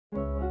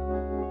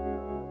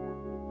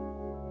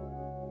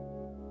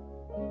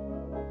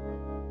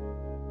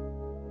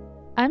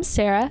I'm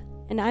Sarah.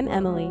 And I'm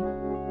Emily.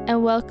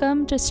 And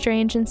welcome to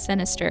Strange and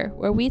Sinister,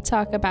 where we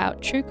talk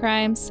about true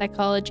crime,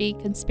 psychology,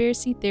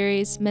 conspiracy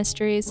theories,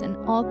 mysteries, and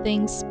all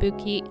things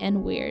spooky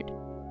and weird.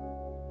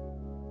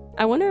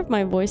 I wonder if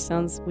my voice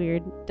sounds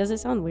weird. Does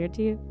it sound weird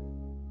to you?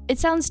 It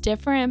sounds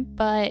different,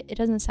 but it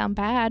doesn't sound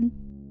bad.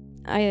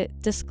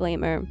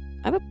 Disclaimer,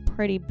 I have a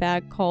pretty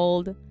bad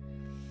cold.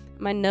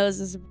 My nose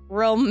is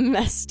real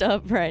messed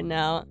up right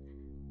now.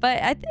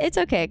 But it's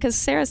okay, because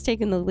Sarah's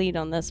taking the lead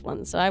on this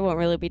one, so I won't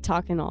really be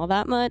talking all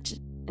that much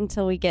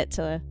until we get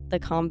to the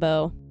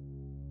combo.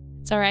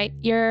 It's all right.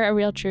 You're a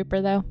real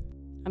trooper, though.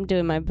 I'm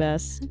doing my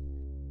best.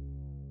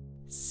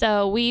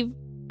 So we've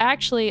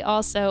actually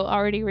also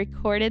already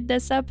recorded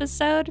this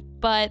episode,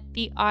 but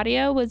the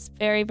audio was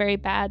very, very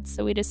bad,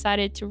 so we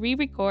decided to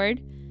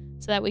re-record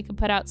so that we could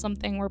put out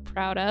something we're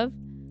proud of.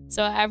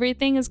 So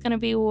everything is going to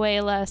be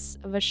way less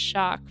of a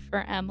shock for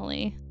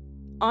Emily.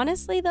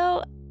 Honestly,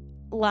 though,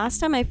 last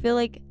time I feel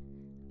like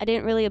I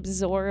didn't really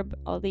absorb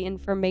all the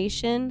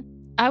information.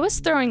 I was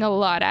throwing a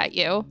lot at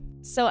you.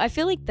 So I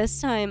feel like this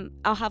time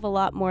I'll have a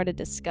lot more to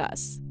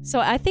discuss.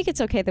 So I think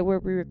it's okay that we're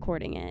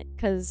re-recording it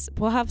because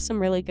we'll have some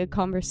really good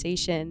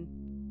conversation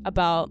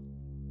about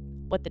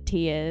what the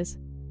tea is.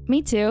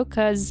 Me too,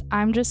 because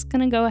I'm just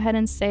going to go ahead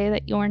and say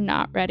that you're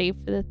not ready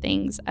for the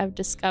things I've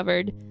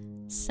discovered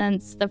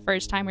since the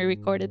first time we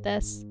recorded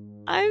this.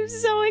 I'm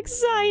so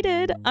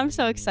excited. I'm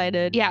so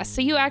excited. Yeah,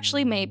 so you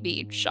actually may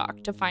be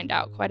shocked to find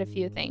out quite a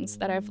few things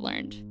that I've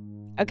learned.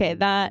 Okay,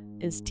 that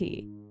is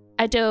tea.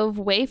 I dove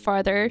way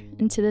farther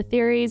into the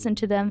theories,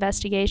 into the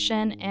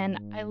investigation, and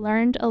I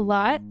learned a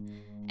lot.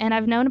 And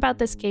I've known about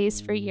this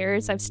case for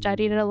years. I've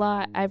studied it a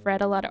lot. I've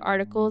read a lot of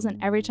articles,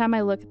 and every time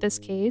I look at this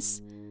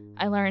case,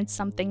 I learned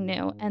something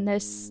new. And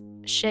this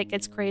shit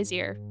gets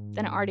crazier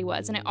than it already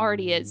was, and it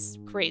already is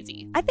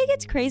crazy. I think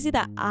it's crazy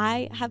that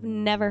I have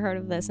never heard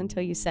of this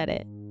until you said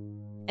it.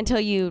 Until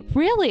you...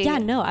 Really? Yeah,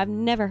 no, I've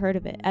never heard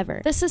of it,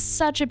 ever. This is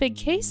such a big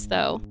case,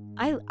 though.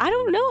 I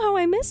don't know how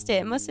I missed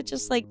it. It must have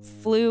just,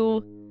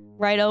 flew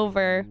right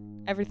over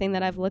everything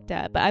that I've looked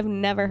at, but I've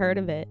never heard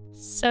of it.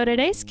 So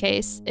today's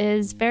case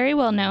is very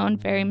well known,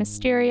 very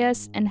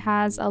mysterious, and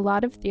has a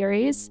lot of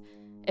theories.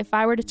 If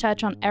I were to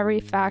touch on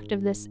every fact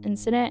of this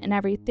incident and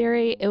every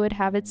theory, it would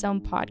have its own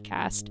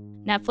podcast.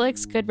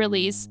 Netflix could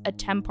release a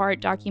 10-part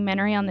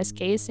documentary on this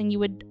case, and you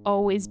would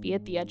always be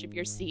at the edge of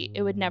your seat.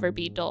 It would never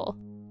be dull.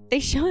 They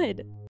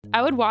should.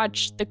 I would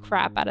watch the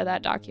crap out of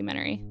that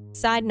documentary.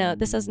 Side note,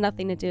 this has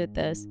nothing to do with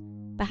this,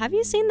 but have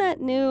you seen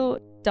that new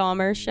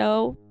Dahmer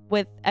show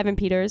with Evan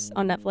Peters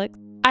on Netflix?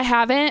 I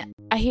haven't.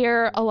 I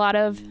hear a lot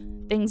of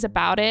things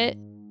about it.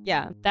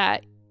 Yeah.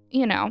 That,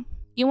 you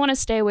want to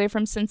stay away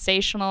from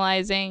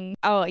sensationalizing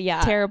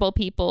terrible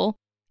people.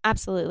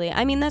 Absolutely.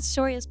 I mean, that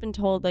story has been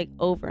told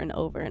over and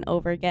over and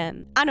over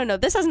again. I don't know.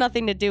 This has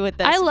nothing to do with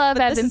this. I love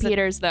Evan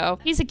Peters, though.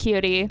 He's a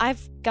cutie.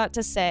 I've got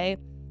to say,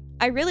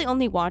 I really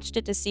only watched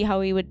it to see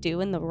how he would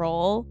do in the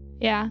role.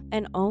 Yeah.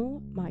 And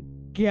oh my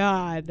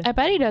God. I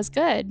bet he does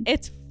good.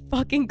 It's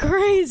fucking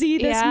crazy,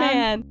 this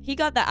man. He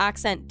got the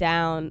accent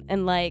down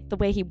and the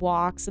way he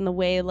walks and the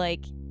way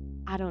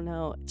I don't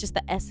know, just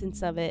the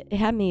essence of it. It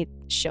had me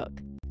shook.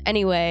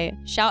 Anyway,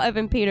 shout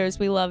Evan Peters.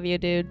 We love you,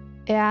 dude.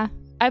 Yeah.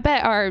 I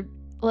bet our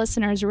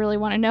listeners really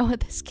want to know what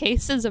this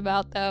case is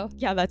about, though.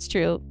 Yeah, that's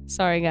true.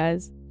 Sorry,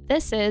 guys.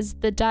 This is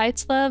the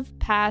Dyatlov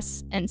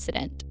Pass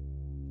incident.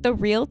 The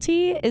real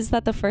tea is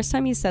that the first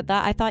time you said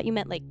that, I thought you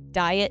meant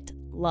Diet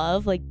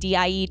Love,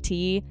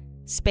 DIET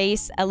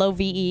space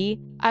LOVE.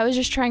 I was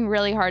just trying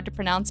really hard to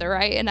pronounce it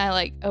right, and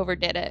I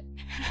overdid it.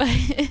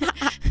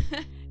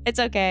 It's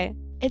okay.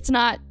 It's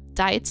not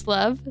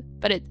Dyatlov,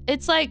 but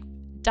it's like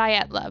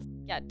Dyatlov.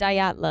 Yeah,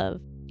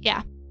 Dyatlov.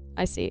 Yeah.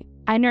 I see.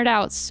 I nerd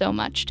out so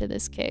much to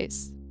this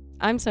case.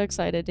 I'm so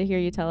excited to hear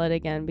you tell it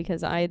again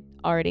because I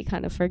already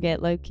kind of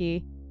forget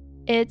low-key.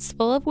 It's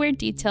full of weird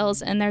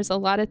details and there's a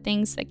lot of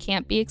things that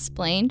can't be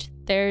explained.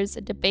 There's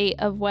a debate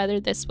of whether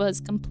this was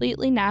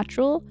completely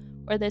natural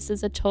or this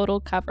is a total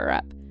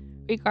cover-up.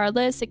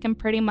 Regardless, it can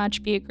pretty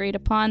much be agreed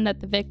upon that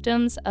the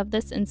victims of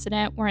this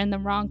incident were in the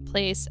wrong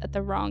place at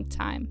the wrong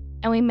time.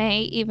 And we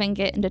may even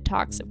get into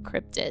talks of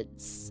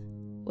cryptids.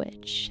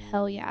 Which,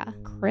 hell yeah.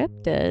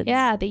 Cryptids?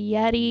 Yeah, the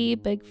Yeti,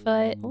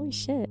 Bigfoot. Holy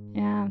shit.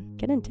 Yeah.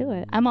 Get into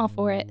it. I'm all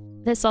for it.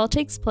 This all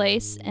takes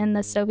place in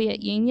the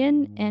Soviet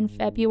Union in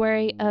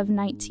February of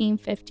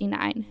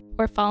 1959.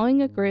 We're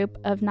following a group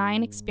of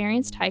 9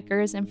 experienced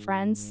hikers and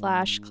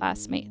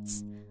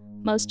friends/classmates.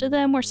 Most of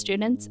them were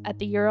students at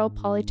the Ural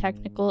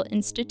Polytechnical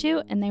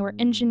Institute, and they were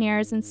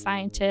engineers and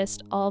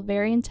scientists, all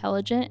very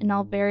intelligent and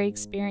all very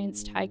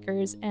experienced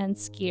hikers and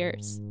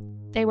skiers.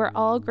 They were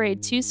all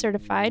grade 2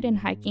 certified in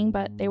hiking,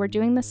 but they were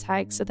doing this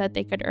hike so that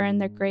they could earn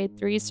their grade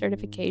 3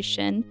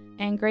 certification,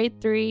 and grade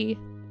 3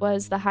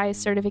 was the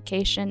highest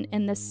certification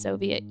in the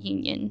Soviet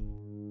Union.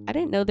 I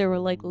didn't know there were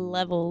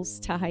levels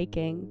to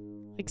hiking,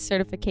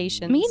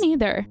 certifications. Me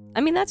neither.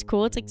 I mean, that's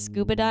cool. It's like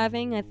scuba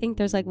diving. I think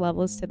there's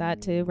levels to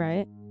that too,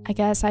 right? I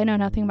guess I know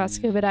nothing about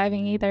scuba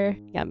diving either.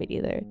 Yeah, me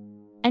neither.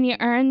 And you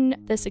earn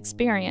this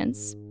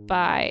experience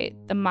by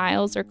the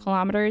miles or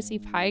kilometers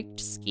you've hiked,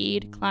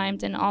 skied,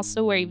 climbed, and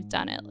also where you've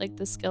done it, like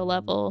the skill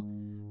level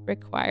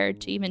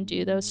required to even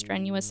do those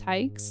strenuous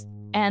hikes.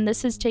 And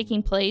this is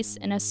taking place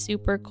in a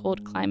super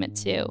cold climate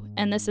too.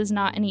 And this is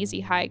not an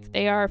easy hike.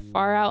 They are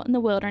far out in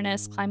the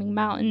wilderness, climbing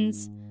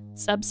mountains,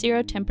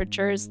 sub-zero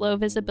temperatures, low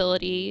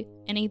visibility.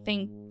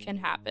 Anything can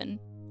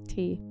happen.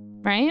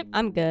 Right?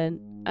 I'm good.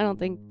 I don't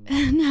think...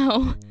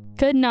 No,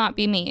 could not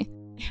be me.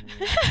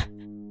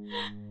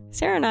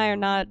 Sarah and I are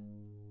not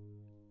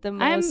the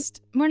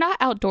most... We're not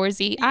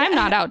outdoorsy. Yeah. I'm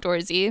not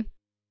outdoorsy.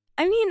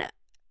 I mean,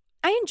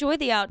 I enjoy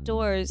the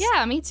outdoors.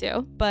 Yeah, me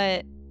too.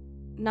 But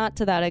not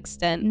to that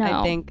extent, no,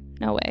 I think.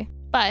 No way.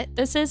 But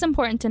this is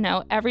important to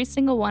note. Every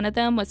single one of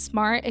them was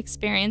smart,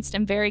 experienced,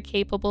 and very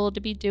capable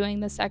to be doing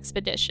this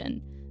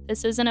expedition.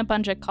 This isn't a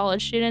bunch of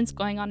college students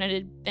going on an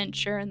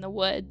adventure in the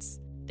woods.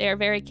 They are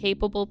very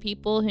capable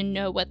people who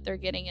know what they're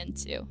getting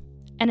into.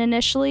 And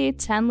initially,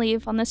 10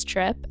 leave on this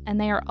trip,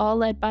 and they are all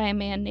led by a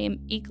man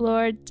named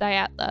Igor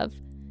Dyatlov.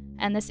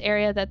 And this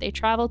area that they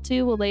travel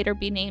to will later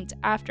be named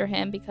after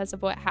him because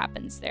of what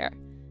happens there.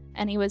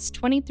 And he was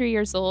 23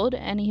 years old,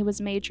 and he was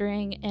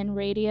majoring in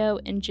radio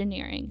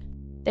engineering.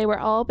 They were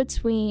all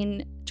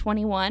between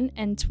 21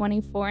 and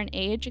 24 in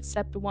age,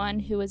 except one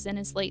who was in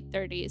his late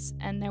 30s,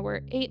 and there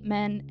were 8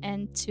 men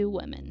and 2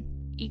 women.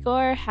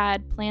 Igor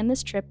had planned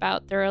this trip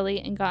out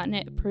thoroughly and gotten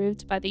it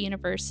approved by the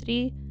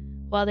university.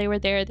 While they were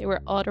there, they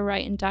were all to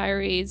write in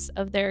diaries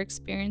of their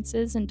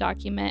experiences and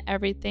document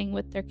everything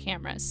with their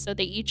cameras. So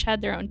they each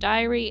had their own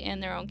diary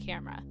and their own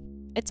camera.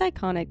 It's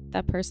iconic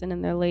that person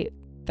in their late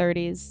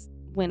 30s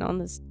went on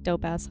this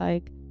dope-ass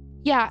hike.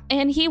 Yeah,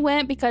 and he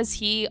went because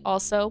he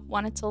also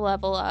wanted to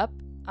level up.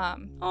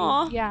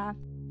 Yeah,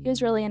 he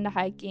was really into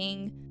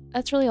hiking.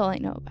 That's really all I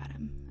know about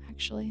him,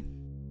 actually.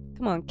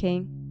 Come on,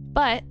 King.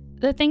 But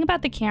the thing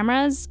about the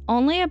cameras,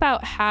 only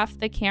about half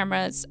the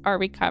cameras are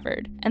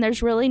recovered, and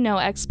there's really no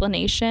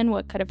explanation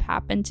what could have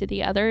happened to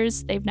the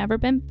others. They've never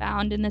been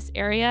found, and this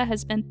area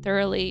has been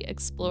thoroughly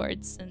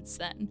explored since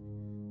then.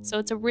 So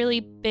it's a really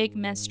big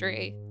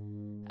mystery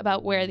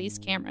about where these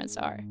cameras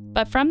are.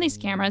 But from these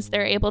cameras,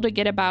 they're able to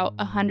get about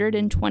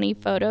 120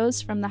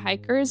 photos from the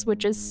hikers,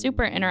 which is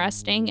super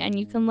interesting. And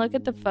you can look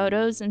at the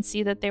photos and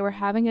see that they were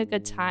having a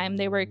good time.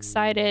 They were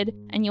excited.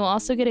 And you'll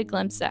also get a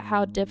glimpse at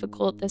how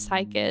difficult this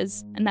hike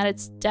is and that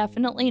it's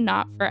definitely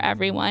not for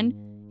everyone.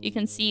 You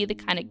can see the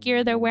kind of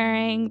gear they're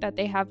wearing, that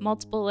they have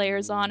multiple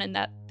layers on, and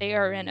that they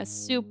are in a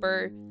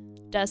super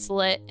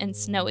desolate and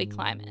snowy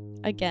climate.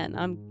 Again,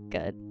 I'm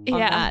good on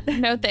that.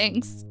 No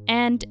thanks.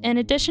 And in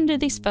addition to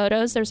these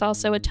photos, there's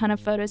also a ton of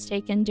photos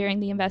taken during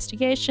the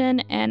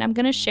investigation, and I'm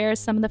going to share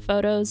some of the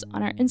photos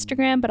on our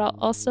Instagram, but I'll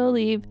also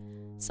leave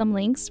some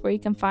links where you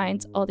can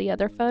find all the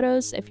other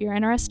photos if you're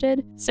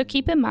interested. So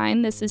keep in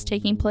mind this is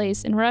taking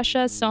place in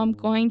Russia, so I'm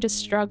going to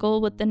struggle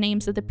with the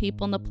names of the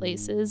people and the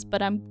places,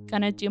 but I'm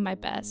going to do my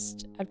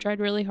best. I've tried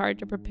really hard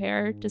to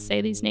prepare to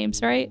say these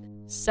names right.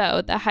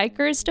 So the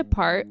hikers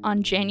depart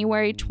on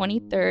January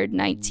 23rd,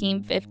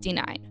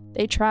 1959.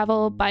 They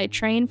travel by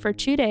train for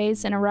 2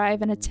 days and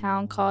arrive in a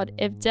town called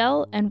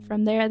Ivdel, and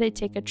from there they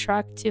take a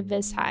truck to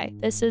Vizhai.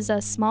 This is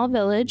a small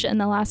village and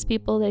the last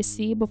people they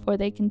see before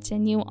they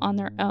continue on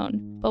their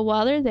own. But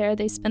while they're there,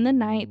 they spend the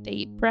night, they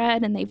eat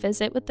bread, and they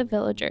visit with the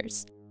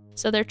villagers.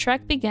 So their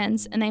trek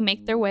begins and they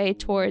make their way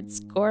towards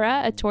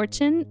Gora, a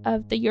torten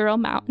of the Ural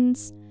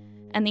Mountains,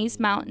 and these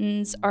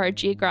mountains are a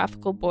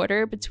geographical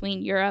border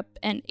between Europe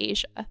and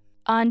Asia.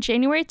 On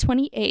January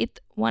 28th,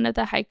 one of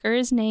the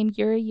hikers named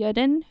Yuri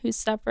Yudin, who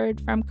suffered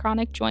from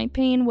chronic joint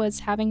pain, was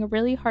having a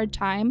really hard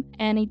time,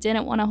 and he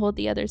didn't want to hold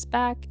the others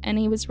back, and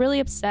he was really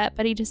upset,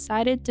 but he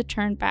decided to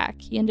turn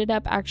back. He ended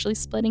up actually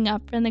splitting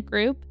up from the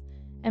group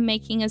and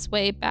making his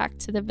way back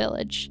to the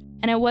village.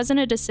 And it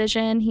wasn't a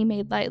decision he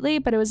made lightly,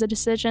 but it was a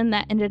decision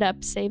that ended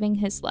up saving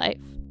his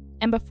life.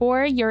 And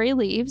before Yuri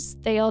leaves,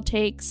 they all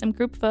take some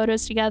group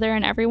photos together,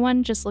 and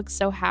everyone just looks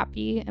so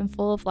happy and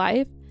full of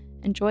life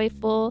and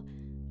joyful.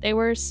 They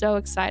were so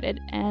excited,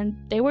 and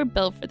they were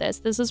built for this.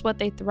 This is what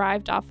they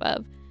thrived off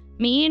of.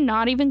 Me,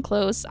 not even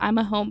close. I'm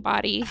a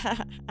homebody.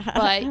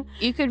 But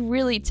you could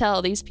really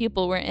tell these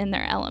people were in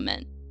their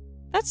element.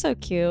 That's so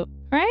cute.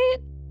 Right?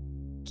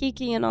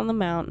 Kikiing on the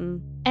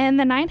mountain. And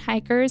the 9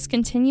 hikers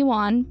continue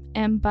on,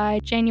 and by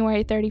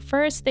January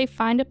 31st, they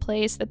find a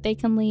place that they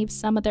can leave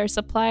some of their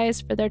supplies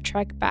for their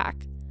trek back.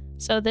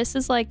 So this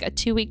is like a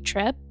 2-week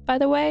trip, by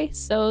the way,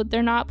 so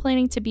they're not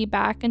planning to be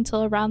back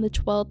until around the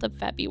 12th of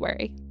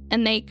February.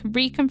 And they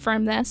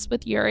reconfirm this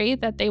with Yuri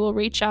that they will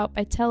reach out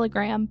by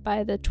telegram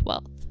by the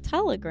 12th.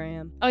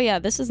 Telegram? Oh yeah,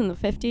 this is in the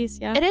 50s,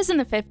 yeah? It is in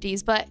the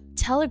 50s, but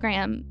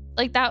telegram,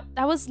 like that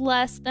was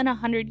less than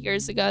 100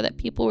 years ago that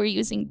people were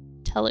using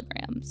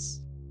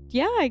telegrams.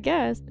 Yeah, I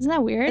guess. Isn't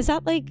that weird? Is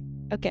that like,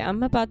 okay,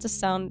 I'm about to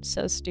sound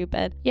so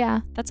stupid.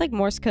 Yeah. That's like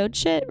Morse code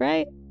shit,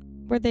 right?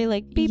 Where they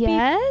like beep,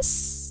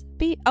 yes?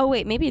 beep. Oh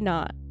wait, maybe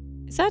not.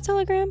 Is that a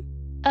telegram?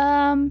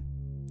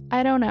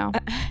 I don't know.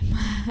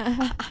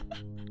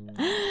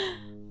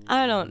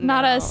 I don't know.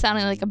 Not us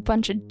sounding like a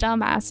bunch of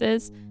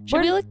dumbasses.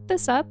 Should we look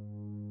this up?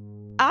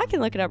 I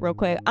can look it up real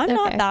quick. I'm Okay.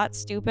 not that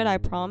stupid, I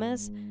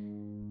promise.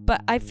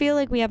 But I feel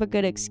like we have a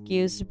good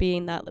excuse,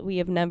 being that we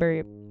have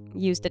never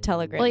used a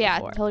telegram Well, yeah,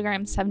 before.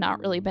 telegrams have not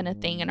really been a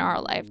thing in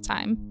our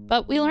lifetime,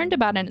 but we learned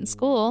about it in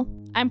school.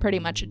 I'm pretty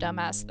much a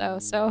dumbass, though,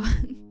 so.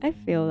 I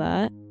feel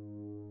that.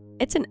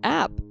 It's an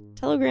app.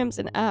 Telegram's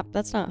an app.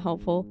 That's not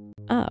helpful.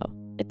 Oh.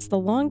 It's the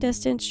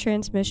long-distance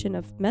transmission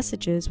of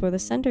messages where the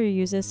sender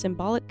uses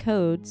symbolic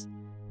codes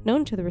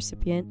known to the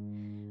recipient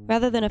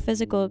rather than a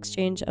physical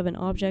exchange of an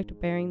object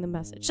bearing the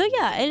message. So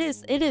yeah,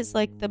 it is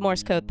like the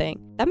Morse code thing.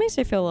 That makes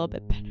me feel a little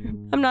bit better.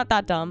 I'm not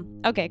that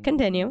dumb. Okay,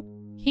 continue.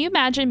 Can you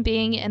imagine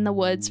being in the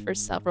woods for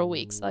several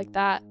weeks like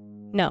that?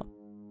 No.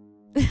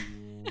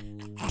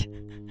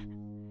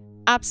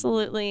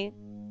 Absolutely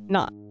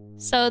not.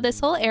 So this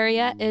whole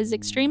area is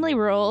extremely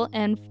rural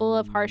and full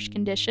of harsh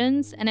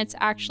conditions, and it's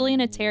actually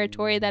in a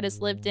territory that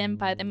is lived in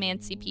by the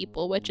Mansi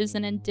people, which is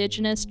an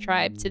indigenous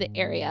tribe to the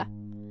area.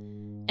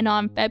 And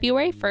on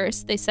February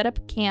 1st, they set up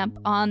a camp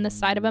on the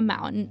side of a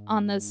mountain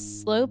on the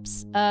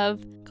slopes of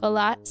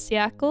Kholat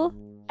Syakhl.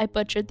 I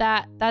butchered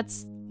that.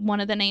 That's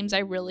one of the names I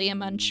really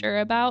am unsure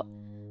about.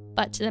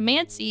 But to the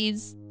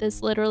Mansis,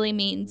 this literally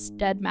means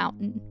dead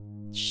mountain.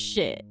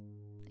 Shit.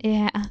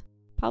 Yeah.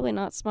 Probably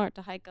not smart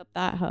to hike up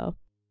that hoe.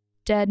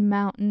 Dead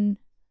mountain.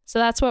 So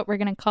that's what we're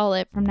going to call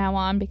it from now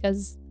on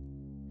because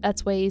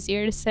that's way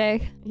easier to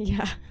say.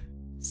 Yeah.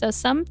 So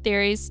some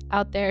theories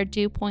out there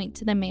do point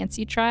to the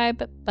Mansi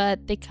tribe,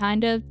 but they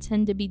kind of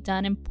tend to be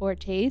done in poor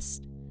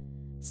taste.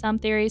 Some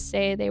theories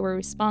say they were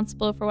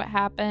responsible for what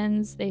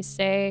happens. They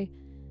say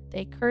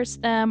they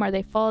cursed them or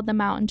they followed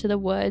them out into the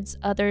woods.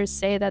 Others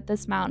say that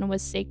this mountain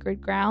was sacred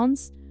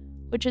grounds,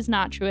 which is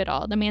not true at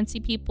all. The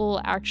Mansi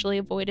people actually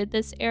avoided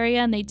this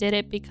area and they did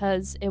it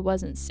because it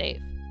wasn't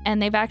safe. And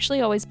they've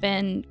actually always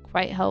been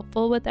quite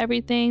helpful with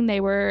everything.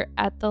 They were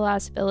at the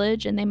last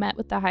village and they met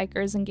with the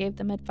hikers and gave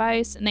them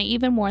advice. And they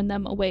even warned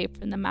them away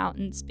from the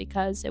mountains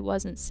because it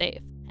wasn't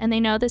safe. And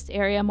they know this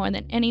area more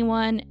than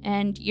anyone.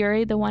 And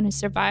Yuri, the one who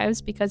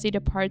survives because he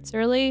departs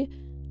early,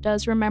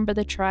 does remember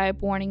the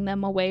tribe warning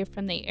them away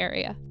from the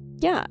area.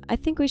 Yeah, I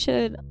think we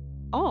should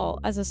all,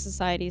 as a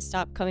society,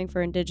 stop coming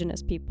for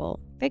indigenous people.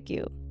 Thank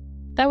you.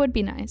 That would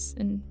be nice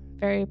and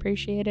very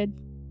appreciated.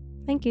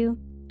 Thank you.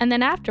 And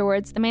then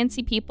afterwards, the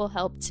Mansi people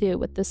helped too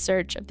with the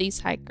search of these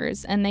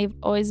hikers, and they've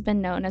always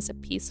been known as a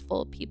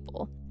peaceful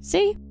people.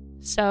 See?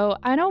 So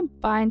I don't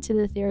buy into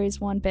the theories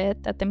one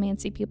bit that the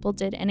Mansi people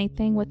did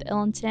anything with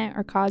ill intent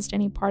or caused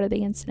any part of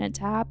the incident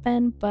to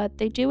happen, but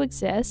they do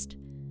exist.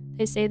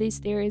 They say these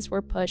theories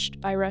were pushed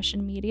by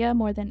Russian media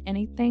more than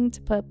anything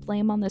to put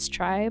blame on this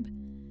tribe,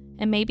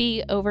 and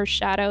maybe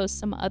overshadow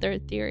some other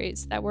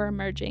theories that were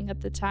emerging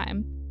at the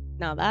time.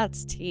 Now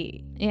that's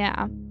tea.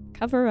 Yeah.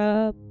 Cover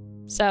up.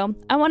 So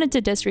I wanted to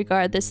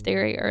disregard this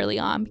theory early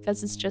on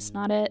because it's just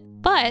not it.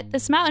 But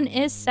this mountain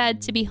is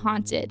said to be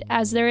haunted,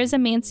 as there is a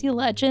Mansi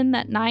legend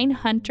that 9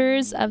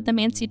 hunters of the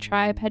Mansi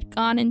tribe had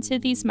gone into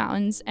these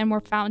mountains and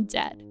were found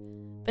dead.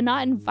 But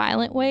not in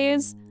violent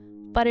ways,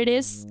 but it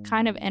is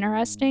kind of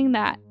interesting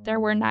that there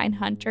were 9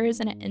 hunters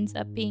and it ends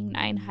up being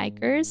 9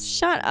 hikers.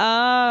 Shut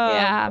up.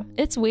 Yeah,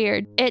 it's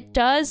weird. It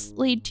does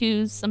lead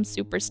to some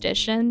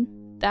superstition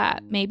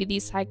that maybe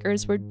these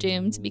hikers were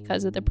doomed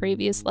because of the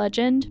previous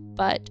legend,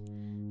 but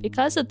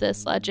because of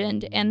this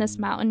legend and this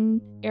mountain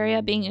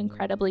area being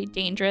incredibly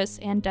dangerous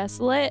and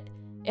desolate,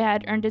 it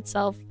had earned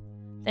itself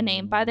the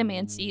name by the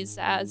Mansis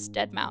as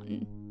Dead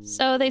Mountain.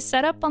 So they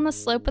set up on the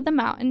slope of the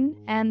mountain,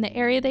 and the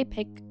area they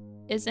pick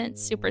isn't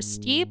super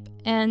steep,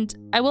 and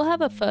I will have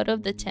a photo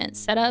of the tent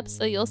set up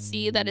so you'll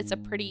see that it's a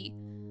pretty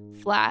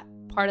flat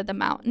part of the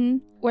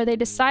mountain. Where they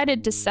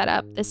decided to set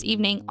up this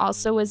evening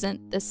also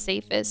isn't the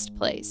safest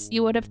place.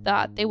 You would have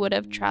thought they would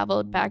have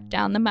traveled back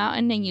down the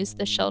mountain and used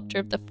the shelter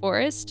of the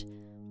forest,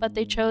 but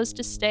they chose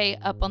to stay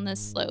up on this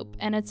slope,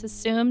 and it's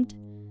assumed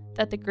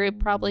that the group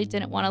probably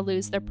didn't want to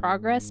lose their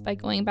progress by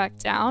going back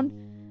down,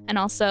 and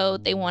also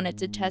they wanted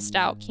to test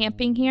out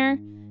camping here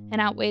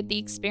and outweighed the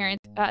experience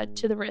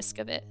to the risk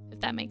of it, if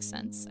that makes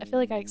sense. I feel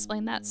like I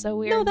explained that so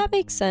weird. No, that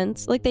makes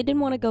sense. Like, they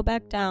didn't want to go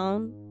back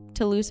down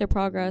to lose their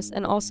progress,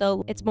 and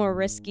also it's more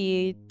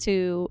risky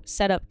to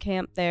set up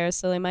camp there,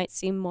 so they might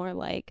seem more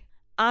like,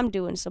 I'm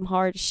doing some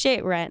hard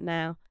shit right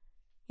now.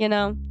 You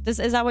know, is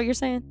that what you're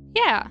saying?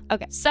 Yeah.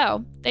 Okay.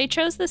 So they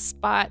chose this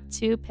spot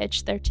to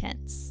pitch their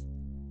tents.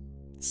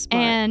 Smart.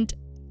 And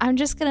I'm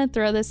just going to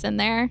throw this in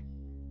there.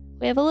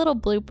 We have a little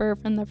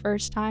blooper from the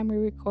first time we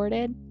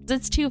recorded.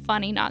 It's too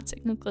funny not to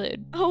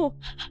include. Oh,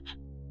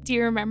 Do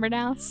you remember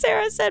now?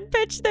 Sarah said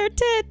pitch their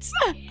tits.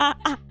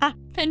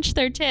 Pinch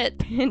their tit.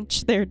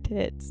 Pinch their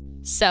tits.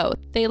 So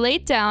they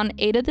laid down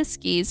 8 of the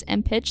skis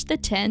and pitched the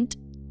tent,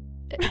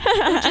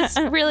 which is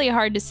really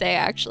hard to say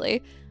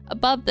actually,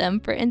 above them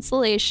for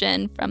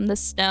insulation from the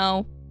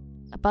snow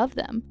above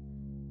them.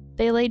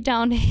 They laid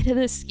down 8 of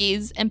the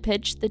skis and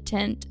pitched the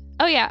tent.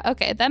 Oh yeah,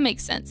 okay, that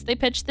makes sense. They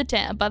pitched the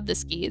tent above the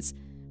skis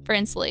for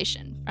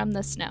insulation from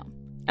the snow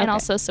and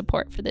also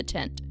support for the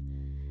tent.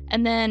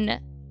 And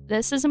then,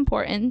 this is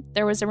important,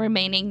 there was a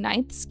remaining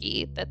 9th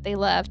ski that they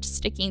left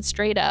sticking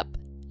straight up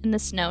in the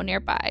snow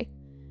nearby.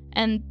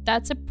 And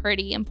that's a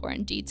pretty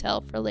important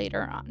detail for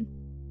later on.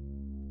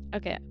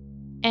 Okay.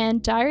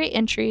 And diary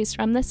entries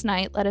from this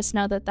night let us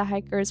know that the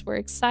hikers were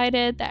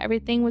excited, that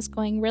everything was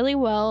going really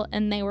well,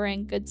 and they were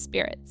in good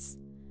spirits.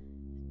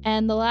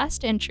 And the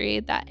last entry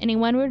that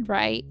anyone would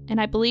write,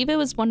 and I believe it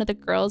was one of the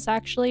girls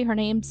actually, her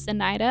name's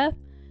Zenaida,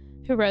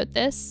 who wrote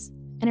this,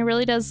 and it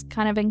really does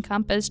kind of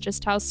encompass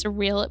just how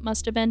surreal it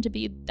must have been to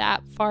be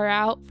that far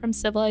out from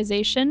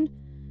civilization.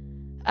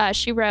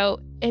 She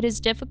wrote, "It is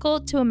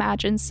difficult to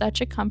imagine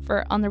such a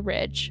comfort on the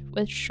ridge,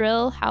 with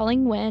shrill,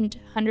 howling wind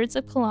hundreds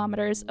of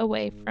kilometers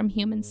away from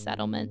human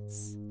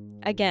settlements."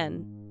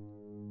 Again,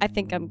 I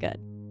think I'm good.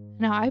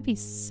 No, I'd be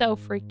so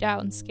freaked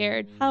out and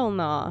scared. Hell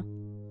nah.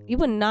 You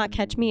would not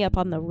catch me up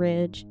on the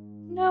ridge.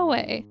 No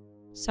way.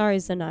 Sorry,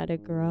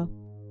 Zenaida girl.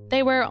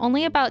 They were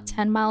only about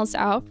 10 miles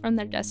out from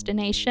their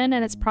destination,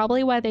 and it's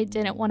probably why they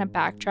didn't want to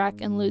backtrack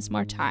and lose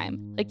more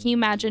time. Like, can you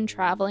imagine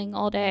traveling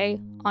all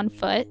day on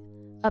foot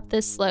up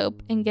this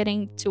slope and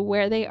getting to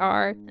where they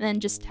are, and then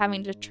just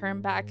having to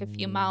turn back a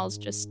few miles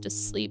just to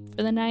sleep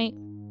for the night?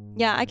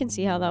 Yeah, I can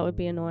see how that would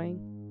be annoying.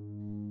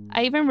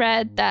 I even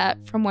read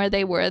that from where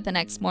they were the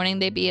next morning,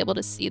 they'd be able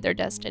to see their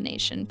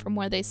destination from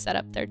where they set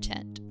up their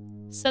tent.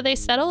 So they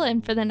settle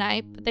in for the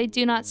night, but they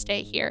do not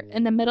stay here.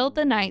 In the middle of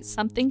the night,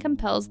 something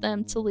compels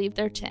them to leave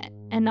their tent,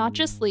 and not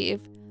just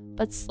leave,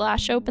 but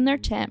slash open their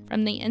tent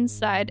from the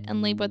inside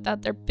and leave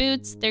without their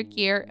boots, their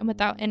gear, and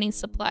without any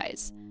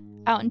supplies,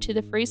 out into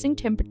the freezing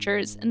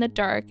temperatures in the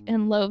dark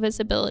and low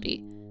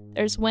visibility.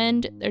 There's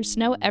wind, there's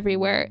snow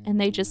everywhere, and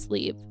they just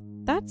leave.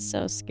 That's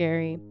so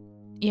scary.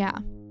 Yeah.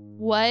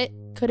 What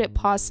could it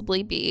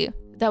possibly be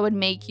that would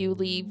make you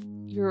leave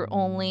your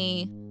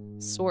only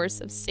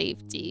source of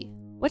safety?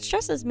 What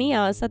stresses me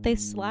out is that they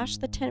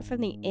slashed the tent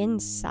from the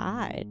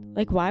inside.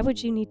 Like, why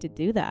would you need to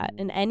do that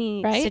in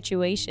any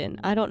situation?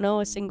 I don't know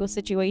a single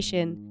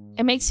situation.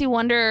 It makes you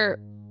wonder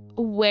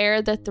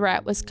where the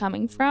threat was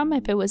coming from,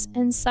 if it was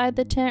inside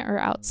the tent or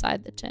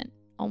outside the tent,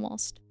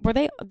 almost.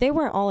 They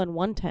weren't all in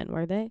one tent,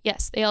 were they?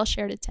 Yes, they all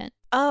shared a tent.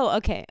 Oh,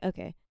 okay.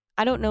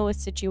 I don't know a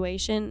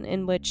situation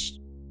in which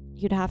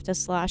you'd have to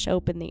slash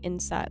open the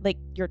inside, like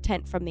your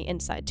tent from the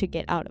inside to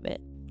get out of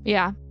it.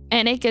 Yeah,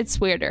 and it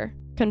gets weirder.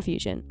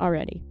 Confusion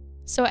already.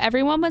 So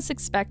everyone was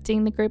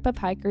expecting the group of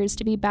hikers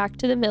to be back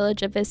to the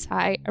village of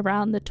Vishai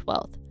around the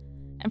 12th,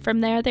 and from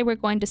there they were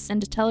going to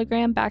send a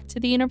telegram back to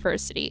the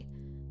university.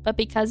 But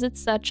because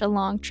it's such a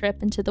long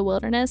trip into the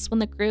wilderness, when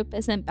the group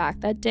isn't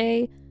back that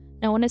day,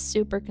 no one is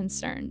super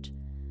concerned.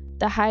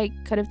 The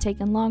hike could have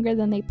taken longer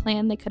than they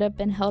planned. They could have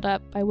been held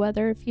up by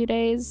weather a few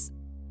days.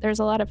 There's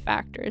a lot of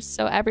factors,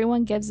 so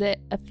everyone gives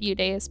it a few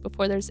days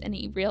before there's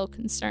any real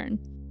concern.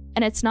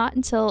 And it's not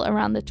until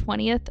around the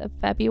 20th of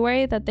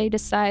February that they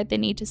decide they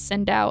need to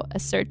send out a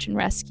search and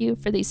rescue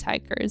for these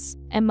hikers.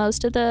 And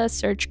most of the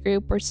search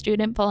group were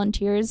student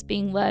volunteers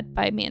being led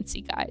by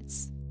Mansi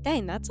guides.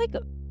 Dang, that's like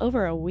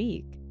over a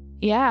week.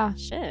 Yeah.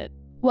 Shit.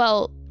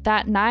 Well,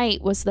 that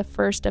night was the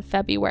 1st of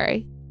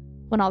February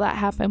when all that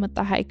happened with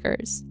the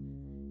hikers.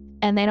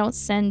 And they don't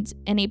send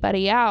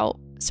anybody out,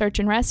 search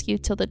and rescue,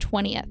 till the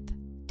 20th.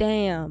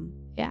 Damn.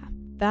 Yeah.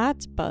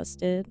 That's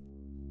busted.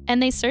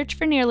 And they search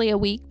for nearly a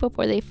week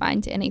before they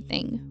find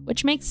anything,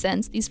 which makes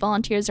sense. These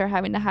volunteers are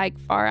having to hike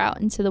far out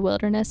into the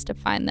wilderness to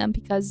find them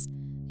because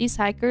these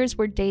hikers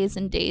were days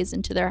and days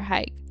into their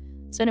hike.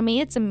 So to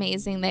me, it's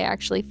amazing they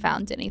actually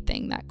found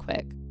anything that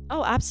quick.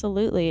 Oh,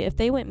 absolutely. If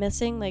they went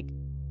missing like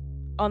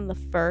on the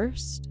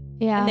 1st,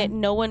 and that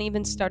no one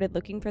even started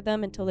looking for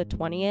them until the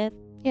 20th,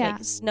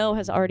 like snow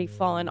has already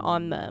fallen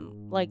on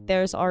them. Like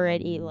there's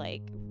already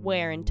like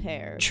wear and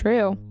tear.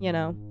 True. You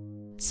know?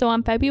 So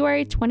on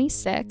February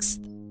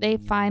 26th, they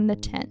find the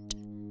tent,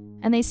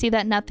 and they see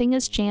that nothing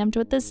is jammed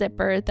with the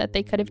zipper that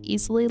they could have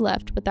easily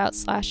left without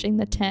slashing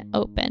the tent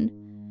open.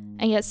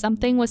 And yet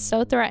something was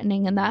so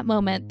threatening in that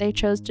moment, they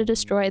chose to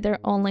destroy their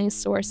only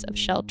source of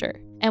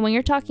shelter. And when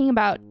you're talking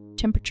about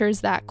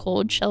temperatures that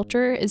cold,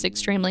 shelter is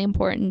extremely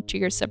important to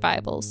your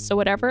survival. So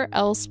whatever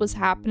else was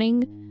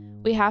happening,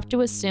 we have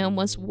to assume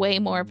was way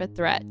more of a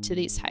threat to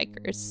these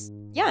hikers.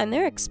 Yeah, and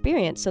they're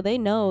experienced, so they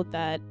know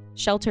that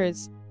shelter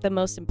is the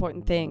most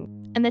important thing.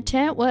 And the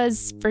tent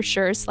was for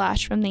sure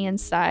slashed from the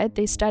inside.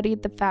 They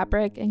studied the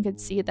fabric and could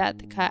see that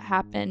the cut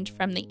happened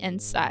from the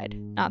inside,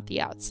 not the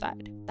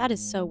outside. That is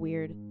so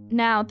weird.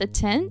 Now, the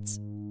tent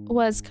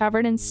was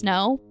covered in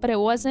snow, but it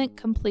wasn't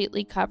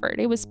completely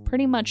covered. It was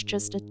pretty much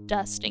just a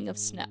dusting of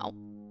snow.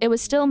 It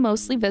was still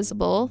mostly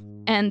visible,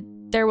 and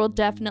there will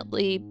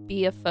definitely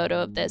be a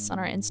photo of this on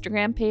our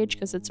Instagram page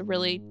because it's a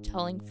really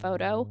telling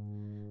photo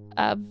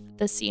of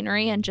the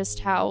scenery, and just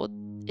how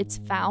it's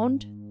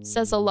found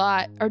says a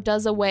lot, or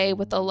does away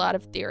with a lot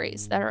of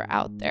theories that are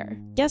out there.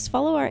 Yes,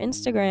 follow our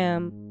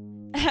Instagram.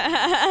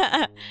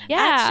 Yeah.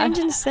 At Strange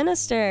and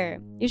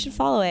Sinister. You should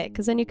follow it,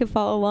 because then you can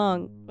follow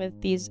along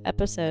with these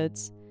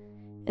episodes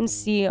and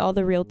see all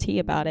the real tea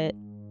about it.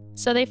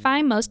 So they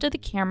find most of the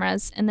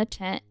cameras in the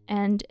tent,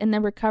 and in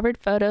the recovered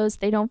photos,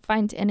 they don't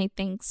find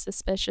anything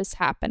suspicious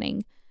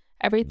happening.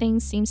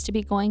 Everything seems to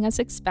be going as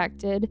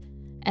expected,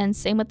 and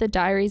same with the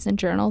diaries and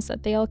journals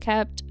that they all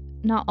kept.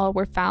 not all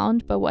were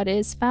found, but what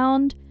is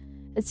found,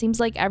 it seems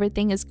like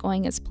everything is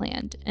going as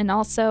planned. And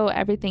also,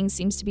 everything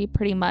seems to be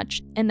pretty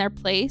much in their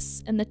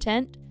place in the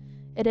tent.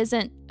 It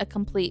isn't a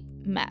complete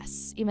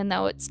mess. Even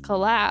though it's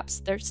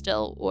collapsed, there's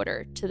still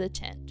order to the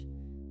tent.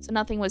 So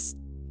nothing was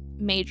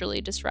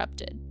majorly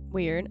disrupted.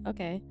 Weird.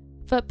 Okay.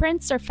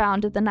 Footprints are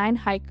found of the 9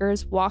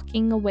 hikers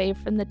walking away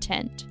from the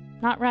tent.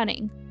 Not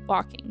running,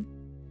 walking.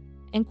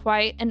 In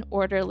quite an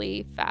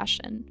orderly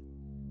fashion.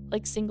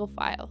 Like single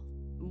file.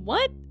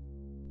 What?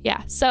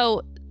 Yeah,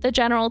 so the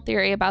general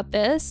theory about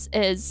this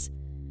is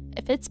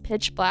if it's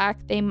pitch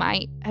black, they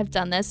might have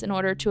done this in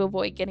order to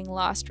avoid getting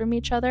lost from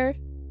each other.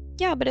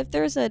 Yeah, but if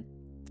there's a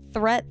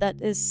threat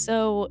that is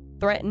so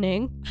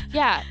threatening,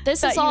 yeah,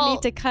 this that is all you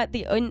need to cut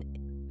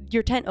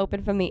your tent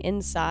open from the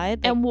inside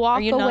and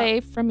walk away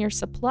from your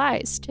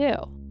supplies too.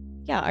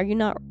 Yeah, are you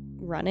not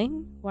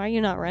running? Why are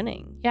you not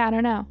running? Yeah, I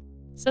don't know.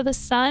 So the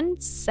sun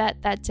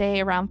set that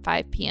day around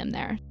 5 p.m.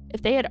 there.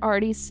 If they had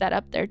already set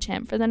up their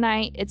tent for the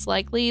night, it's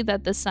likely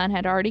that the sun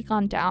had already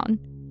gone down,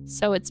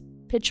 so it's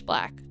pitch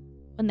black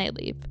when they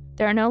leave.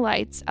 There are no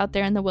lights out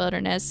there in the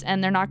wilderness,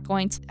 and they're not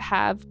going to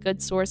have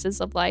good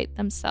sources of light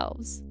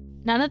themselves.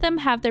 None of them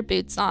have their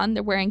boots on,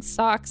 they're wearing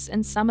socks,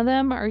 and some of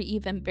them are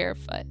even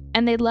barefoot.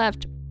 And they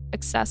left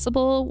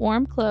accessible,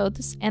 warm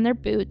clothes and their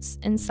boots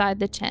inside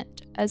the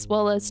tent, as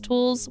well as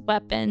tools,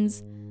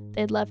 weapons.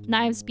 They'd left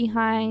knives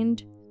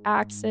behind,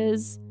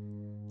 axes.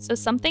 So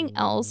something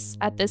else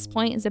at this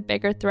point is a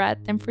bigger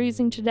threat than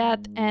freezing to death,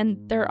 and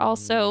they're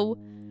also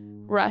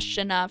rushed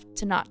enough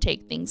to not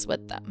take things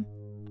with them.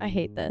 I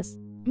hate this.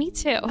 Me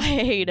too. I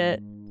hate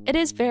it. It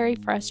is very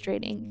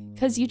frustrating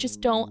because you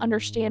just don't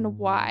understand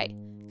why.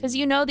 Because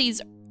you know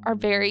these are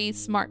very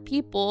smart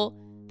people.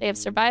 They have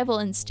survival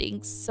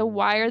instincts. So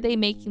why are they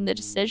making the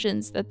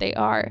decisions that they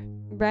are?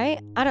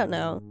 Right? I don't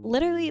know.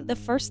 Literally, the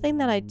first thing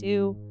that I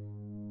do,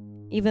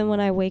 even when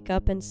I wake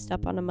up and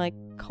step on my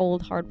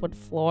cold hardwood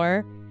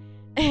floor,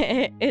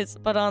 is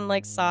put on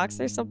like socks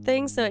or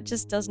something. So it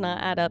just does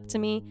not add up to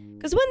me.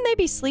 Because wouldn't they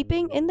be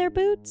sleeping in their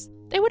boots?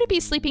 They wouldn't be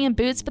sleeping in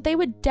boots, but they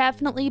would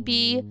definitely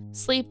be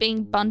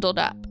sleeping bundled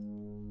up.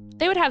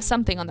 They would have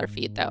something on their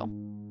feet though.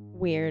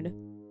 Weird.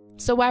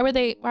 So why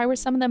were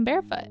some of them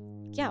barefoot?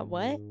 Yeah,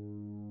 what?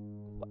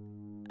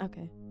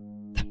 Okay.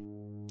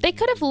 They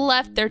could have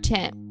left their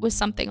tent with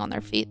something on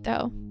their feet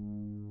though.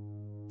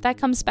 That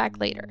comes back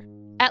later.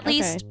 At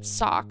least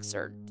socks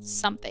or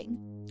something.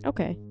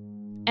 Okay.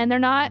 And they're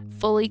not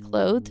fully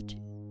clothed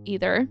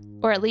either,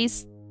 or at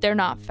least they're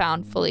not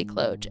found fully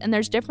clothed. And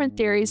there's different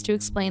theories to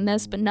explain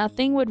this, but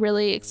nothing would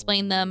really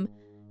explain them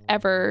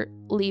ever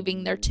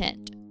leaving their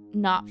tent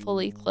not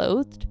fully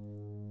clothed,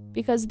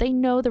 because they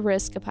know the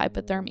risk of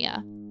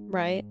hypothermia.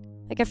 Right.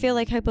 Like, I feel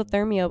like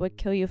hypothermia would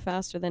kill you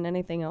faster than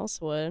anything else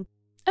would.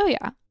 Oh,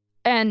 yeah.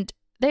 And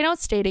they don't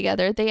stay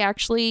together. They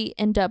actually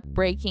end up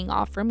breaking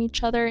off from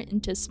each other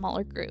into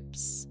smaller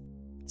groups.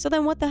 So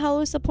then what the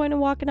hell is the point of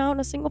walking out in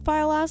a single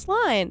file ass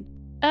line?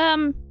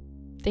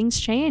 Things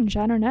change.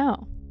 I don't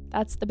know.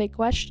 That's the big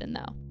question,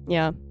 though.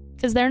 Yeah.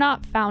 Because they're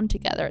not found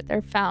together.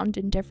 They're found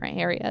in different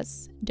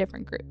areas,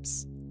 different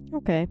groups.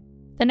 Okay.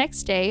 The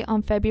next day,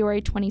 on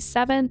February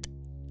 27th,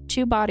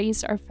 2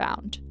 bodies are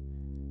found.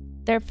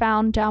 They're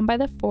found down by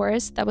the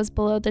forest that was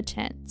below the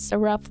tent, so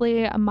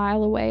roughly a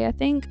mile away, I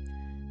think.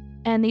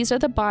 And these are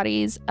the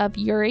bodies of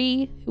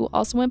Yuri, who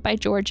also went by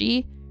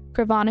Georgie,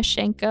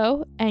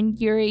 Krivonishenko, and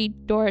Yuri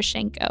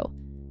Doroshenko.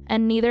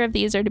 And neither of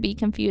these are to be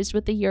confused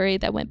with the Yuri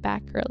that went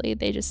back early.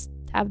 They just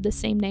have the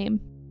same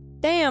name.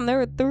 Damn, there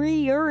were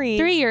 3 Yuris.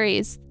 3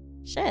 Yuris.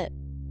 Shit.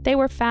 They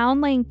were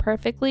found laying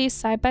perfectly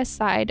side by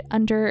side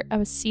under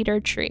a cedar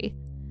tree.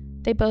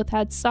 They both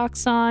had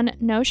socks on,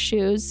 no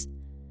shoes,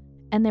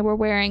 and they were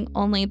wearing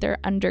only their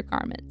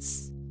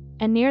undergarments.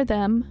 And near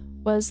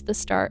them was the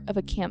start of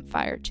a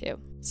campfire too.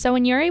 So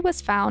when Yuri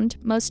was found,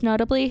 most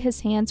notably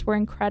his hands were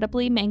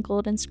incredibly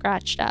mangled and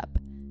scratched up,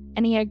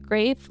 and he had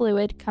gray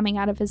fluid coming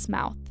out of his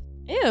mouth.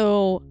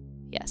 Ew.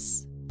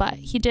 Yes, but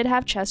he did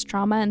have chest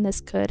trauma, and this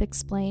could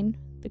explain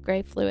the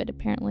gray fluid.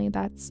 Apparently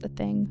that's a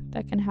thing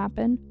that can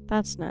happen.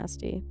 That's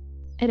nasty.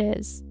 It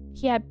is.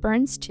 He had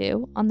burns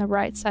too on the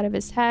right side of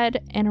his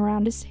head and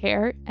around his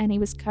hair, and he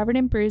was covered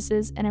in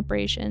bruises and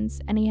abrasions,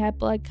 and he had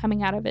blood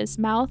coming out of his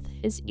mouth,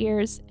 his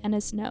ears, and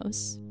his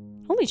nose.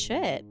 Holy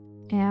shit.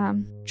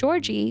 And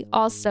Georgie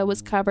also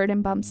was covered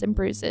in bumps and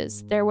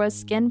bruises. There was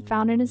skin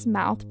found in his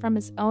mouth from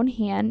his own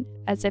hand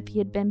as if he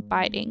had been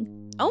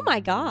biting. Oh my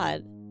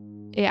god.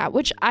 Yeah,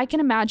 which I can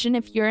imagine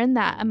if you're in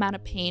that amount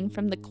of pain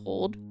from the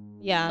cold.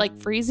 Yeah. Like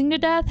freezing to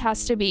death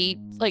has to be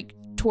like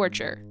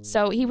torture.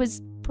 So he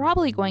was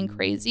probably going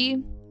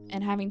crazy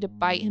and having to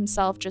bite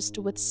himself just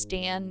to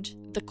withstand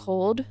the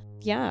cold.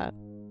 Yeah.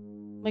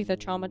 Like the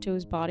trauma to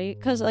his body.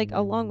 Because like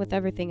along with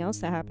everything else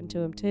that happened to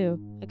him too.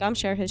 Like I'm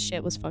sure his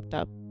shit was fucked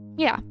up.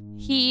 Yeah.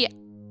 He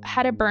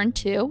had a burn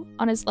too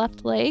on his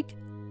left leg.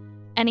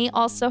 And he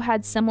also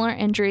had similar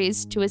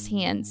injuries to his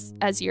hands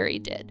as Yuri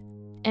did.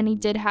 And he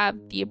did have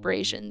the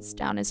abrasions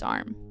down his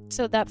arm.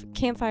 So that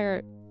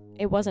campfire,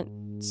 it wasn't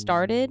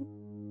started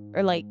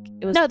Or like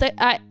it was... No,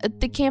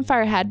 the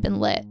campfire had been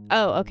lit.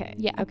 Oh, okay.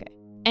 Yeah. Okay.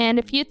 And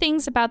a few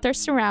things about their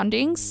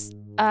surroundings.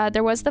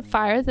 There was the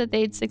fire that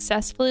they'd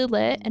successfully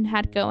lit and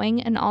had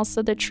going, and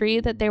also the tree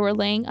that they were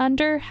laying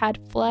under had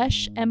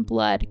flesh and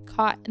blood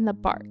caught in the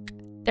bark.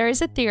 There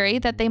is a theory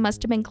that they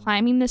must have been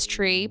climbing this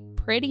tree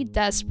pretty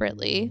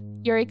desperately.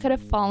 Yuri could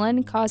have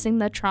fallen, causing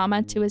the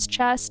trauma to his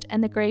chest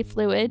and the gray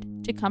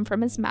fluid to come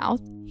from his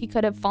mouth. He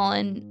could have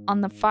fallen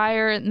on the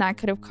fire, and that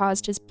could have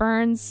caused his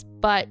burns.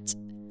 But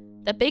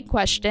the big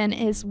question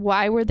is,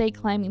 why were they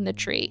climbing the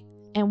tree?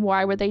 And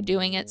why were they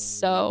doing it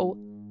so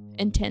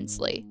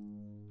intensely?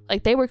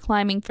 Like, they were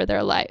climbing for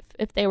their life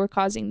if they were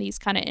causing these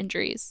kind of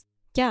injuries.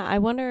 Yeah, I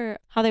wonder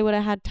how they would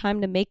have had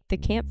time to make the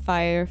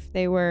campfire if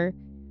they were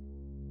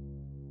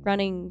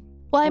running.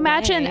 Well, I away.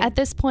 imagine at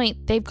this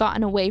point they've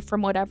gotten away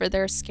from whatever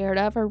they're scared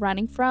of or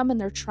running from, and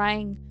they're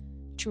trying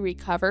to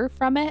recover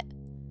from it.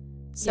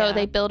 So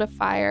they build a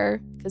fire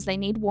because they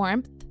need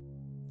warmth.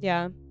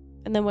 Yeah.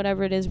 And then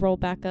whatever it is, roll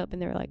back up,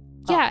 and they're like,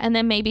 oh. Yeah, and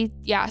then maybe,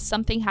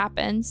 something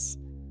happens,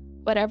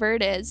 whatever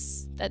it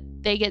is that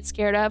they get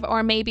scared of,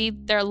 or maybe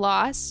they're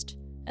lost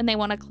and they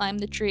want to climb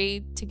the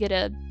tree to get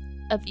a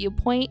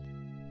viewpoint.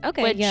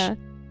 Okay, which yeah.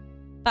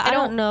 But I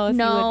don't know if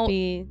you would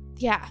be...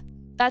 Yeah,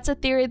 that's a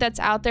theory that's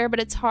out there, but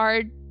it's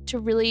hard to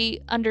really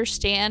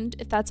understand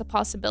if that's a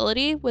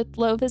possibility with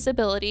low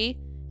visibility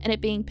and it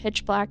being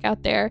pitch black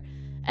out there.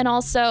 And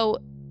also,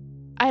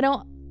 I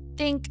don't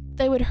think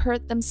they would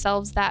hurt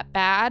themselves that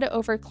bad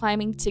over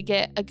climbing to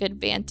get a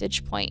good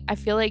vantage point. I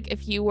feel like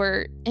if you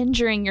were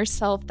injuring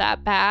yourself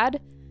that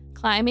bad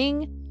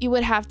climbing, you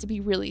would have to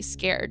be really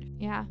scared.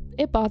 Yeah,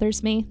 it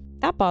bothers me.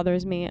 That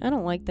bothers me. I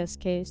don't like this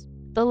case.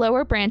 The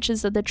lower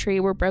branches of the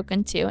tree were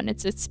broken too, and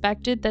it's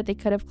expected that they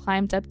could have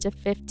climbed up to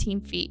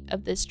 15 feet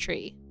of this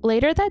tree.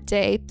 Later that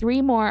day,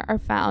 3 more are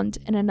found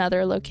in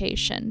another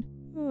location.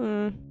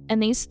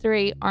 And these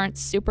 3 aren't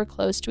super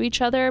close to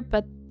each other,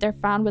 but they're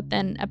found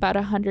within about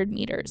 100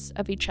 meters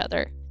of each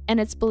other. And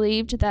it's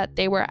believed that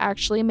they were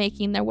actually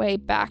making their way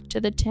back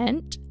to the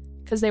tent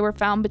because they were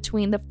found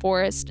between the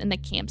forest and the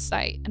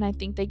campsite. And I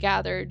think they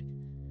gathered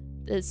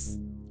this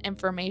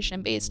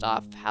information based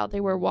off how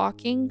they were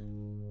walking,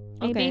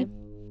 maybe. Okay.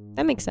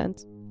 That makes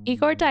sense.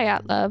 Igor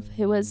Dyatlov,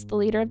 who was the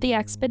leader of the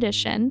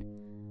expedition,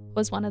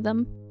 was one of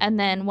them. And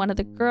then one of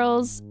the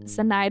girls,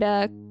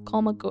 Zenaida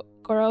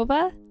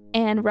Kolmogorova,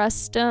 and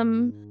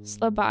Rustam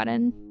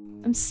Slobodin.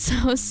 I'm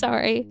so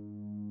sorry.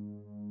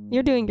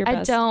 You're doing your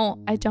best.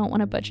 I don't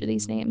want to butcher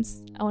these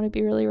names. I want to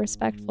be really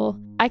respectful.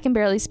 I can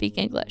barely speak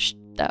English,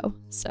 though,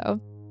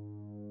 so.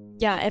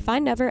 Yeah, if I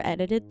never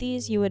edited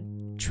these, you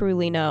would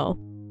truly know.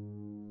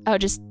 Oh,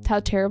 just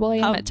how terrible I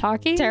am at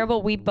talking?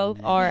 Terrible we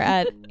both are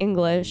at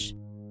English.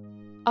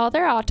 All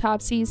their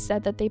autopsies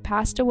said that they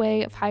passed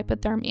away of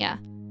hypothermia,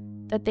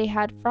 that they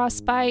had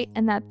frostbite,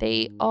 and that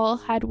they all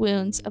had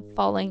wounds of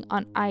falling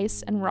on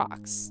ice and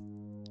rocks,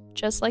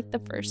 just like the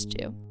first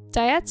 2.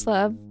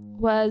 Dyatlov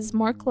was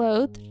more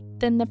clothed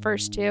than the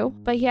first 2,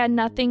 but he had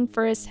nothing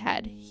for his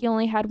head. He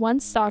only had 1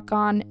 sock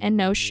on and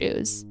no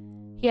shoes.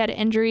 He had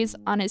injuries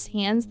on his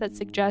hands that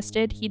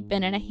suggested he'd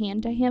been in a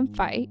hand-to-hand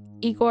fight.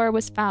 Igor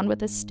was found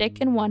with a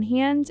stick in one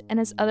hand, and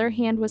his other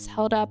hand was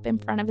held up in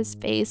front of his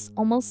face,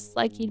 almost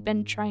like he'd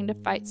been trying to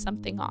fight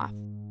something off.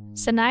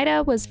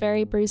 Zenaida was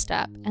very bruised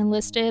up and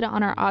listed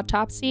on her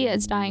autopsy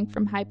as dying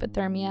from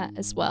hypothermia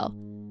as well.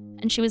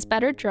 And she was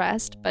better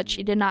dressed, but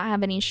she did not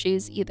have any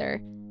shoes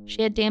either.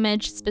 She had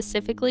damage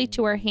specifically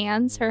to her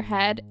hands, her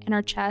head, and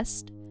her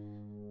chest.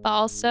 But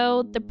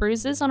also, the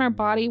bruises on her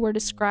body were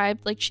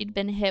described like she'd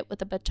been hit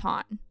with a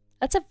baton.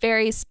 That's a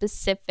very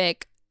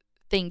specific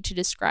thing to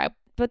describe.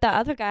 But the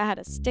other guy had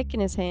a stick in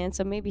his hand,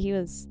 so maybe he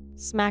was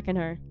smacking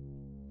her.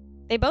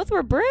 They both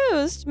were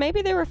bruised.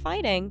 Maybe they were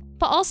fighting.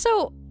 But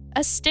also,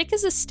 a stick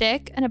is a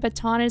stick and a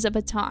baton is a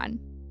baton.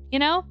 You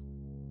know?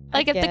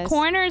 Like, if the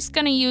coroner's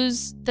going to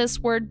use this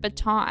word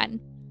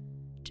baton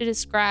to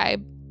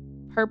describe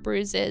her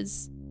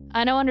bruises,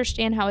 I don't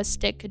understand how a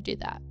stick could do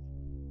that.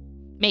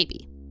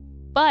 Maybe.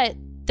 But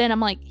then I'm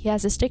like, he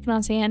has a stick in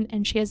his hand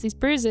and she has these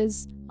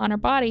bruises on her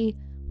body.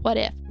 What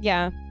if?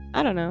 Yeah,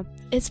 I don't know.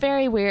 It's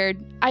very weird.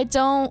 I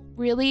don't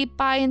really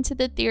buy into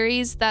the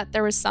theories that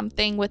there was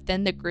something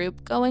within the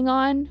group going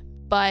on,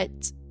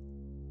 but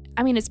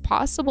I mean, it's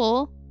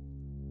possible.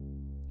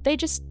 They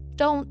just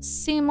don't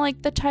seem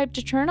like the type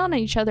to turn on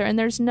each other, and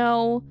there's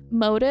no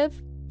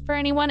motive for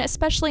anyone,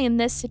 especially in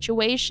this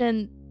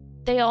situation.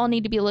 They all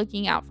need to be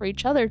looking out for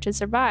each other to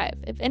survive.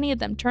 If any of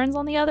them turns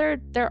on the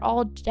other, they're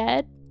all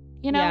dead,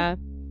 you know?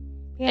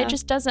 Yeah. It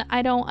just doesn't,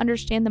 I don't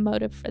understand the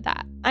motive for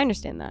that. I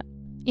understand that.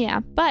 Yeah,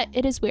 but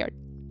it is weird.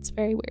 It's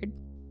very weird.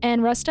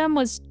 And Rustam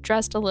was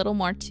dressed a little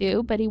more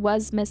too, but he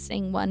was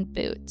missing one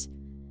boot.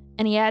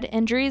 And he had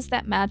injuries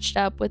that matched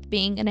up with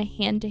being in a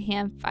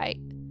hand-to-hand fight.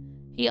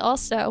 He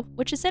also,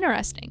 which is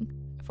interesting,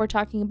 if we're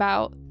talking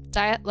about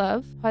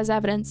Dyatlov, who has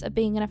evidence of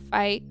being in a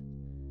fight,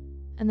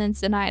 and then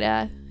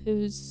Zenaida,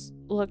 who's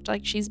looked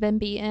like she's been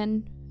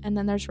beaten, and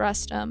then there's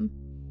Rustam,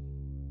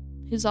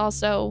 who's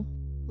also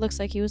Looks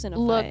like he was in a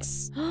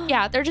looks fight.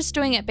 yeah, they're just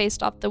doing it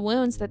based off the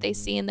wounds that they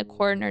see in the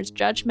coroner's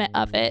judgment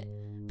of it,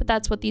 but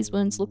that's what these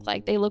wounds look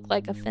like. They look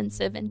like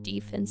offensive and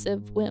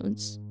defensive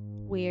wounds.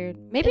 Weird.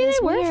 Maybe they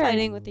were weird.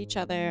 fighting with each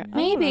other.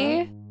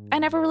 Maybe. I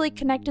never really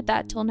connected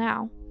that till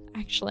now,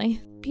 actually.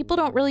 People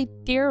don't really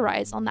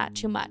theorize on that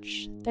too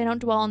much. They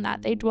don't dwell on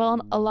that. They dwell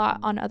a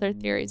lot on other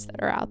theories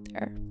that are out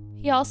there.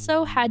 He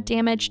also had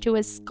damage to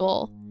his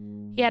skull.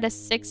 He had a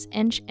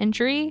 6-inch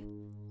injury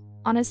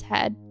on his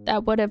head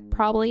that would have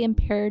probably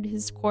impaired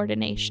his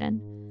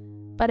coordination,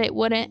 but it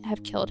wouldn't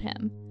have killed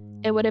him.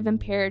 It would have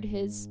impaired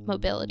his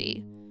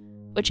mobility,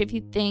 which if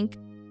you think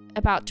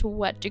about to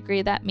what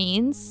degree that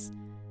means,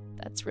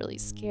 that's really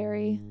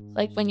scary.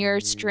 Like when you're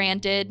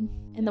stranded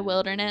in the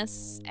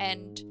wilderness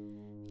and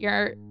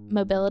your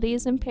mobility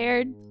is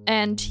impaired,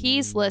 and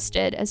he's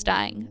listed as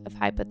dying of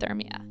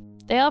hypothermia.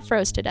 They all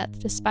froze to death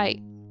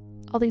despite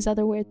all these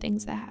other weird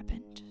things that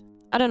happened.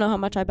 I don't know how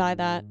much I buy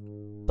that,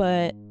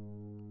 but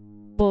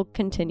we'll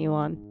continue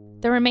on.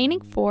 The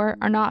remaining 4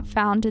 are not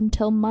found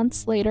until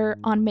months later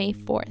on May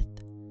 4th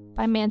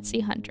by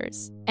Mansi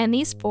hunters. And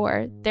these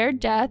 4, their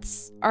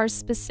deaths are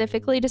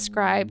specifically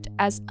described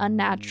as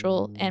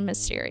unnatural and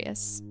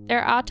mysterious.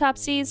 Their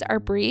autopsies are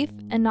brief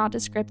and not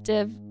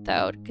descriptive,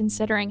 though,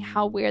 considering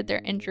how weird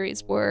their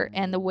injuries were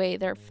and the way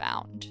they're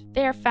found.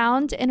 They are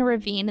found in a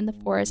ravine in the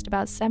forest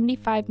about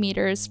 75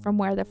 meters from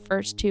where the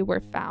first 2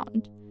 were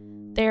found.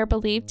 They are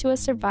believed to have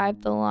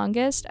survived the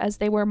longest as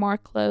they were more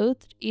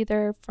clothed,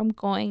 either from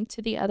going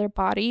to the other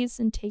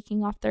bodies and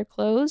taking off their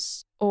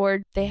clothes,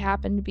 or they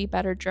happen to be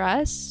better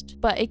dressed,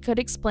 but it could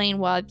explain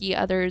why the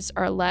others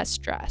are less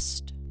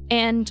dressed.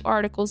 And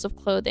articles of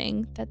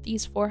clothing that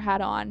these 4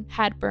 had on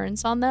had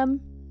burns on them,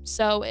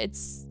 so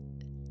it's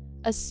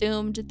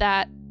assumed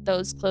that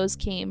those clothes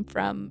came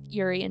from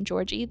Yuri and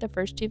Georgie, the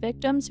first 2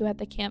 victims who had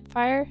the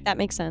campfire. That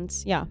makes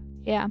sense, yeah.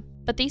 Yeah.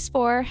 But these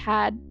 4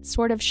 had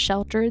sort of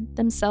sheltered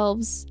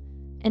themselves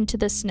into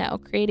the snow,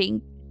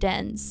 creating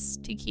dens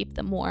to keep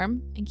them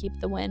warm and keep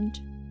the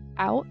wind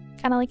out,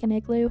 kind of like an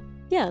igloo.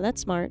 Yeah,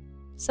 that's smart.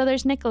 So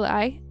there's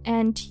Nikolai,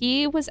 and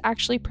he was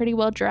actually pretty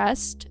well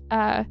dressed.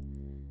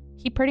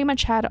 He pretty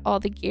much had all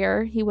the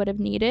gear he would have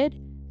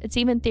needed. It's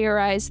even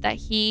theorized that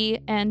he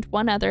and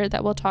one other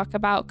that we'll talk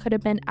about could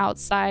have been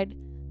outside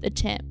the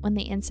tent when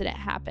the incident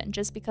happened,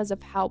 just because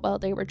of how well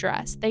they were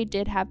dressed. They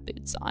did have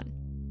boots on.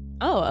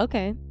 Oh,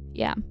 okay.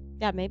 Yeah.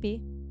 Yeah,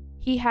 maybe.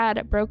 He had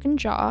a broken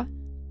jaw.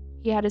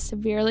 He had a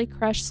severely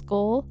crushed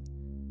skull,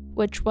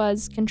 which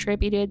was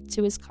contributed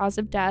to his cause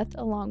of death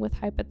along with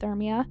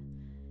hypothermia.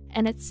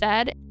 And it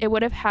said it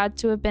would have had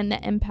to have been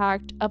the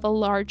impact of a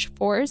large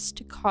force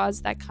to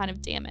cause that kind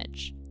of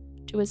damage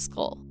to his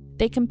skull.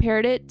 They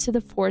compared it to the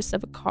force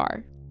of a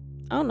car.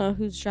 I don't know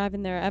who's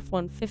driving their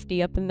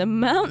F-150 up in the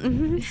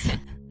mountains.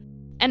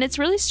 And it's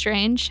really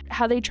strange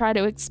how they try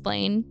to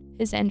explain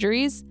his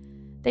injuries.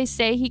 They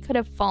say he could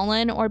have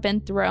fallen or been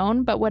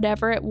thrown, but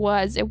whatever it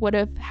was, it would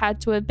have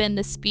had to have been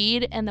the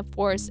speed and the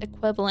force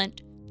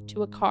equivalent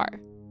to a car.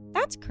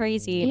 That's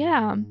crazy.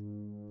 Yeah.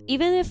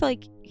 Even if,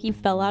 like, he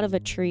fell out of a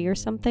tree or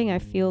something, I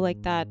feel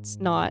like that's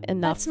not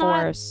enough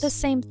force. Not the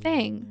same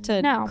thing.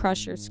 To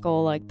crush your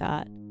skull like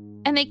that.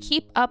 And they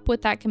keep up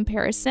with that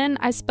comparison.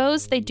 I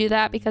suppose they do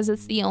that because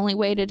it's the only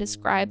way to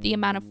describe the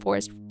amount of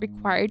force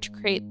required to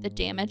create the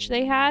damage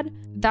they had.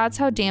 That's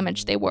how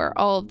damaged they were,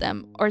 all of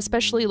them, or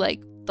especially,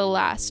 like, the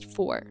last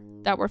 4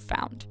 that were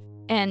found.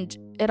 And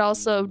it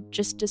also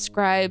just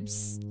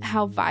describes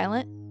how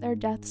violent their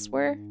deaths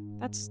were.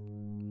 That's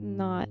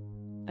not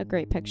a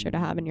great picture to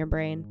have in your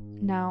brain.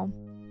 No.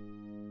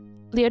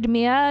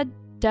 Lyudmila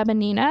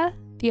Debanina,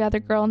 the other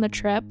girl on the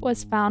trip,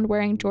 was found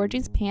wearing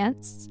Georgie's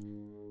pants,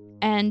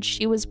 and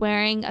she was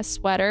wearing a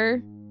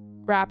sweater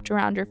wrapped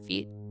around her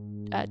feet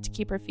to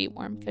keep her feet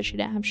warm because she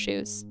didn't have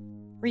shoes.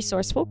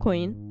 Resourceful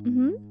queen.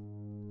 Mm-hmm.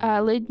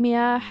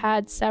 Lyudmila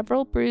had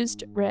several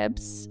bruised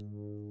ribs,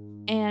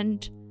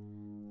 and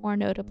more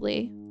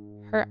notably,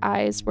 her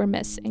eyes were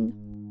missing.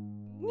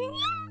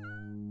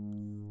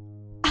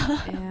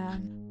 Yeah.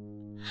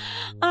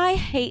 I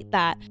hate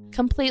that.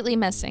 Completely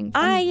missing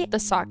from the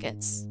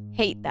sockets.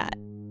 Hate that.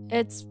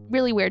 It's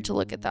really weird to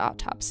look at the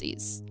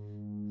autopsies,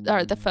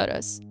 or the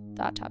photos,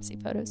 the autopsy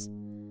photos.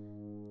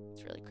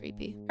 It's really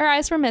creepy. Her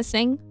eyes were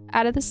missing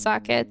out of the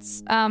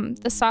sockets.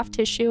 The soft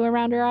tissue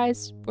around her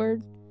eyes were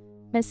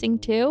missing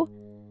too.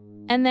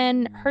 And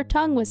then her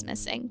tongue was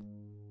missing.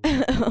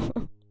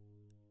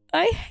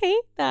 I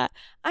hate that.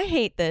 I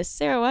hate this.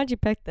 Sarah, why'd you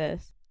pick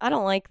this? I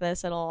don't like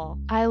this at all.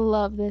 I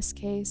love this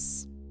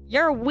case.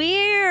 You're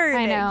weird.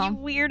 I know. You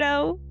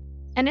weirdo.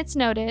 And it's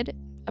noted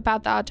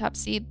about the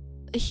autopsy.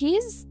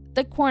 He's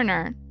the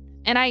coroner.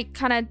 And I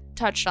kind of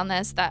touched on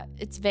this, that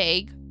it's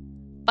vague.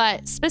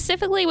 But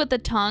specifically with the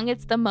tongue,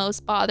 it's the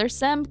most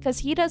bothersome because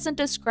he doesn't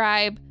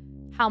describe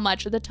how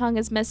much of the tongue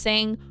is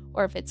missing,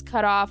 or if it's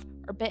cut off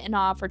or bitten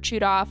off or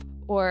chewed off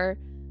or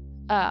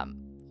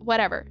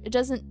whatever. It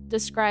doesn't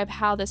describe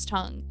how this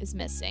tongue is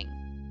missing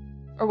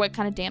or what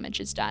kind of damage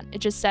is done. It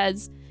just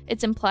says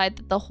it's implied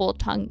that the whole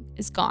tongue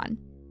is gone.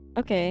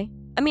 Okay.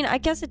 I mean, I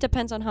guess it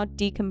depends on how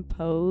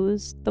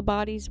decomposed the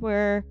bodies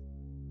were.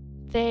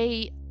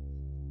 They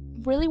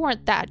really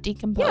weren't that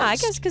decomposed. Yeah, I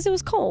guess because it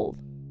was cold.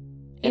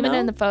 Even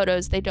in the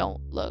photos, they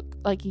don't look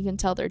like you can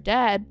tell they're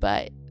dead,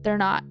 but they're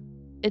not.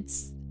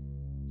 It's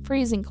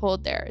freezing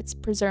cold there. It's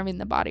preserving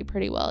the body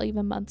pretty well,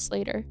 even months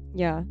later.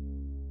 Yeah.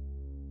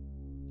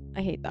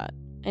 I hate that.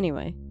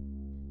 Anyway.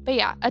 But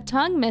yeah, a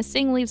tongue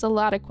missing leaves a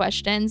lot of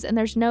questions, and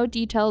there's no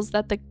details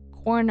that the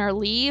coroner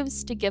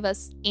leaves to give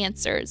us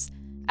answers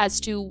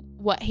as to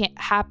what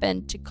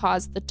happened to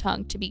cause the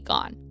tongue to be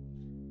gone.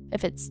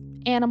 If it's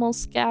animal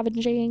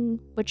scavenging,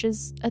 which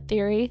is a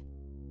theory.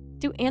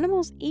 Do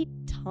animals eat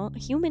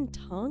human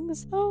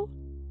tongues, though?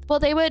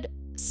 Well,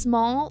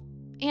 small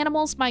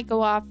animals might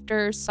go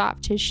after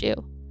soft tissue.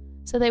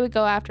 So they would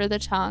go after the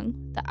tongue,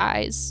 the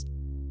eyes,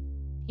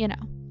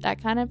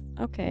 that kind of.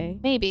 Okay.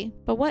 Maybe.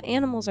 But what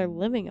animals are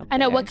living up there? I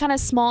know, what kind of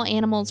small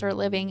animals are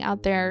living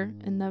out there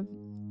in the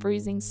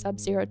freezing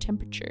sub-zero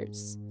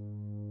temperatures?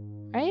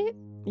 Right?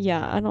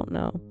 Yeah, I don't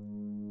know.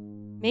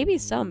 Maybe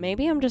some.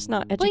 Maybe I'm just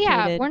not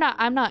educated. Well, yeah,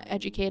 I'm not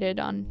educated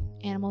on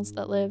animals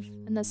that live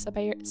in the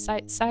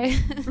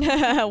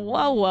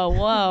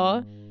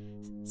whoa.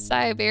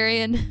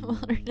 Siberian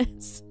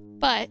wilderness.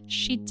 But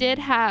she did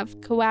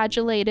have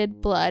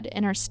coagulated blood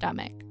in her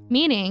stomach,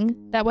 meaning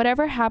that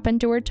whatever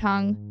happened to her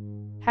tongue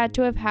had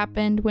to have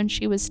happened when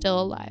she was still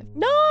alive.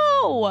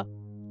 No!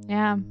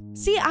 Yeah.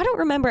 See, I don't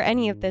remember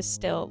any of this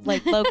still.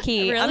 Like,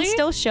 low-key. Really? I'm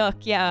still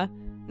shook, yeah.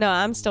 No,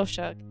 I'm still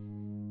shook.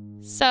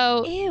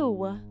 So...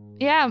 Ew.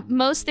 Yeah,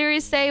 most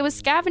theories say it was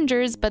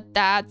scavengers, but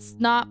that's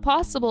not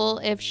possible.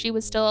 If she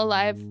was still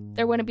alive,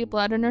 there wouldn't be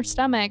blood in her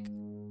stomach.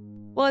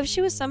 Well, if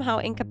she was somehow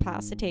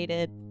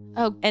incapacitated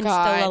and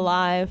still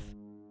alive.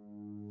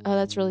 Oh,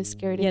 that's really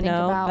scary to think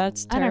about.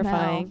 That's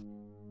terrifying.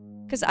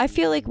 Because I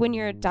feel like when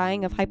you're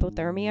dying of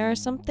hypothermia or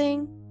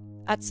something,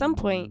 at some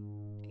point,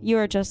 you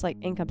are just like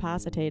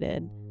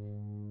incapacitated.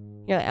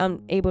 You're like,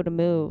 unable to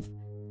move.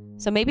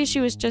 So maybe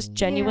she was just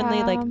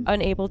genuinely like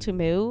unable to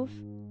move.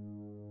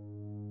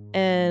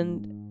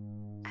 And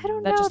I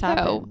don't that know just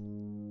happened.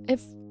 though.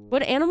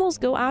 Would animals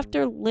go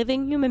after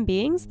living human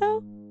beings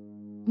though?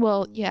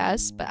 Well,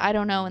 yes, but I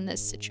don't know in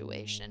this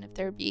situation if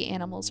there'd be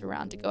animals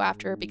around to go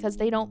after her, because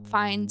they don't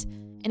find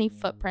any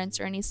footprints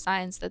or any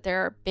signs that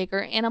there are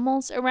bigger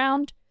animals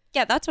around.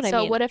 Yeah, that's what I mean.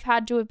 So it would have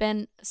had to have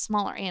been a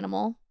smaller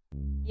animal.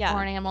 Yeah.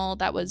 Or an animal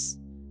that was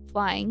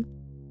flying.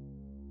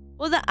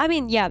 Well,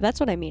 that's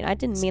what I mean. I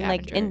didn't mean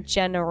like in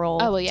general.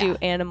 Oh, well, yeah. Do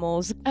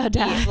animals eat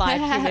live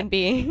human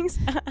beings?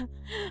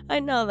 I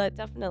know that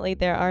definitely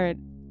there are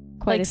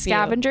quite like a few.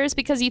 Scavengers,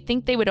 because you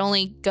think they would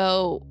only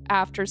go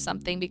after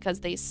something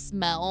because they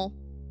smell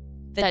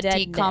that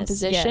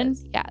decomposition.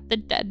 Yes. Yeah, the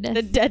deadness.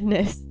 The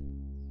deadness.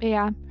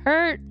 Yeah,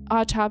 her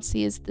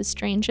autopsy is the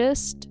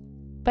strangest,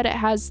 but it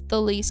has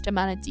the least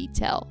amount of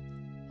detail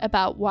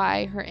about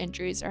why her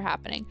injuries are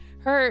happening.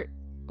 Why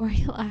are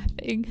you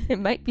laughing? It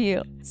might be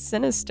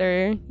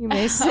sinister, you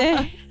may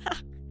say.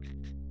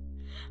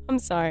 I'm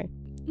sorry.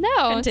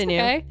 No, Continue.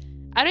 It's okay.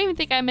 I don't even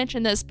think I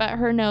mentioned this, but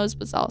her nose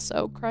was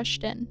also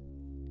crushed in.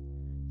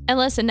 And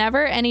listen,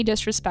 never any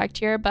disrespect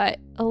here, but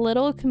a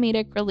little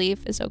comedic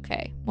relief is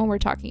okay when we're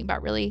talking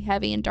about really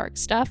heavy and dark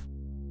stuff.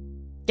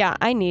 Yeah,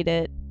 I need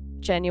it.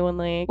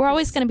 Genuinely. We're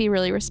always going to be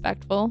really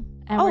respectful.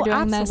 And we're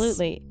doing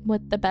absolutely. this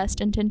with the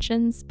best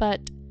intentions,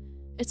 but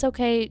it's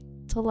okay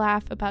to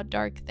laugh about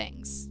dark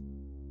things.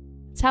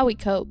 It's how we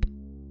cope.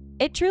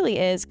 It truly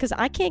is, because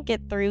I can't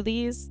get through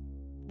these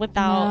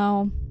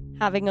without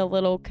having a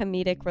little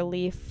comedic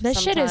relief. This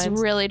shit is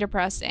really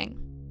depressing.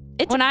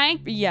 When I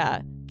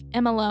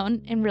am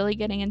alone and really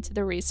getting into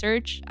the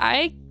research,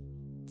 I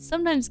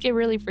sometimes get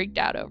really freaked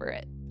out over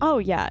it. Oh,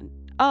 yeah.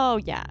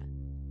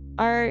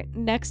 Our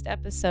next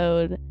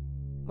episode,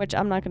 which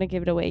I'm not going to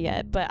give it away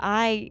yet, but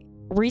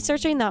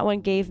researching that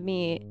one gave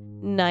me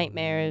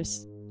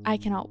nightmares. I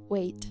cannot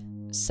wait.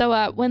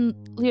 So when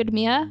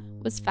Lyudmila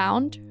was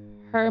found,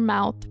 her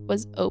mouth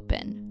was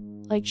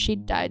open, like she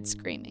died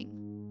screaming.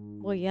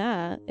 Well,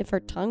 yeah, if her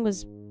tongue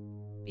was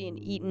being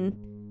eaten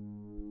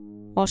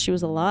while she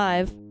was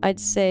alive, I'd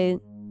say.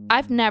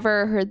 I've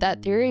never heard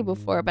that theory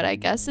before, but I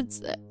guess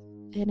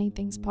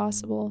anything's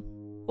possible.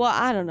 Well,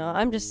 I don't know.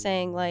 I'm just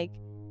saying, like,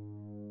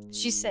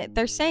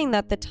 they're saying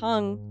that the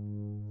tongue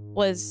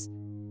was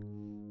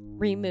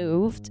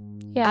removed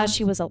as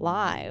she was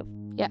alive.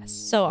 Yes.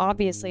 So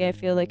obviously, I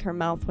feel like her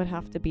mouth would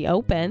have to be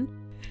open.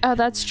 Oh,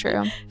 that's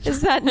true.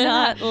 Is that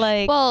not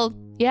like... Well,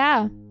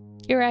 yeah,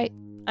 you're right.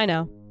 I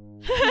know.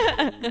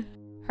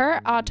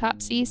 Her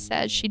autopsy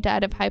says she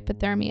died of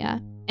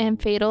hypothermia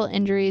and fatal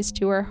injuries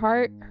to her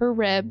heart, her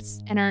ribs,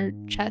 and her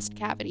chest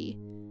cavity.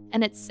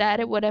 And it said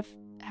it would have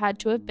had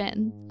to have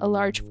been a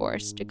large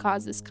force to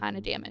cause this kind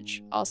of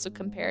damage, also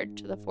compared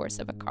to the force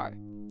of a car.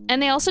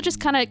 And they also just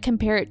kind of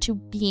compare it to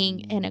being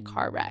in a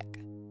car wreck.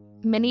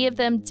 Many of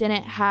them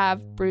didn't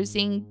have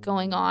bruising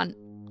going on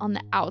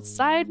the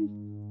outside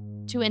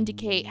to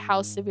indicate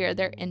how severe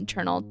their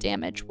internal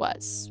damage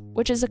was,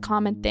 which is a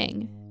common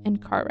thing in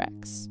car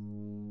wrecks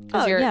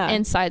because your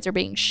insides are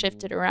being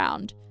shifted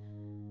around.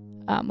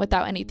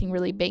 without anything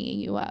really banging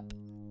you up.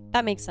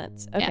 That makes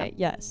sense. Okay,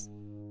 yes.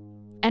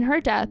 And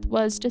her death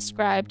was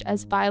described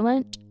as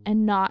violent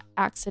and not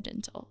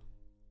accidental.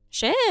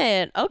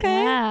 Shit.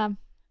 Okay. Yeah.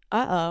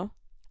 Uh-oh.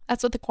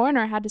 That's what the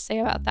coroner had to say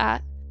about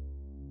that.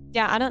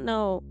 Yeah, I don't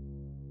know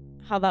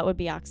how that would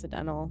be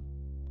accidental,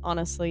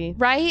 honestly.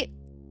 Right?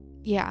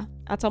 Yeah.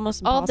 That's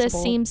almost impossible. All this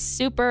seems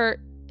super...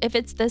 If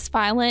it's this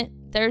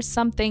violent, there's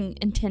something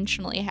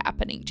intentionally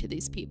happening to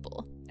these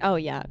people. Oh,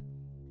 yeah.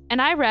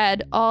 And I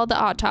read all the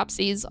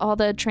autopsies, all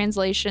the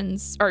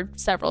translations, or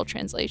several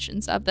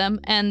translations of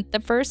them, and the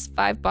first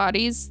 5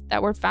 bodies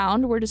that were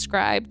found were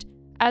described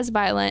as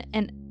violent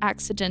and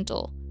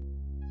accidental.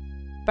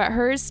 But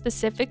hers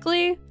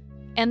specifically,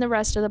 and the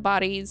rest of the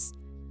bodies,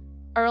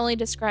 are only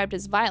described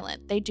as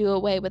violent. They do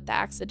away with the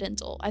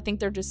accidental. I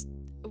think they're just,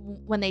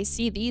 when they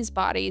see these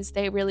bodies,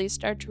 they really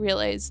start to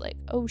realize, like,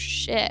 oh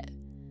shit,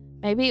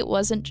 maybe it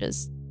wasn't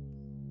just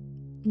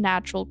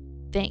natural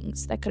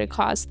things that could have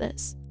caused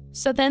this.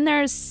 So then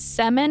there's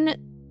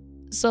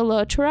Semen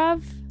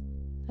Zolotarov.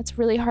 That's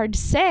really hard to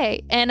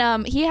say.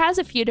 And he has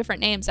a few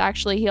different names,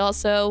 actually. He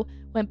also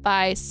went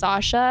by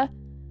Sasha.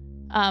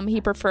 He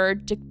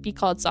preferred to be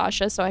called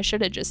Sasha, so I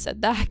should have just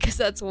said that because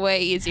that's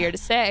way easier to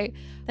say.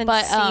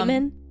 But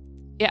semen?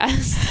 Yeah.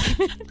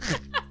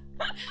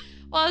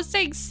 Well, I was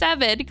saying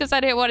 7 because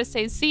I didn't want to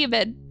say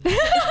semen.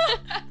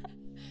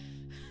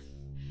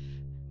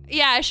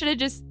 Yeah, I should have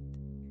just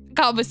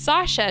called him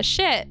Sasha.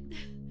 Shit.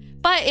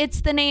 But it's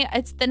the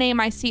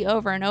name I see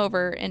over and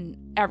over and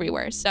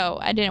everywhere. So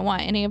I didn't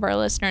want any of our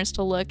listeners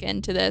to look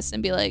into this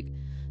and be like,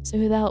 so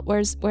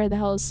where the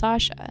hell is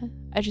Sasha?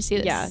 I just see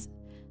this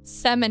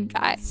Semen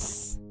guy.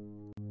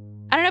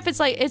 I don't know if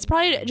it's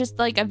probably just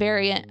like a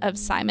variant of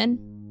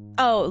Simon.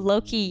 Oh,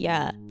 Loki,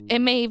 yeah. It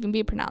may even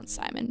be pronounced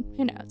Simon.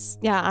 Who knows?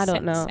 Yeah, I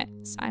don't know.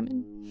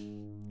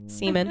 Simon.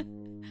 Semen.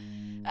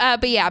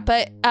 But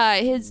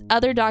his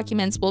other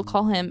documents will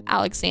call him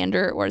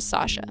Alexander or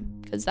Sasha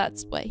because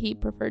that's what he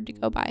preferred to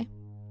go by.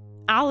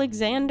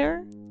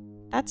 Alexander?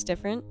 That's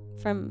different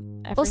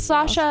from everything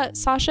else.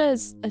 Sasha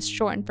is a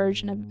shortened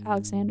version of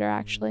Alexander,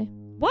 actually.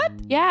 What?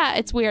 Yeah,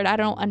 it's weird. I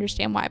don't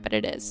understand why, but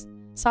it is.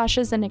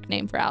 Sasha's a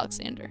nickname for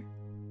Alexander.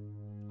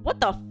 What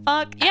the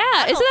fuck?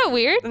 Yeah, isn't that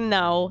weird?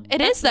 No.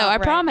 It is, though. I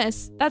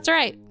promise. That's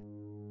right.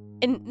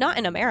 Not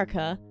in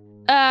America.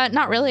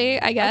 Not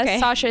really, I guess. Okay.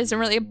 Sasha isn't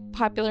really a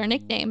popular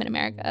nickname in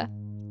America.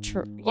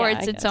 True. Or Yeah,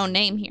 it's its own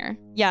name here.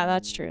 Yeah,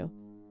 that's true.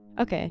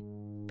 Okay.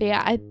 But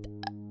yeah,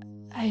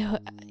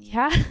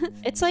 yeah.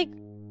 It's like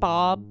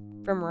Bob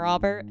from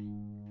Robert.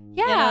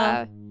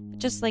 Yeah. You know?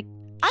 Just like,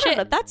 I don't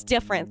know. That's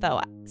different, though.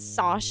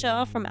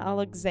 Sasha from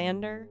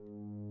Alexander.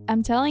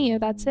 I'm telling you,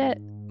 that's it.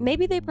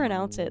 Maybe they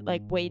pronounce it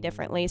like way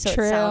differently, so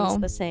True. it sounds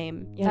the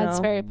same. That's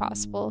very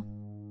possible.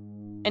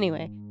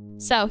 Anyway.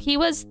 So he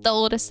was the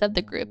oldest of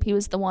the group. He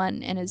was the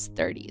one in his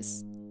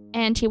 30s.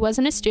 And he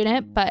wasn't a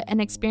student, but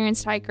an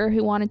experienced hiker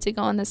who wanted to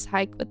go on this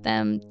hike with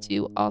them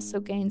to also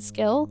gain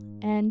skill.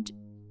 And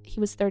he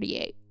was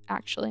 38,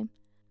 actually.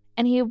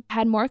 And he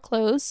had more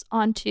clothes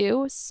on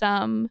too.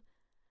 Some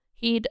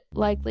he'd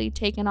likely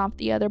taken off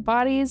the other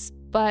bodies.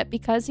 But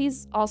because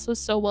he's also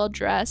so well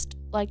dressed,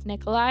 like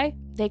Nikolai,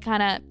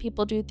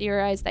 people do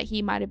theorize that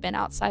he might have been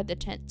outside the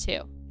tent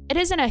too. It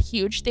isn't a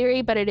huge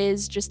theory, but it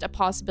is just a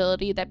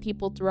possibility that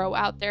people throw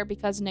out there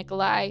because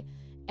Nikolai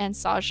and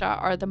Sasha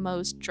are the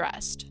most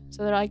dressed.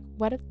 So they're like,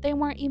 what if they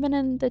weren't even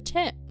in the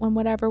tent when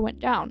whatever went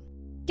down?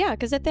 Yeah,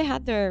 because if they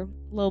had their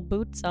little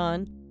boots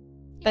on,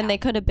 then they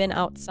could have been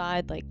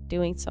outside, like,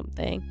 doing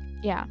something.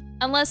 Yeah,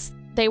 unless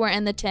they were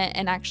in the tent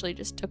and actually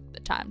just took the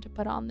time to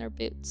put on their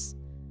boots,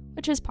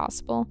 which is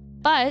possible.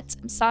 But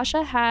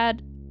Sasha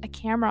had a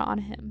camera on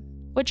him,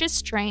 which is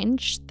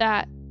strange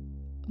that,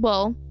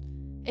 well,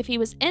 if he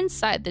was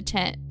inside the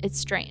tent, it's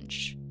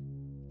strange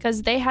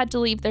because they had to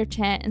leave their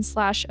tent and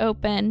slash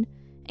open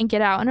and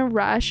get out in a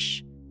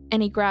rush,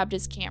 and he grabbed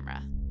his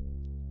camera.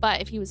 But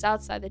if he was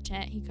outside the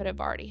tent, he could have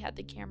already had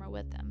the camera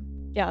with him.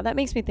 Yeah, that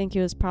makes me think he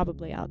was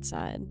probably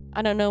outside.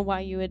 I don't know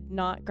why you would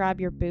not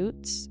grab your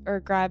boots or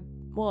grab,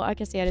 well, I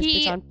guess he had his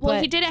boots on. Well,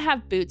 he didn't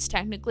have boots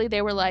technically.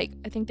 They were like,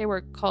 I think they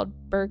were called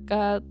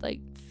burqa,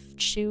 like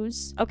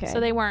shoes. Okay. So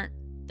they weren't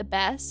the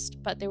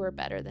best, but they were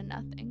better than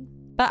nothing.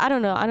 But I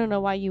don't know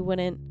why you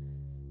wouldn't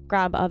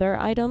grab other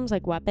items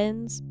like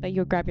weapons, but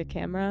you would grab your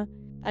camera.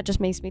 That just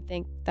makes me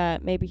think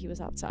that maybe he was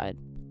outside.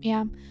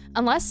 Yeah,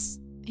 unless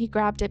he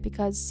grabbed it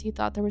because he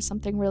thought there was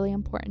something really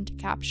important to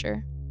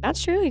capture.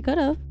 That's true, he could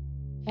have.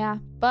 Yeah,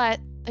 but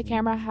the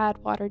camera had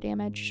water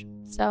damage,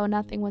 so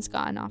nothing was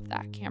gotten off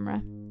that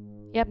camera.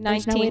 Yep,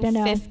 there's no way to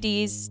know.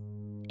 1950s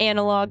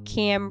analog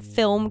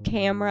film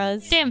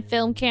cameras. Damn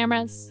film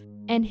cameras.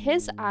 And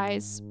his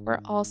eyes were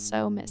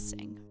also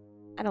missing.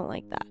 I don't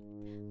like that.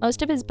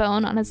 Most of his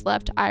bone on his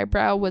left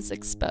eyebrow was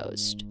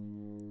exposed.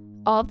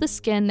 All of the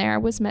skin there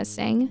was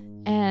missing,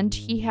 and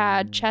he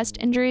had chest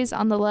injuries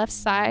on the left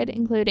side,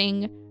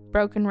 including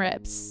broken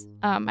ribs.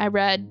 I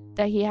read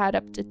that he had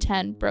up to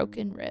 10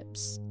 broken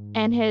ribs.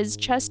 And his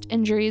chest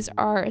injuries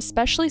are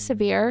especially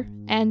severe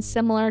and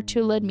similar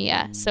to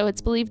Lidmia, so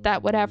it's believed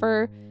that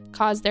whatever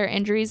caused their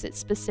injuries, it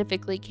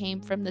specifically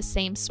came from the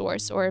same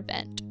source or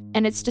event.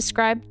 And it's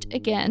described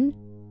again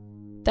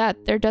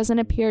that there doesn't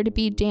appear to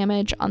be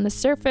damage on the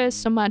surface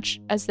so much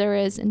as there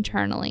is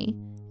internally.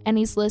 And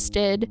he's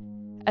listed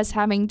as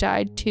having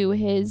died to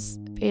his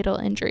fatal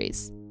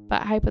injuries,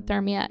 but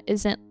hypothermia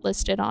isn't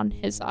listed on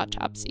his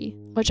autopsy,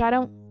 which I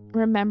don't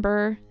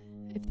remember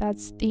if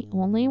that's the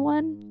only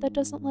one that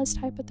doesn't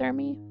list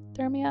hypothermia.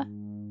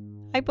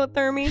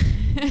 Hypothermia.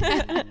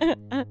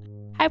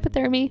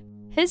 Hypothermia.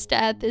 His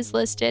death is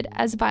listed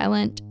as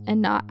violent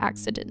and not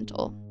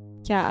accidental.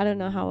 Yeah, I don't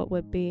know how it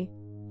would be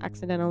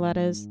accidental, that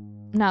is.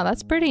 No,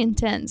 that's pretty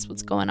intense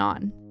what's going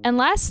on. And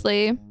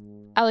lastly,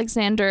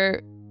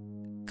 Alexander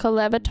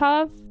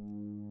Kolevatov.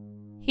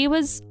 He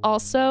was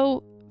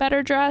also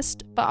better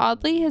dressed, but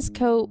oddly his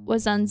coat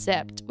was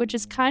unzipped, which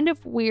is kind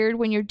of weird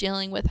when you're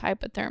dealing with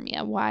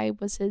hypothermia. Why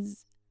was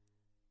his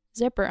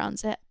zipper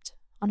unzipped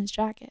on his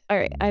jacket? All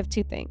right, I have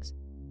two things.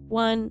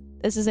 One,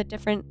 this is a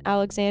different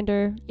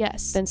Alexander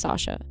Yes. than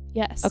Sasha.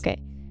 Yes.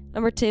 Okay.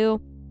 Number two,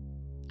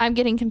 I'm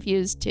getting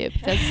confused too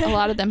because a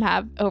lot of them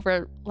have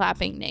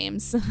overlapping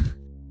names.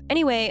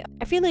 anyway,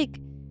 I feel like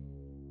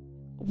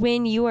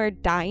when you are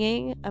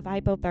dying of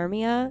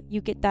hypothermia,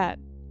 you get that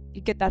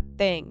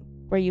thing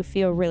where you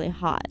feel really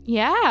hot.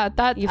 Yeah,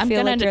 that You I'm feel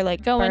gonna like you're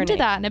like go burning. into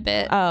that in a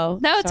bit. Oh,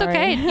 No, it's sorry.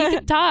 okay. You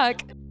can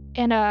talk.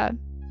 And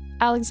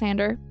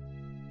Alexander,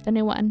 the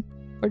new one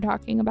we're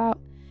talking about,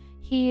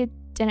 he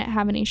didn't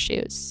have any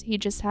shoes. He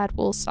just had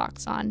wool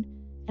socks on,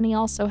 and he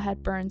also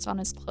had burns on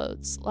his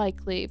clothes,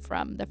 likely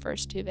from the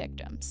first two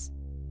victims.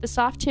 The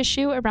soft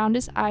tissue around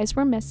his eyes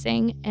were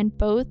missing, and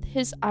both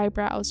his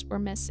eyebrows were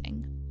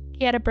missing.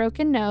 He had a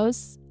broken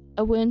nose,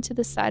 a wound to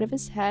the side of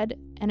his head,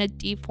 and a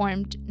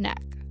deformed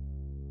neck.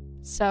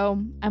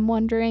 So I'm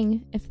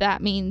wondering if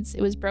that means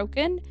it was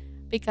broken,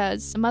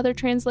 because some other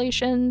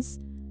translations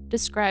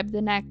describe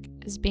the neck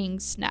as being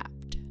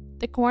snapped.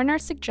 The coroner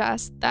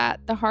suggests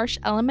that the harsh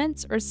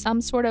elements or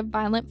some sort of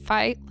violent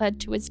fight led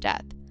to his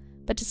death.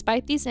 But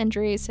despite these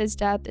injuries, his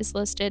death is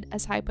listed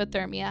as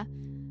hypothermia,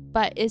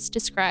 but is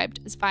described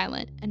as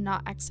violent and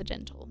not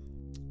accidental.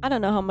 I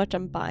don't know how much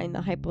I'm buying the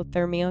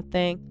hypothermia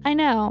thing. I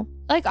know.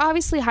 Like,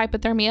 obviously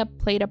hypothermia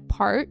played a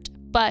part,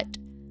 but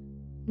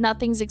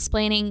nothing's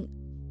explaining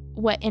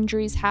what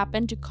injuries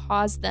happened to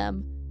cause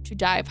them to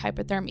die of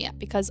hypothermia,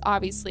 because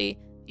obviously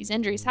these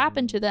injuries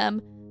happen to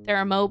them,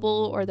 they're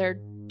immobile or they're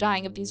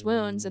dying of these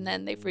wounds, and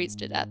then they freeze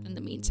to death in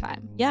the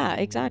meantime. Yeah,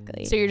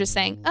 exactly. So you're just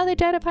saying, oh, they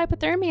died of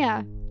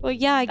hypothermia. Well,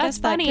 yeah, I That's guess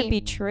that funny. could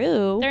be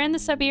true. They're in the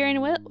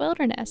Siberian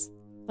wilderness.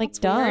 Like, That's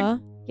duh.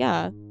 weird.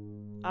 Yeah.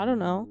 I don't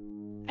know.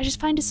 I just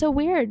find it so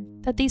weird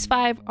that these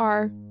 5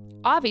 are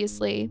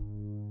obviously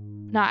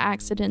not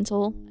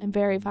accidental and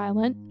very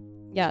violent.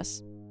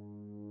 Yes.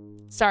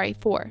 Sorry,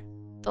 4.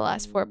 The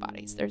last 4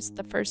 bodies. There's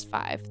the first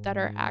 5 that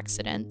are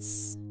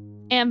accidents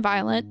and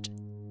violent.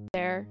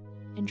 Their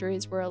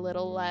injuries were a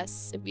little less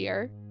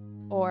severe,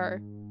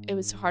 or it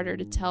was harder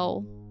to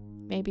tell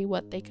maybe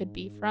what they could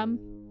be from.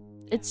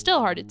 It's still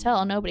hard to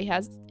tell. Nobody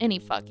has any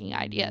fucking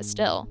idea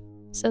still.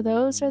 So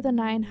those are the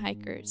 9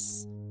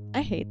 hikers.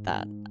 I hate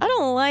that. I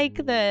don't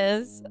like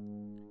this.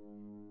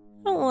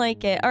 I don't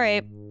like it. All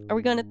right. Are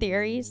we going to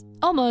theories?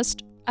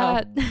 Almost.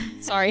 Oh,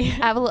 sorry.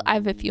 I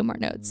have a few more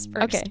notes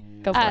first. Okay.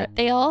 Go for it.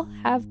 They all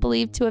have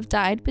believed to have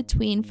died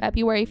between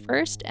February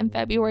 1st and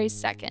February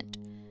 2nd.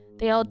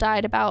 They all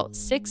died about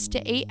 6 to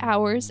 8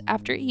 hours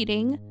after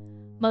eating.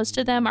 Most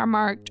of them are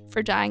marked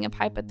for dying of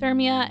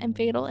hypothermia and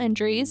fatal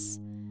injuries.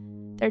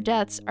 Their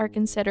deaths are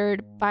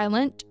considered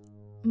violent.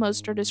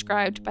 Most are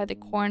described by the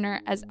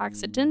coroner as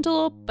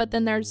accidental, but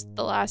then there's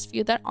the last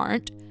few that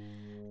aren't.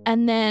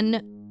 And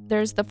then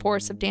there's the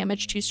force of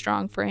damage too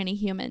strong for any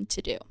human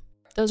to do.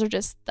 Those are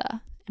just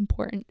the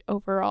important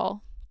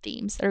overall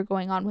themes that are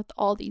going on with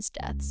all these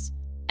deaths.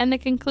 And the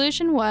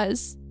conclusion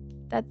was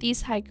that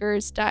these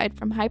hikers died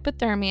from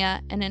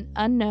hypothermia and an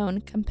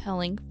unknown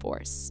compelling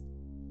force.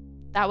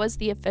 That was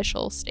the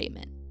official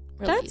statement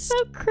released. That's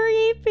so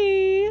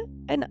creepy.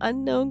 An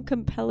unknown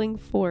compelling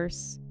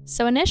force.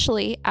 So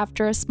initially,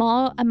 after a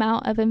small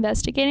amount of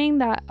investigating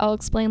that I'll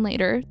explain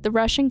later, the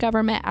Russian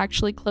government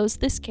actually closed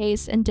this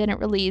case and didn't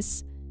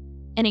release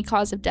any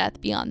cause of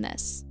death beyond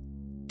this.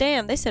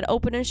 Damn, they said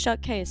open and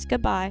shut case.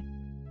 Goodbye.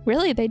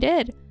 Really, they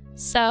did.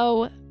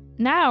 So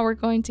now we're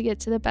going to get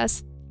to the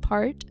best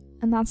part,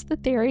 and that's the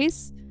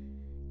theories.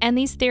 And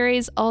these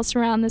theories all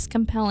surround this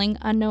compelling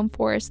unknown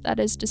force that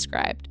is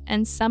described.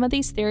 And some of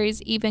these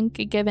theories even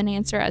could give an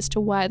answer as to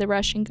why the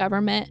Russian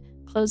government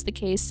closed the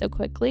case so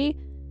quickly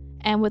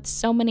and with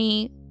so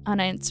many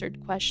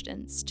unanswered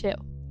questions too.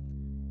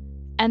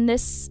 And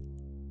this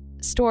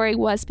story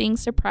was being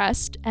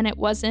suppressed, and it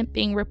wasn't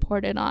being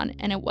reported on,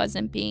 and it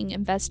wasn't being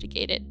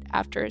investigated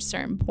after a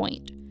certain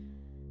point.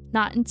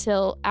 Not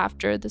until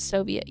after the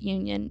Soviet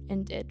Union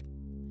ended.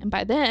 And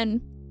by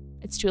then,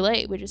 it's too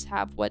late. We just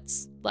have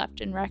what's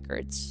left in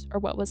records, or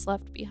what was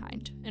left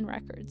behind in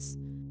records.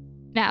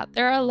 Now,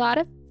 there are a lot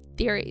of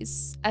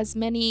theories, as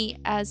many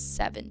as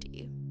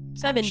 70.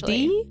 70?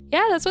 Actually.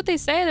 Yeah, that's what they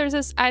say. There's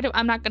this,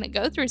 I'm not going to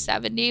go through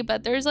 70,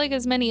 but there's like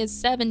as many as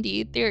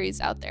 70 theories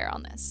out there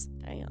on this.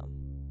 Damn.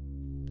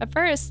 But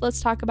first,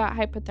 let's talk about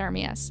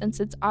hypothermia, since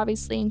it's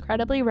obviously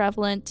incredibly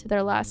relevant to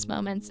their last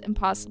moments and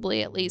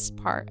possibly at least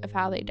part of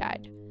how they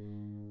died.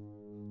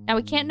 Now,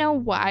 we can't know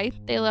why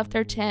they left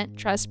their tent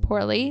dressed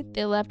poorly.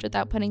 They left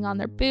without putting on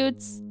their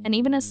boots, and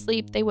even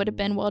asleep, they would have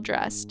been well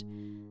dressed.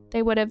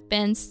 They would have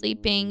been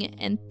sleeping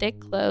in thick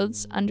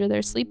clothes under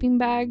their sleeping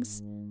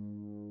bags.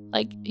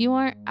 Like, you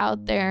aren't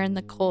out there in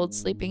the cold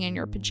sleeping in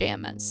your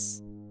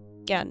pajamas.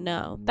 Yeah,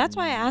 no. That's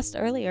why I asked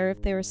earlier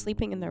if they were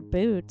sleeping in their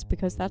boots,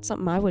 because that's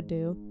something I would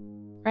do.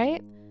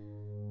 Right?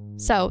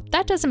 So,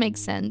 that doesn't make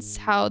sense,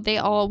 how they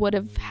all would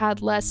have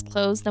had less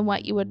clothes than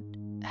what you would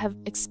have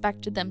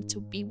expected them to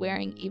be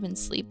wearing even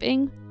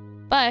sleeping.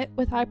 But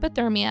with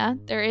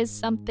hypothermia, there is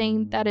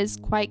something that is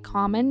quite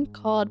common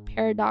called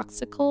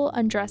paradoxical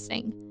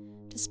undressing.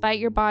 Despite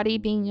your body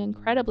being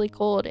incredibly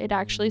cold, it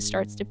actually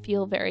starts to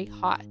feel very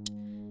hot.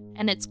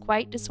 And it's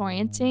quite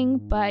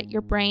disorienting, but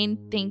your brain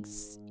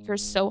thinks you're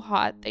so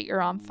hot that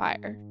you're on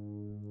fire.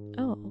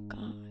 Oh,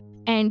 God.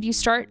 And you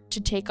start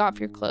to take off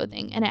your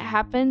clothing, and it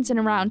happens in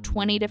around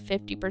 20 to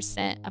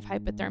 50% of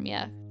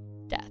hypothermia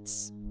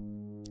deaths.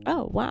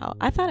 Oh, wow.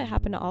 I thought it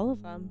happened to all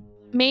of them.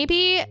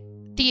 Maybe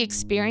the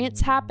experience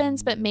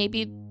happens, but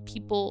maybe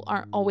people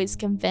aren't always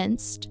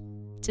convinced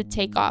to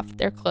take off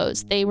their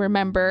clothes. They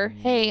remember,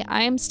 hey,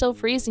 I am still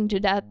freezing to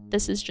death.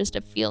 This is just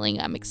a feeling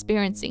I'm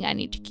experiencing. I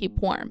need to keep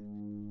warm.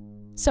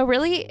 So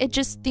really,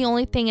 the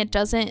only thing it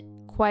doesn't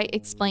quite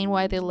explain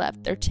why they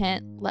left their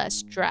tent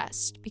less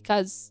dressed,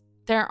 because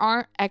there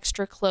aren't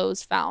extra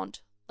clothes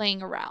found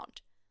laying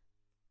around.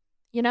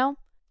 You know?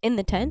 In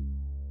the tent?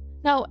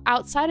 No,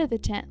 outside of the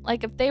tent.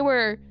 Like, if they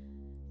were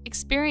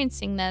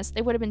experiencing this,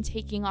 they would have been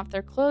taking off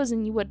their clothes,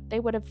 and they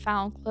would have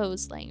found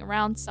clothes laying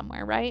around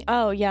somewhere, right?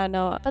 Oh, yeah,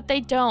 no. But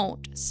they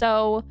don't.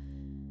 So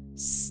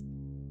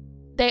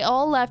they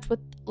all left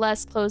with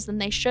less clothes than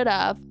they should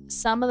have.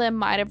 Some of them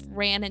might have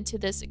ran into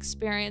this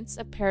experience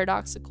of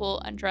paradoxical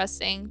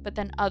undressing, but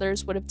then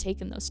others would have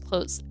taken those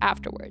clothes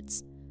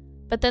afterwards.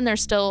 But then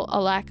there's still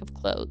a lack of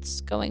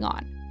clothes going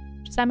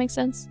on. Does that make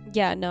sense?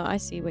 Yeah, no, I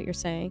see what you're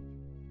saying.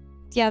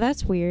 Yeah,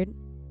 that's weird.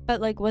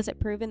 But, like, was it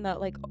proven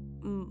that, like,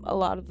 a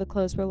lot of the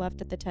clothes were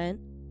left at the tent?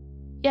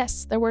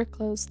 Yes, there were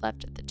clothes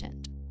left at the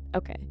tent.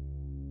 Okay.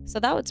 So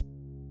that was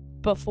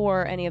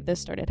before any of this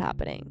started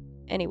happening.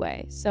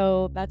 Anyway,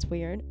 so that's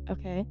weird.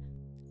 Okay.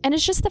 And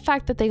it's just the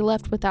fact that they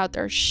left without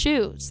their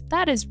shoes.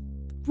 That is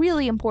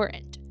really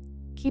important.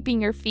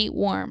 Keeping your feet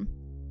warm.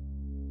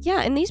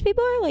 Yeah, and these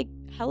people are, like,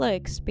 hella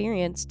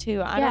experienced,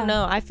 too. I don't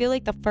know. I feel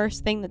like the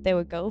first thing that they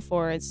would go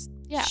for is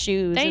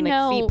shoes and,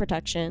 like, feet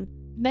protection.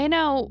 They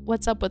know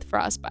what's up with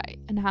frostbite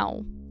and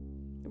how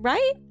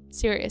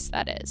serious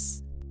that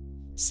is.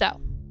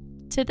 So,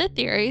 to the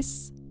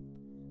theories,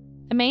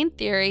 the main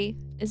theory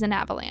is an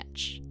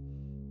avalanche,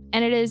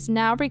 and it is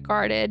now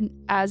regarded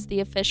as the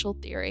official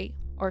theory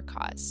or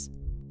cause.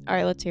 All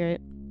right, let's hear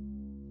it.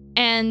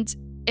 And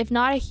if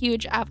not a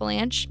huge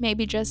avalanche,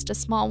 maybe just a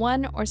small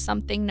one or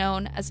something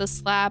known as a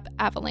slab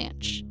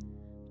avalanche.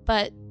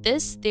 But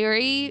this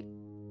theory,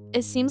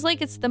 it seems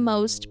like it's the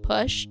most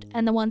pushed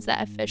and the ones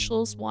that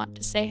officials want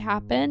to say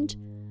happened,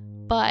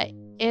 but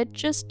it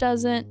just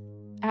doesn't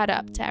add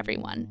up to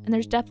everyone. And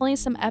there's definitely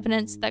some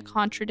evidence that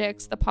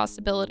contradicts the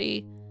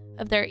possibility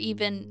of there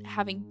even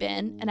having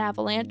been an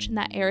avalanche in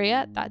that area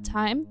at that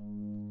time.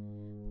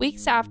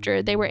 Weeks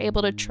after, they were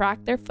able to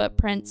track their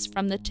footprints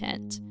from the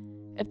tent.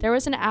 If there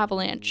was an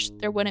avalanche,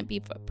 there wouldn't be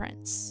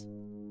footprints.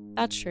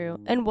 That's true.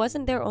 And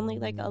wasn't there only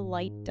like a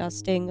light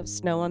dusting of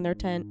snow on their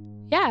tent?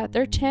 Yeah,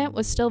 their tent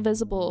was still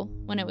visible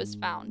when it was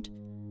found.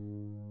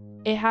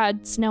 It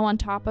had snow on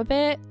top of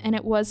it, and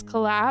it was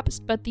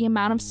collapsed, but the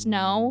amount of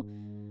snow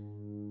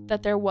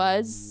that there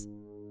was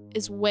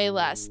is way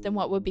less than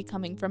what would be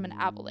coming from an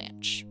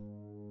avalanche.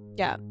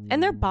 Yeah,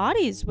 and their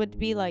bodies would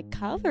be like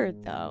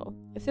covered though.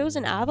 If it was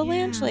an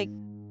avalanche, like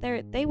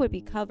they would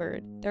be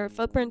covered. Their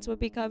footprints would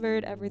be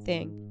covered,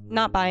 everything.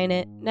 Not buying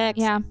it. Next.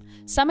 Yeah.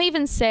 Some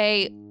even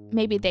say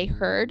maybe they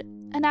heard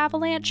an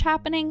avalanche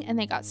happening and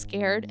they got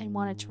scared and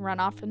wanted to run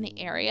off from the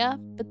area,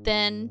 but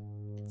then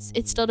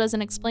it still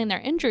doesn't explain their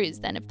injuries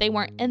then. If they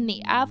weren't in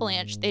the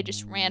avalanche, they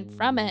just ran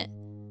from it,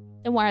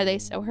 then why are they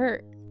so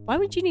hurt? Why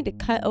would you need to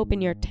cut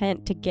open your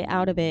tent to get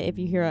out of it if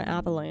you hear an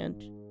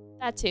avalanche?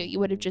 That too. You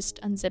would have just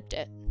unzipped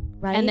it.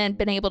 Right. And then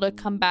been able to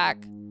come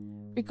back.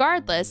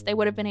 Regardless, they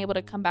would have been able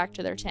to come back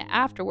to their tent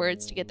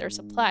afterwards to get their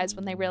supplies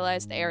when they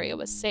realized the area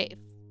was safe,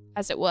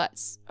 as it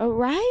was. Oh,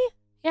 right?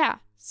 Yeah.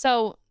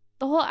 So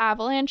the whole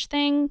avalanche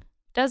thing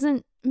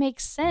doesn't make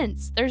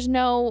sense. There's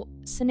no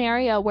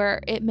scenario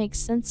where it makes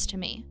sense to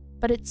me,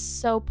 but it's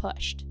so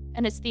pushed.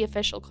 And it's the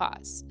official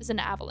cause, is an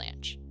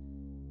avalanche.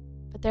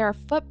 But there are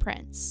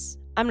footprints.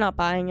 I'm not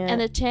buying it.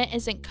 And the tent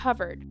isn't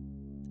covered.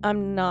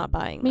 I'm not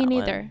buying Me that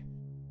neither. one.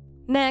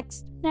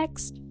 Next.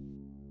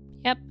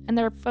 Yep, and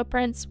their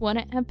footprints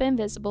wouldn't have been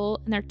visible,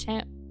 and their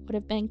tent would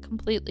have been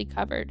completely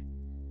covered.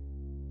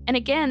 And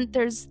again,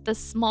 there's the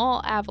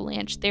small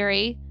avalanche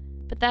theory,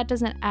 But that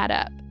doesn't add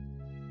up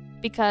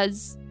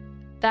because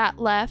that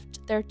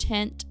left their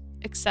tent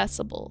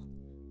accessible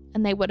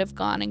and they would have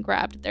gone and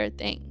grabbed their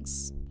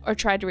things or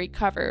tried to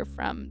recover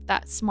from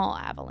that small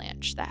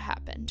avalanche that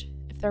happened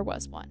if there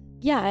was one.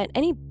 Yeah, at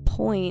any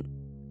point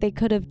they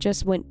could have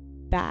just went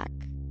back.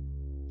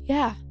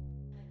 Yeah.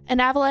 An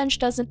avalanche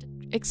doesn't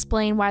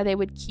explain why they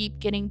would keep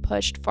getting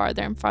pushed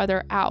farther and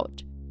farther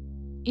out.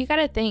 You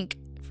gotta think,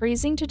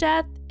 freezing to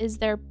death is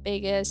their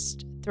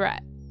biggest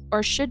threat,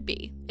 or should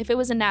be. If it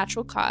was a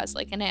natural cause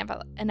like an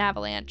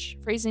avalanche,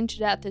 freezing to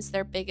death is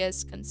their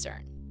biggest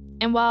concern.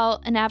 And while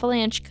an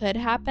avalanche could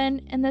happen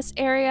in this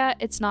area,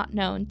 it's not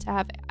known to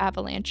have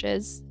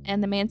avalanches,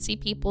 and the Mansi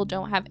people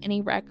don't have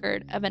any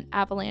record of an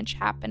avalanche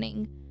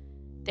happening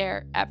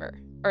there ever,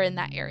 or in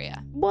that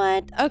area.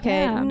 What?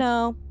 Okay, Yeah.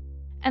 no.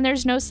 And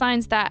there's no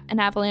signs that an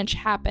avalanche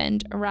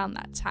happened around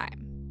that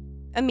time.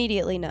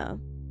 Immediately, no.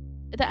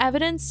 The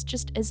evidence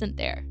just isn't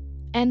there.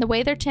 And the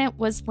way their tent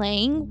was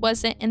laying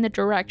wasn't in the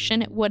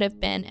direction it would have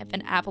been if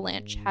an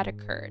avalanche had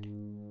occurred.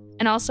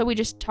 And also, we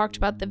just talked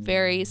about the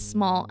very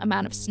small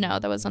amount of snow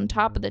that was on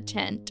top of the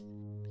tent.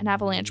 An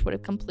avalanche would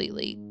have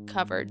completely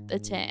covered the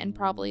tent and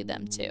probably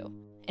them too.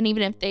 And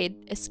even if they'd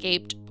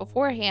escaped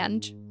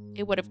beforehand,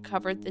 it would have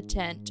covered the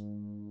tent.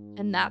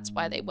 And that's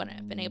why they wouldn't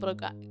have been able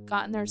to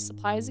gotten their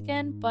supplies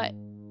again. But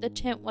the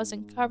tent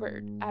wasn't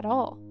covered at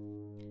all.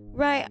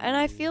 Right, and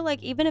I feel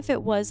like even if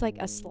it was like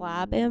a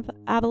slab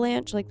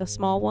avalanche, like the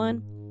small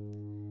one,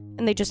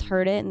 and they just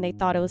heard it and they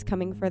thought it was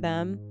coming for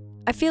them,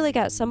 I feel like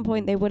at some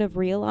point they would have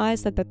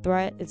realized that the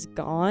threat is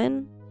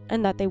gone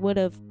and that they would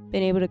have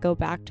been able to go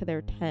back to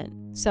their tent.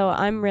 So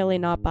I'm really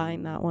not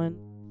buying that one.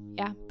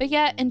 Yeah, but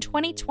yet in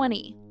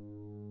 2020,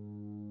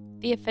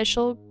 the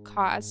official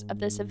cause of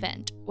this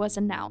event was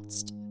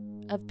announced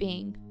of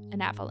being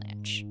an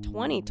avalanche.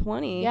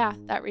 2020? Yeah,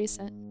 that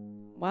recent.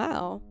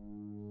 Wow.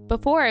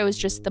 Before, it was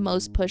just the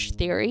most pushed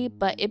theory,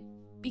 but it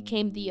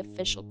became the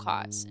official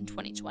cause in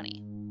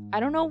 2020. I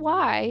don't know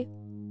why.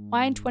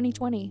 Why in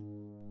 2020?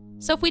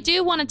 So if we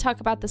do want to talk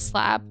about the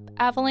slab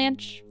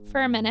avalanche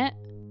for a minute,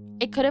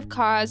 it could have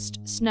caused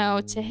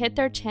snow to hit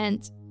their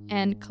tent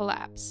and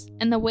collapse.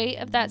 And the weight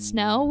of that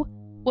snow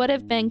would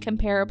have been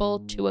comparable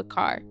to a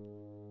car.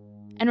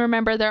 And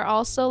remember, they're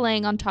also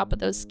laying on top of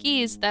those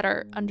skis that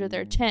are under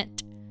their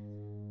tent.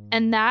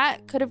 And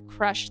that could have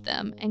crushed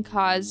them and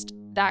caused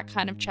that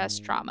kind of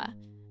chest trauma.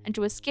 And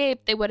to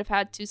escape, they would have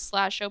had to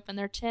slash open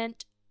their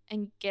tent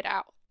and get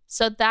out.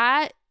 So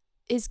that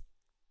is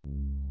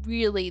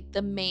really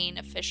the main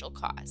official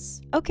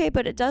cause. Okay,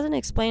 but it doesn't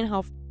explain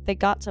how they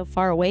got so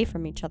far away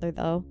from each other,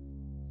 though.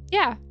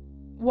 Yeah.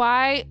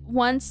 Why,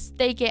 once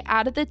they get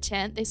out of the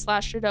tent, they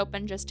slashed it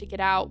open just to get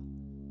out.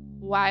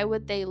 Why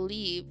would they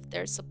leave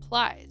their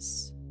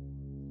supplies?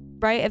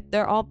 Right? If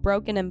they're all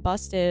broken and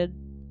busted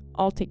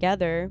all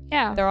together,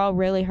 Yeah. they're all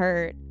really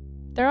hurt.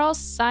 They're all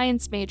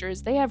science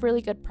majors. They have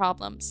really good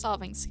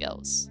problem-solving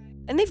skills.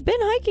 And they've been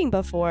hiking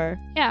before.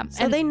 Yeah.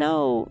 So they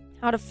know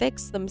how to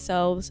fix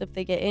themselves if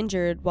they get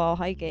injured while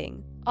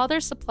hiking. All their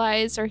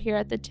supplies are here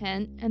at the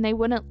tent, and they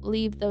wouldn't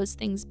leave those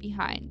things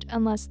behind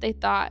unless they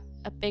thought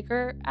a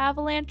bigger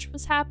avalanche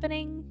was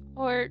happening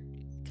or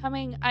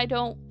coming.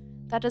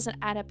 That doesn't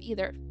add up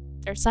either.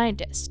 They're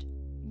scientists.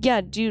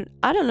 Yeah, dude,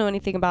 I don't know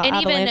anything about And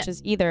even-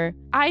 avalanches either.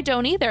 I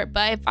don't either,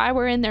 but if I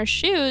were in their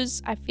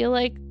shoes, I feel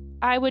like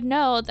I would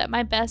know that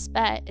my best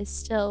bet is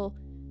still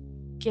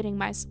getting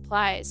my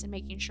supplies and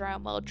making sure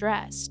I'm well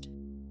dressed.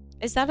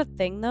 Is that a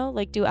thing, though?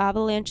 Like, do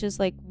avalanches,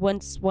 like,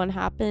 once one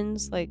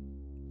happens, like,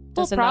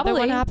 Well, does another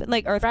one probably, happen?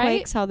 Like,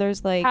 earthquakes, how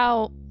there's, like...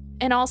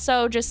 And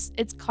also just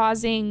it's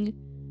causing,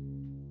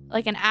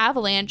 like, an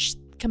avalanche,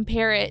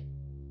 compare it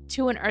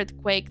to an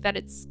earthquake, that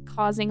it's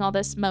causing all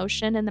this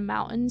motion in the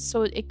mountains,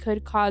 so it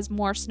could cause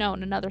more snow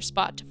in another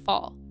spot to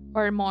fall,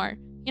 or more,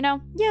 Yeah,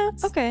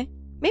 okay.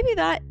 Maybe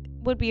that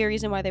would be a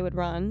reason why they would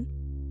run.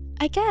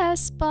 I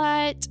guess,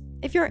 but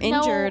If you're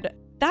injured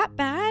that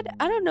bad,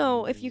 I don't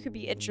know if you could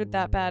be injured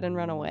that bad and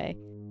run away.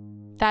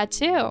 that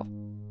too.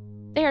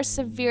 They are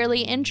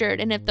severely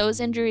injured, and if those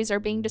injuries are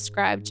being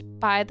described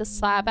by the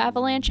slab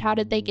avalanche, how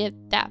did they get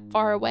that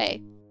far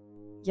away?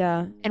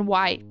 Yeah. And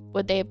why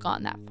would they have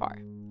gone that far?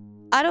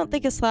 I don't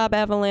think a slab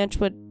avalanche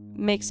would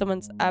make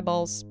someone's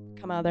eyeballs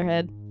come out of their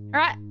head.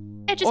 Right?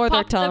 It just Or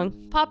their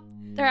pop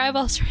their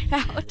eyeballs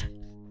right out.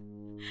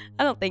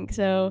 I don't think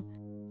so.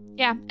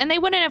 Yeah, and they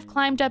wouldn't have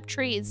climbed up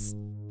trees.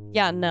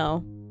 Yeah,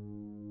 no.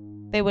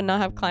 They would not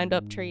have climbed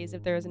up trees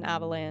if there was an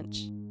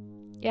avalanche.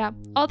 Yeah,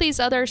 all these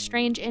other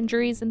strange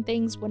injuries and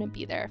things wouldn't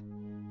be there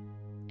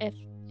if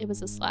it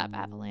was a slab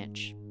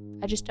avalanche.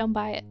 I just don't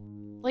buy it.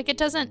 Like,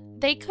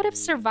 they could have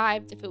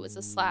survived if it was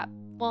a slab.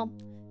 Well,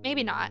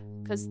 maybe not,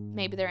 because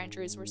maybe their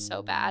injuries were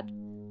so bad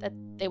that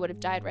they would have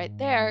died right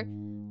there.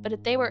 But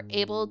if they were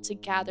able to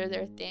gather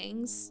their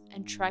things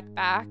and trek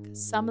back,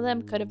 some of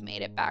them could have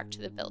made it back to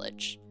the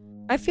village.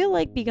 I feel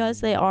like because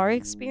they are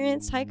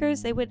experienced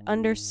hikers, they would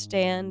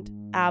understand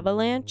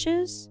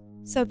avalanches.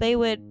 So they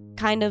would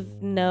kind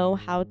of know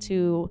how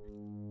to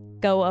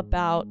go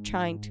about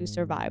trying to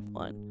survive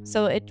one.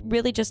 So it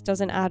really just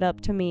doesn't add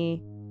up to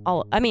me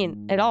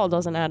it all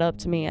doesn't add up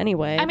to me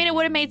anyway. I mean, it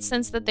would have made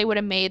sense that they would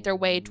have made their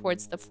way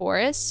towards the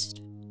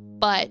forest,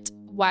 but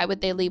why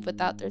would they leave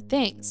without their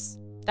things?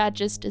 That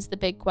just is the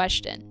big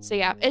question. So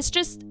yeah,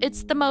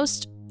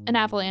 an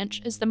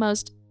avalanche is the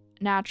most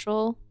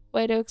natural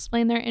way to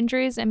explain their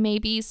injuries and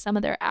maybe some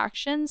of their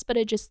actions, but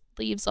it just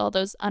leaves all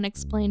those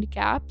unexplained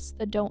gaps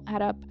that don't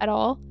add up at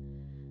all.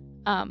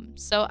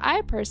 So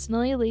I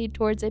personally lead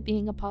towards it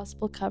being a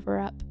possible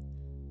cover-up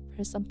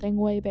for something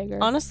way bigger.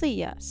 Honestly,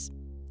 yes.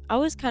 I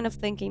was kind of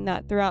thinking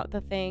that throughout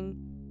the thing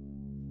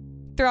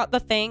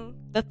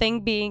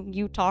being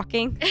you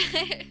talking.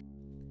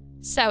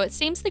 So it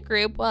seems the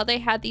group, while they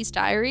had these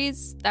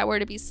diaries that were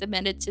to be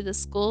submitted to the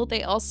school,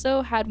 they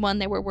also had one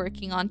they were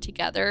working on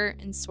together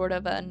in sort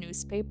of a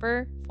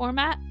newspaper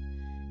format,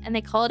 and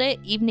they called it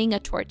Evening a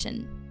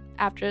Torten,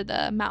 after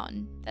the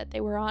mountain that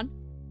they were on.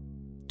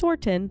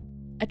 Torten.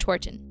 A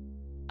Torten.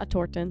 A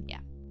Torten.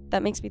 Yeah.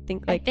 That makes me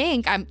think like...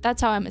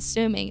 that's how I'm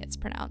assuming it's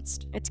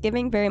pronounced. It's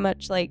giving very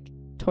much like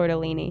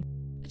tortellini.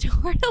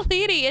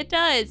 Tortellini, it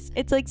does.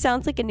 It's like,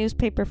 sounds like a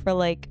newspaper for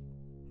like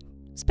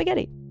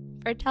spaghetti.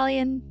 For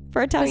Italian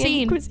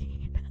cuisine.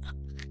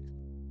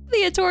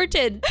 The a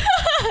Torten.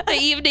 The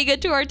Evening a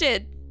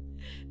Torten.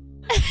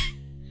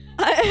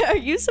 Are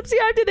you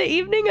subscribed to the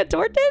Evening a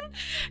Torten?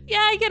 Yeah,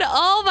 I get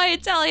all my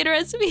Italian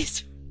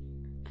recipes.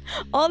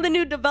 All the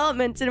new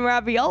developments in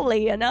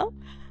ravioli, you know?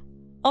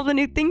 All the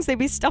new things they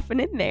be stuffing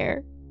in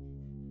there.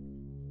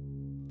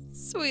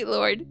 Sweet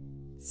Lord.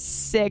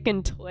 Sick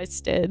and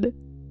twisted.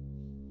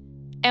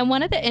 And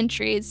one of the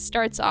entries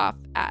starts off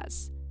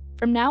as,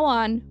 "From now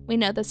on, we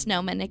know the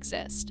snowmen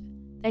exist.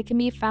 They can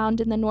be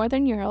found in the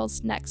northern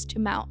Urals next to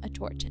Mount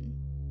Atorten."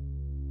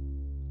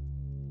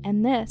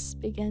 And this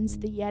begins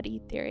the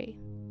Yeti theory.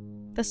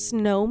 The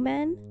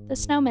snowmen? The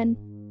snowmen.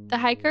 The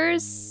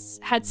hikers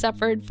had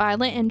suffered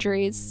violent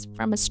injuries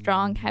from a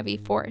strong, heavy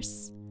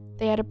force.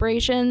 They had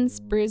abrasions,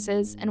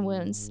 bruises, and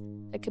wounds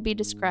that could be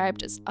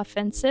described as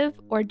offensive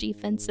or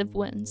defensive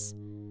wounds.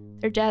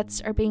 Their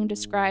deaths are being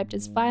described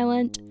as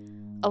violent.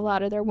 A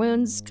lot of their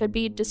wounds could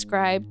be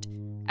described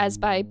as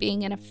by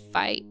being in a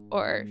fight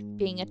or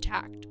being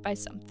attacked by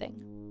something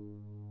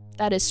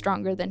that is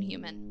stronger than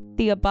human.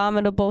 The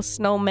abominable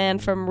snowman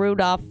from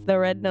Rudolph the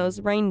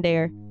Red-Nosed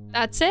Reindeer.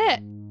 That's it.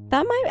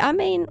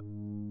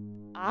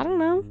 I don't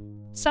know.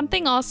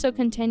 Something also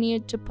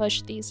continued to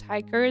push these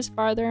hikers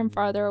farther and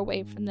farther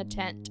away from the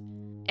tent.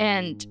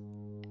 And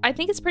I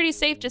think it's pretty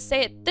safe to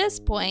say at this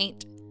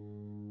point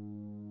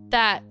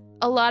that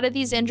a lot of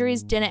these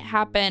injuries didn't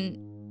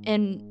happen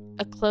in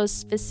a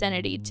close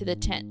vicinity to the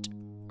tent,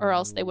 or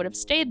else they would have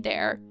stayed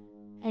there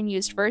and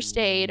used first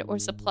aid or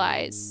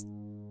supplies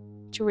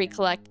to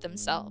recollect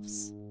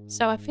themselves.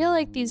 So I feel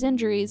like these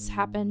injuries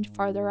happened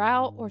farther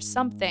out, or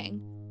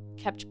something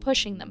kept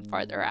pushing them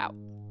farther out.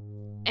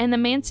 And the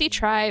Mansi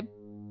tribe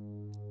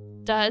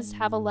does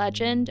have a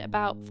legend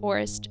about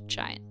forest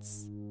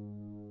giants.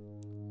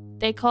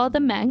 They call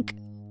them Menk,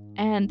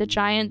 and the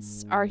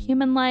giants are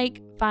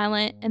human-like,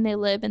 violent, and they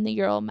live in the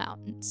Ural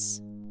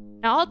Mountains.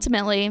 Now,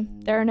 ultimately,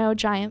 there are no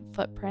giant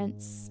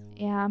footprints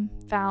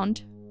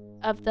found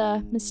of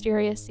the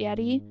mysterious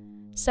Yeti,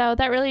 so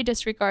that really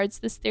disregards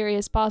this theory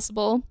as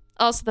possible.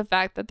 Also, the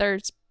fact that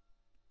there's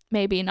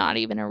maybe not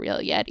even a real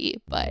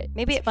Yeti, but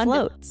maybe it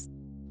floats.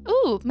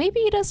 Ooh, maybe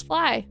he does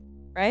fly.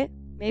 Right?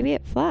 Maybe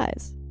it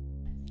flies.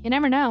 You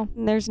never know.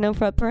 And there's no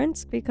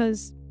footprints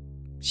because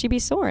she be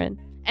soaring.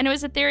 And it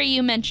was a theory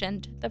you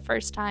mentioned the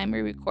first time we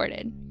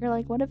recorded. You're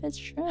like, what if it's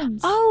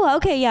shrooms? Oh,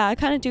 okay, yeah, I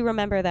kind of do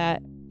remember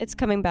that. It's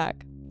coming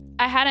back.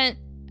 I hadn't,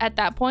 at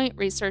that point,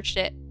 researched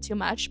it too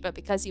much, but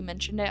because you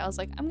mentioned it, I was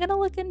like, I'm gonna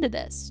look into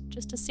this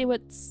just to see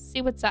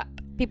what's up.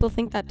 People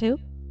think that too?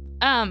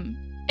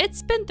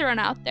 It's been thrown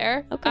out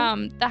there.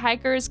 Okay. The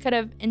hikers could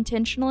have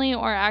intentionally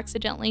or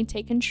accidentally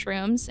taken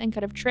shrooms and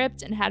could have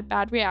tripped and had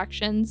bad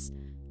reactions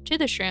to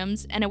the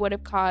shrooms, and it would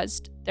have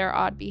caused their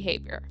odd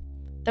behavior.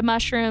 The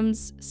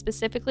mushrooms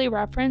specifically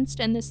referenced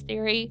in this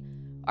theory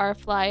are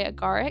fly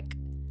agaric,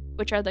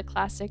 which are the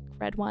classic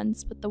red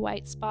ones with the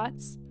white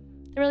spots.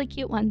 They're really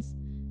cute ones.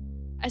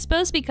 I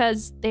suppose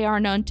because they are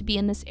known to be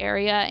in this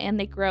area and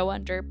they grow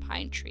under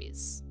pine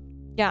trees.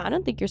 Yeah, I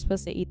don't think you're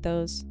supposed to eat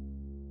those.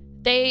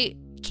 They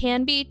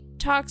can be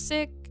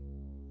toxic.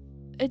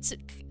 It's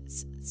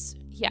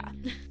yeah.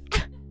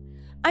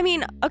 I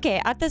mean,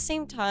 okay, at the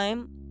same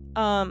time,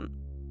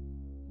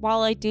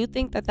 while I do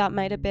think that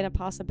might have been a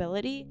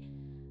possibility,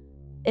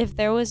 if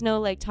there was no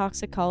like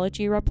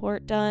toxicology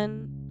report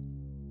done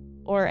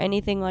or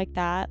anything like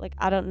that, like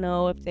I don't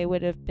know if they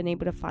would have been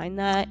able to find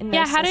that in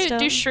their system. Yeah, how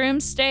do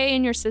shrooms stay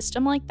in your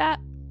system like that?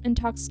 And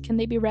can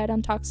they be read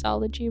on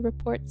toxicology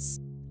reports?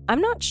 I'm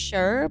not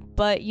sure,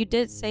 but you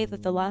did say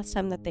that the last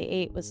time that they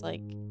ate was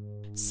like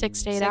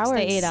 6 to 8 hours. 6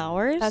 to 8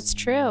 hours? That's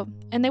true.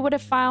 And they would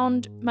have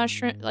found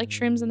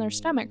shrooms in their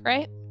stomach,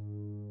 right?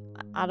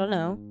 I don't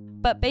know.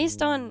 But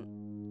based on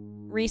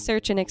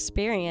research and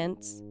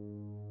experience,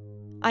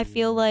 I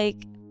feel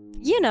like,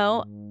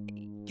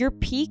 you're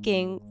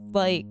peaking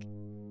like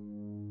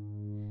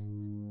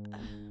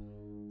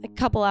a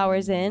couple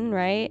hours in,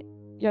 right?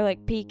 you're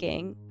like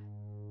peaking.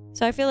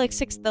 So I feel like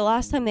the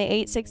last time they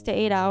ate 6 to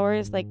 8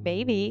 hours, like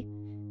maybe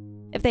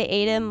if they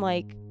ate him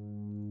like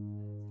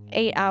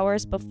 8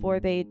 hours before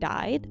they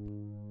died,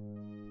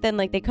 then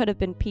like they could have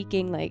been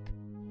peaking like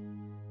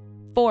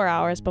 4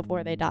 hours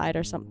before they died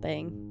or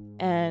something.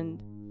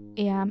 And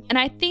yeah, and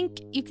I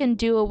think you can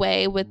do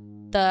away with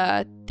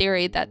the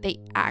theory that they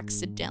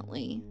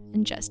accidentally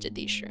ingested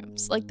these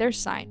shrooms. Like, they're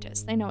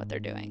scientists, they know what they're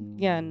doing.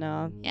 yeah,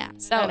 no. Yeah,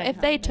 so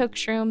if they took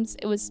shrooms,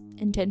 it was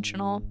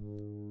intentional.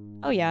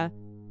 Oh yeah,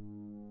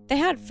 they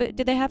had food.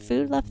 Did they have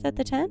food left at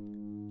the tent?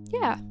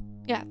 Yeah,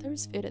 there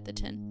was food at the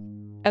tent.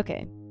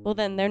 Okay, well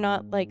then they're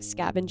not like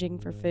scavenging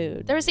for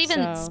food. There was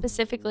even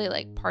specifically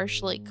like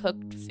partially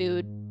cooked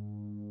food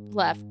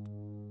left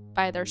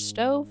by their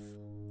stove,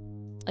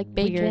 like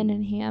bacon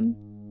and ham.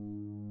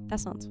 That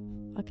sounds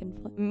fucking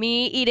fun.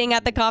 Me eating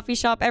at the coffee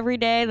shop every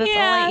day. That's all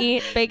I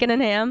eat, bacon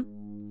and ham.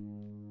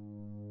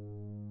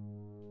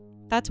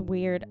 That's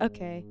weird.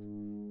 Okay,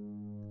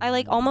 I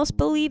like almost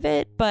believe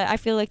it, but I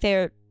feel like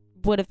there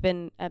would have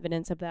been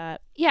evidence of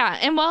that. Yeah,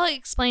 and while it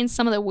explains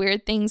some of the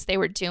weird things they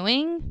were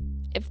doing,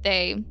 if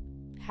they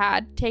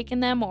had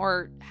taken them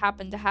or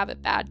happened to have a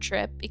bad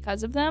trip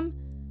because of them,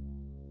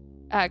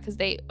 because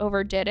they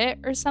overdid it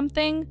or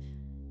something,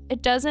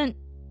 it doesn't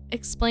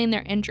explain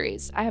their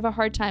injuries. I have a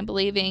hard time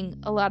believing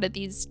a lot of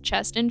these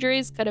chest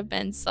injuries could have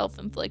been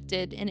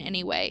self-inflicted in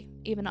any way,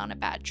 even on a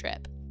bad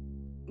trip.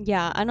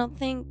 Yeah, I don't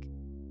think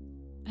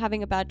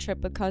having a bad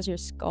trip would cause your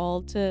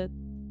skull to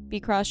be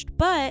crushed,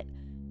 but,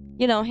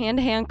 you know,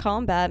 hand-to-hand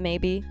combat,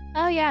 maybe.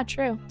 Oh, yeah,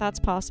 true. That's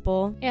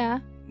possible. Yeah.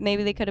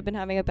 Maybe they could have been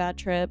having a bad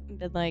trip and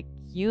been like,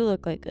 you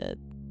look like a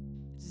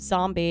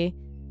zombie.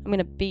 I'm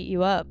gonna beat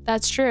you up.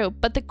 That's true.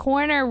 But the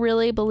coroner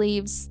really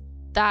believes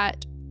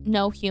that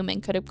no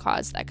human could have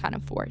caused that kind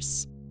of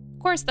force. Of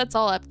course, that's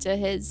all up to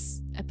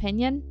his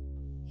opinion.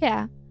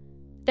 Yeah.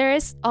 There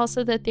is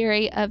also the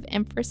theory of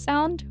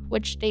infrasound,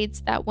 which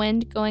states that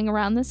wind going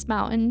around this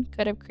mountain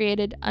could have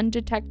created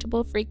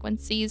undetectable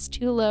frequencies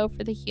too low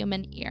for the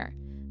human ear,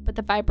 but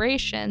the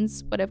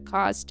vibrations would have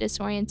caused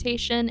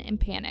disorientation and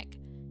panic.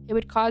 It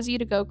would cause you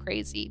to go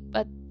crazy,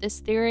 but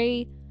this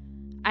theory,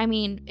 I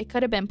mean, it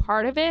could have been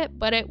part of it,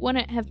 but it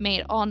wouldn't have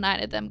made all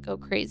 9 of them go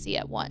crazy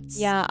at once.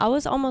 Yeah, I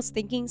was almost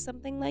thinking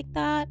something like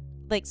that.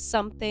 Like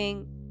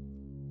something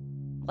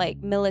like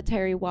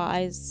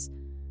military-wise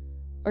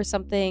or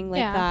something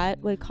like that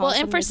would cause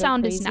them to go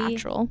infrasound crazy. Is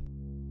natural.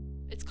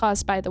 It's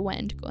caused by the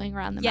wind going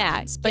around the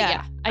mountains. But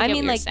yeah, I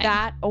mean like saying.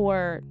 that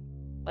or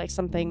like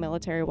something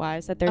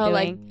military-wise that they're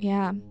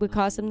doing would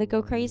cause them to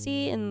go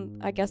crazy,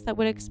 and I guess that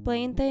would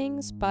explain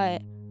things,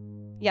 but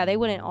yeah, they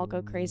wouldn't all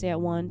go crazy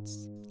at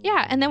once.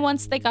 Yeah, and then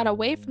once they got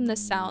away from the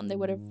sound, they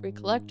would have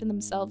recollected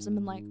themselves and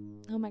been like,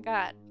 oh my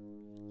god,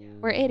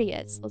 we're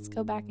idiots. Let's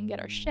go back and get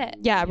our shit.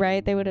 Yeah,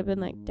 right? They would have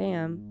been like,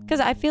 damn. Because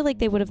I feel like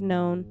they would have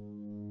known.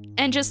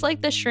 And just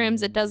like the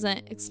shrooms, it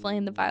doesn't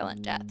explain the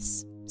violent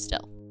deaths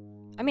still.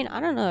 I mean, I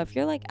don't know. If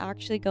you're like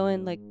actually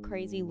going like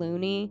crazy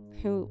loony,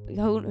 who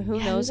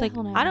knows? Like,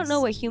 I don't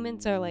know what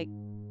humans are like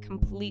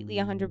completely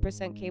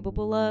 100%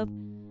 capable of.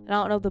 And I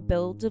don't know the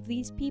builds of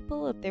these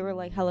people, if they were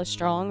like hella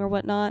strong or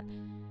whatnot.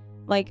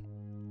 Like,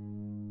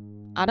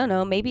 I don't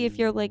know. Maybe if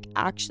you're like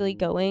actually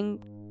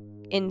going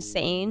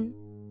insane,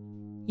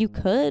 you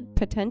could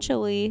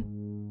potentially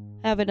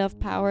have enough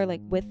power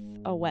like with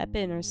a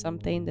weapon or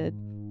something to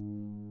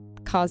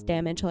cause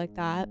damage like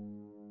that.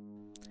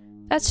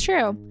 That's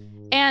true.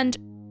 And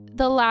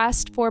the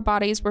last 4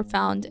 bodies were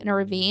found in a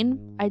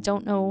ravine. I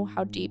don't know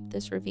how deep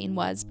this ravine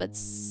was, but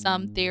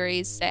some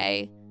theories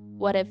say,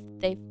 what if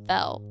they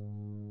fell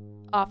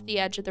off the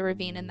edge of the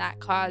ravine and that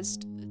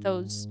caused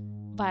those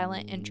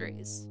violent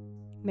injuries?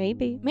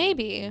 Maybe.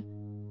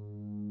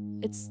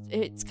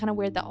 It's kind of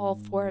weird that all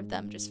 4 of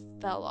them just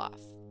fell off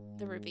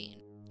the ravine.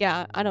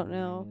 Yeah, I don't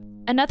know.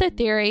 Another Another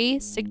theory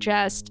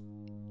suggests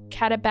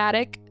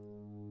katabatic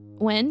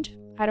wind.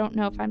 I don't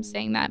know if I'm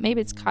saying that. Maybe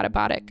it's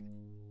katabatic.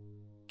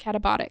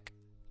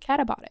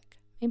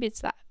 Maybe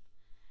it's that.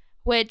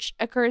 Which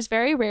occurs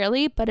very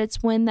rarely, but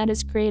it's wind that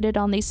is created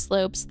on these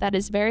slopes that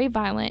is very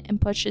violent and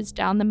pushes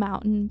down the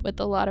mountain with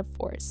a lot of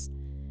force.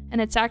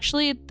 And it's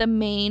actually the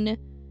main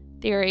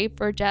theory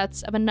for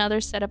deaths of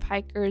another set of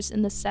hikers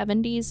in the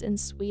 70s in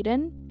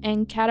Sweden.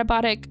 And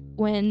katabatic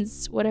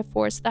winds would have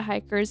forced the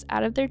hikers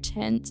out of their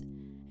tent,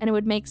 and it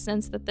would make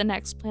sense that the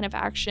next plan of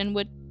action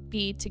would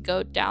be to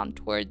go down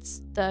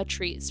towards the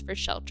trees for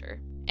shelter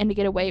and to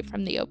get away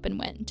from the open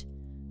wind.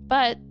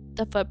 But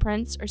the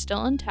footprints are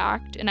still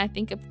intact, and I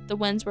think if the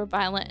winds were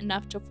violent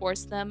enough to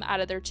force them out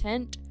of their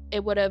tent,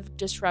 it would have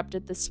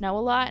disrupted the snow a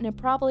lot, and it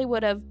probably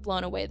would have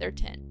blown away their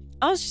tent.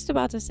 I was just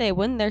about to say,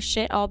 wouldn't their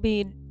shit all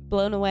be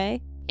blown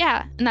away?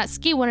 Yeah, and that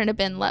ski wouldn't have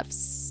been left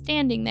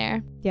standing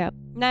there. Yep.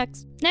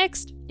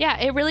 Next. Yeah,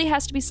 it really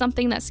has to be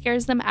something that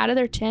scares them out of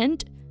their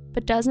tent,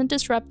 but doesn't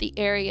disrupt the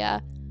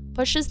area,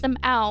 pushes them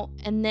out,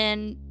 and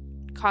then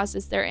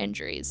causes their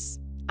injuries.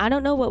 I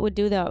don't know what would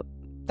do that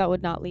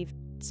would not leave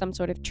some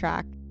sort of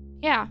track.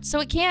 Yeah,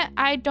 so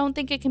I don't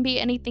think it can be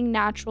anything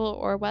natural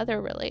or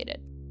weather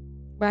related.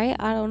 Right?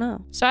 I don't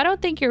know. So I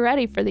don't think you're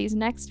ready for these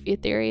next few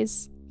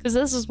theories, because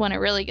this is when it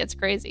really gets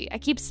crazy. I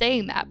keep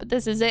saying that, but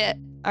this is it.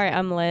 All right,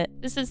 I'm lit.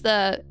 This is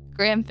the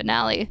grand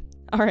finale.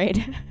 All right.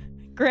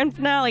 Grand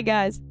finale,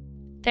 guys.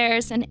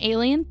 There's an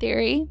alien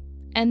theory,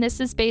 and this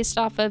is based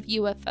off of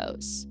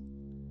UFOs.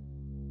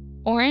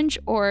 Orange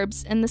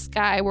orbs in the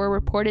sky were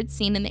reported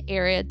seen in the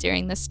area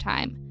during this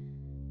time.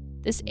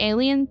 This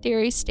alien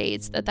theory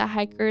states that the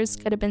hikers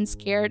could have been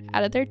scared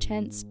out of their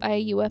tents by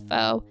a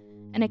UFO,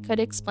 and it could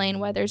explain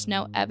why there's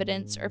no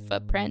evidence or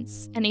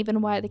footprints, and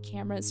even why the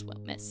cameras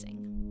went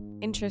missing.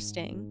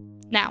 Interesting.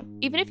 Now,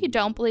 even if you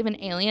don't believe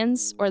in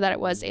aliens, or that it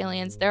was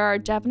aliens, there are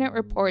definite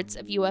reports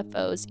of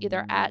UFOs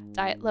either at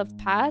Dyatlov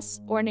Pass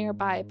or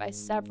nearby by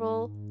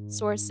several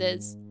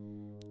sources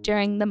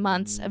during the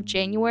months of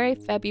January,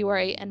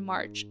 February, and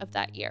March of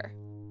that year.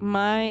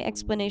 My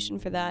explanation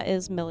for that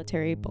is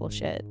military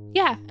bullshit.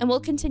 Yeah, and we'll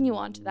continue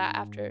on to that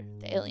after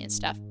the alien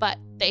stuff, but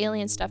the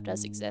alien stuff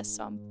does exist,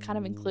 so I'm kind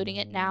of including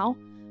it now.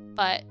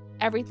 But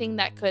everything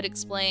that could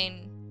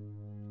explain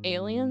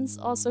aliens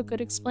also could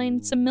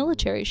explain some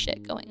military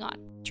shit going on.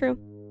 True.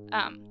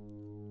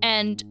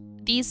 And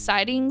these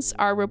sightings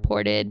are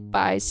reported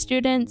by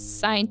students,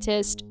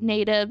 scientists,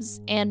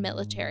 natives, and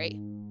military.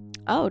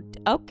 Oh,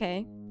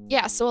 okay.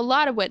 Yeah, so a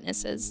lot of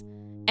witnesses.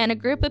 And a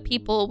group of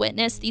people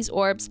witnessed these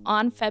orbs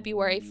on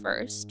February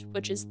 1st,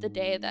 which is the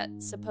day that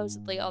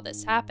supposedly all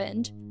this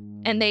happened.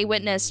 And they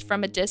witnessed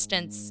from a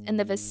distance in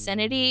the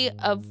vicinity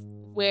of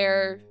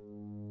where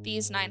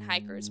these 9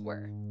 hikers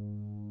were,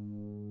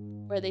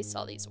 where they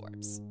saw these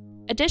orbs.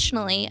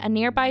 Additionally, a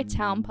nearby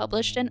town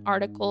published an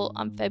article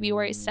on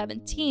February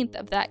 17th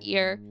of that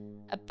year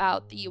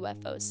about the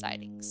UFO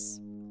sightings.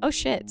 Oh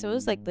shit, so it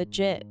was like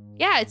legit.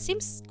 Yeah, it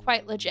seems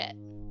quite legit.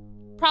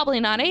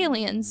 Probably not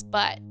aliens,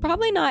 but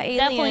probably not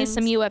aliens. Definitely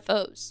some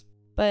UFOs.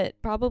 But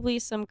probably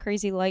some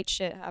crazy light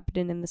shit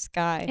happening in the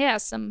sky. Yeah,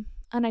 some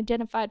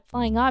unidentified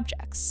flying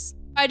objects.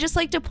 I just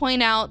like to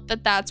point out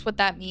that that's what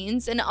that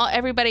means. And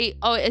everybody,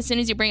 as soon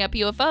as you bring up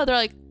UFO, they're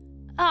like,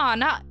 oh,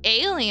 not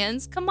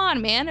aliens. Come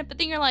on, man. But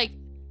then you're like,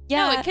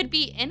 no, it could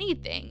be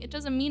anything. It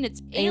doesn't mean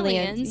it's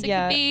aliens. It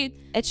could be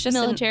it's just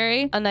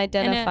military. An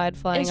unidentified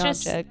flying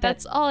object.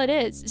 That's all it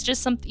is. It's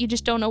just something you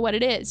just don't know what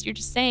it is. You're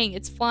just saying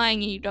it's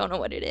flying and you don't know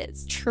what it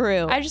is.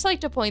 True. I just like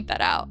to point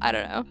that out. I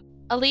don't know.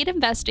 A lead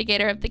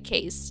investigator of the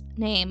case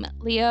named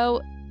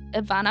Leo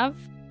Ivanov,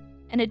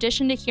 in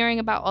addition to hearing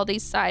about all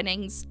these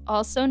sightings,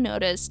 also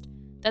noticed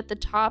that the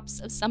tops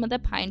of some of the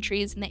pine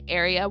trees in the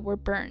area were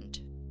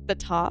burned. The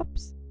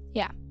tops?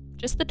 Yeah,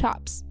 just the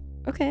tops.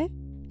 Okay.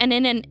 And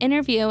in an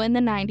interview in the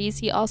 90s,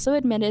 he also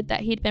admitted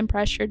that he'd been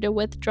pressured to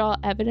withdraw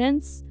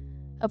evidence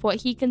of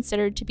what he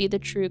considered to be the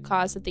true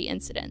cause of the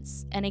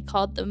incidents, and he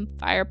called them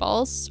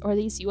fireballs, or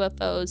these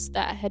UFOs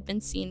that had been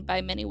seen by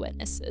many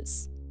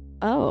witnesses.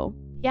 Oh.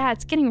 Yeah,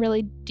 it's getting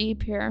really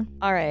deep here.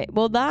 All right.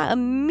 Well, that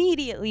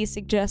immediately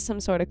suggests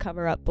some sort of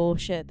cover-up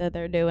bullshit that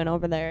they're doing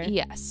over there.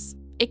 Yes.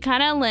 It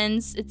kind of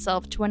lends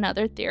itself to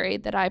another theory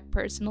that I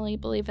personally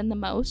believe in the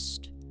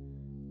most.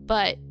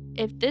 But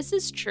if this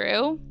is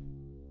true,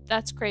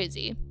 that's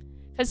crazy.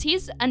 Because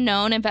he's a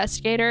known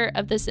investigator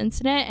of this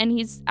incident, and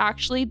he's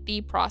actually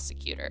the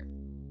prosecutor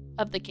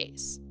of the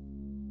case.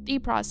 The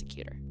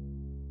prosecutor.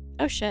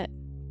 Oh, shit.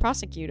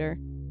 Prosecutor.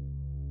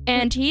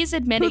 And he's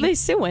admitting... Who are they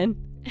suing?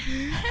 Dang,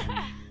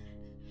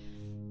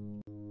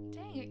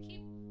 I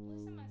keep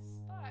losing my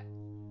spot.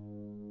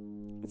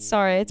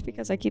 Sorry, it's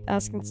because I keep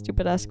asking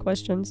stupid-ass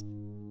questions.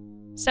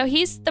 So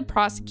he's the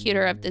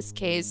prosecutor of this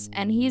case,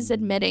 and he's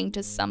admitting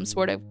to some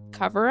sort of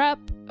cover-up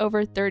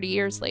over 30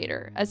 years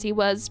later, as he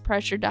was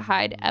pressured to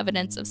hide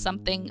evidence of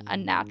something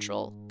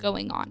unnatural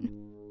going on.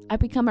 I've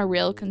become a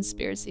real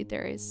conspiracy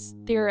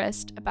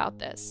theorist about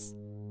this.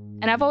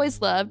 And I've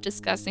always loved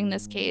discussing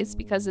this case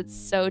because it's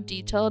so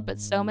detailed but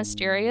so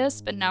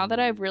mysterious, but now that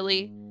I've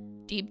really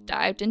deep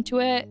dived into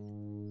it,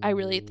 I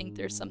really think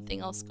there's something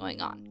else going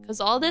on. Because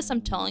all this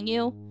I'm telling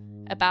you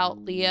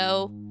about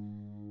Leo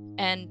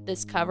and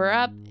this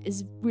cover-up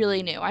is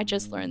really new. I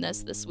just learned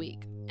this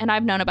week. And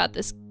I've known about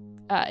this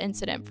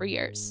incident for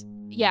years.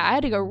 Yeah, I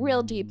had to go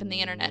real deep in the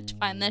internet to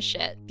find this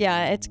shit.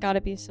 Yeah, it's gotta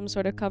be some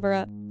sort of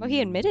cover-up. Well,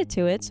 he admitted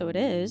to it, so it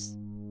is.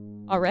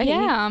 Already.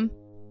 Yeah.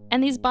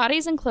 And these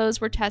bodies and clothes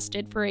were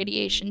tested for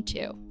radiation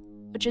too,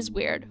 which is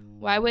weird.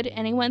 Why would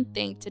anyone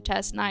think to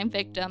test 9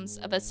 victims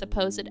of a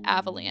supposed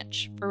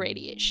avalanche for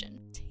radiation?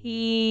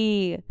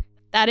 Tea.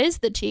 That is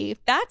the tea.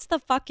 That's the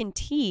fucking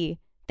tea.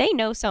 They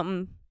know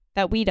something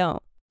that we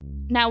don't.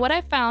 Now, what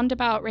I found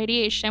about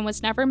radiation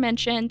was never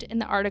mentioned in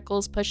the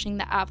articles pushing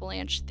the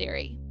avalanche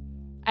theory.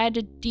 I had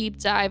to deep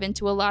dive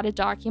into a lot of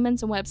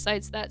documents and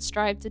websites that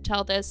strive to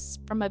tell this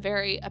from a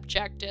very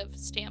objective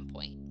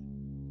standpoint,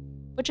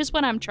 which is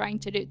what I'm trying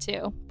to do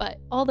too, but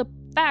all the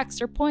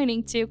facts are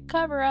pointing to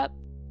cover up.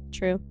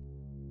 True.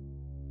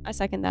 I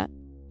second that.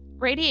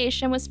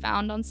 Radiation was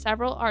found on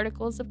several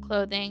articles of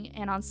clothing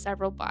and on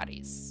several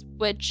bodies,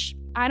 which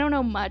I don't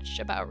know much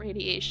about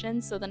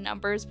radiation, so the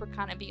numbers were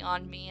kind of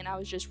beyond me, and I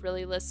was just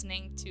really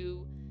listening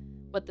to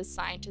what the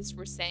scientists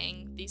were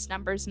saying these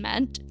numbers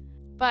meant.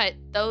 But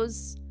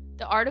the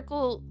The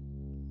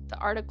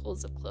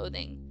articles of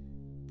clothing.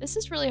 This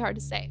is really hard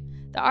to say.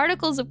 The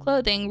articles of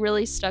clothing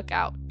really stuck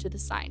out to the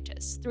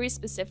scientists. 3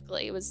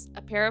 specifically. It was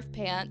a pair of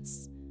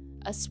pants,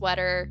 a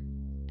sweater,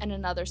 and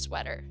another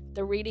sweater.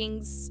 The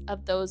readings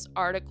of those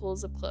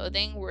articles of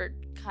clothing were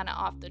kind of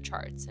off the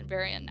charts and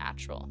very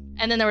unnatural.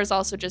 And then there was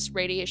also just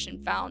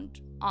radiation found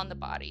on the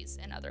bodies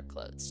and other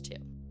clothes too.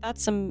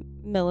 That's some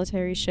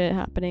military shit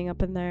happening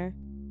up in there.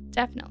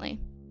 Definitely.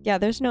 Yeah,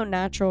 there's no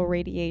natural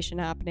radiation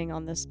happening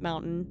on this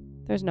mountain.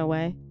 There's no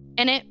way.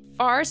 And it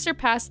far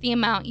surpassed the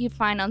amount you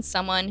find on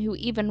someone who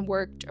even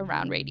worked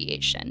around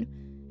radiation.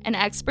 And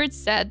experts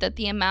said that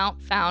the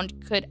amount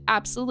found could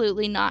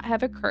absolutely not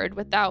have occurred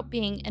without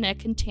being in a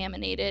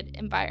contaminated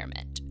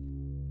environment.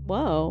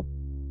 Whoa.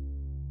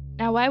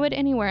 Now, why would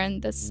anywhere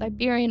in the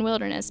Siberian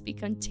wilderness be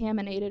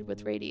contaminated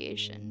with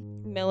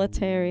radiation?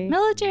 Military.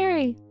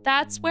 Military!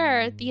 That's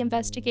where the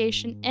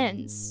investigation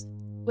ends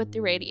with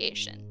the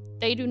radiation.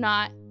 They do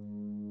not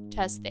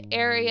test the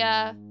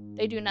area.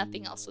 They do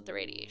nothing else with the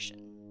radiation.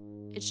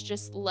 It's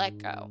just let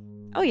go.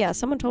 Oh, yeah.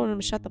 Someone told him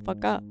to shut the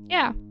fuck up.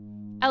 Yeah.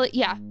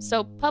 Yeah,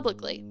 so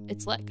publicly,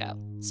 it's let go.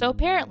 So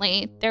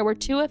apparently, there were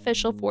 2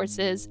 official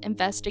forces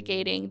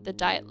investigating the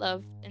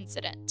Dyatlov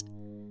incident.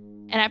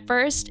 And at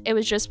first, it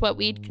was just what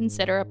we'd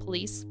consider a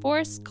police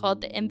force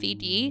called the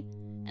MVD.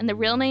 And the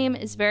real name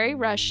is very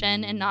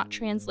Russian and not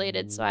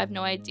translated, so I have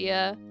no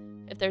idea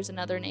if there's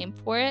another name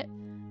for it.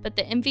 But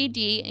the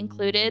MVD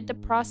included the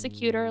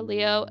prosecutor,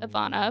 Leo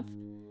Ivanov,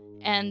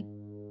 and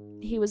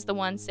he was the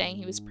one saying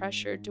he was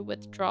pressured to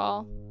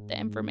withdraw the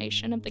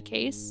information of the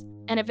case.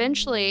 And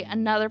eventually,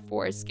 another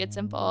force gets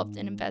involved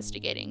in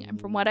investigating. And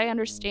from what I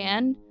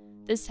understand,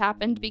 this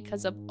happened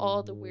because of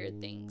all the weird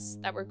things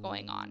that were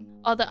going on.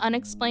 All the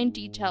unexplained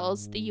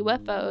details, the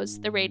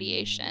UFOs, the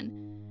radiation.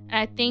 And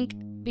I think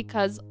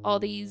because all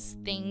these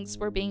things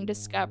were being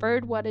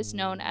discovered, what is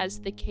known as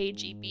the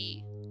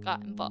KGB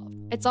got involved.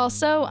 It's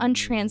also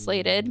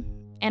untranslated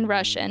and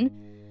Russian,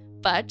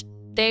 but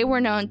they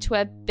were known to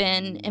have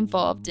been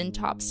involved in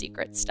top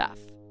secret stuff.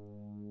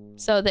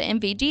 So the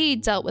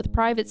MVD dealt with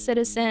private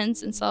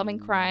citizens and solving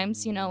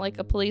crimes, like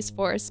a police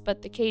force,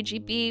 but the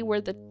KGB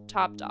were the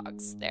top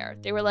dogs there.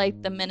 They were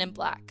like the Men in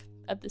Black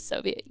of the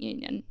Soviet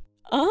Union.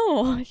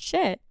 Oh,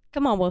 shit.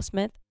 Come on, Will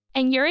Smith.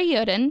 And Yuri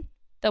Yudin,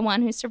 the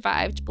one who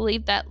survived,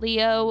 believed that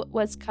Leo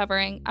was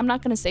covering, I'm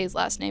not going to say his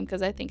last name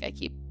because I think I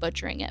keep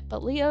butchering it,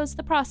 but Leo's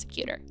the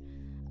prosecutor.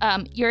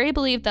 Yuri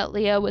believed that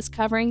Leo was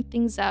covering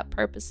things up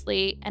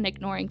purposely and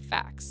ignoring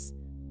facts,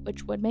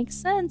 which would make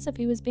sense if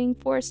he was being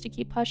forced to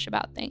keep hush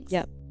about things.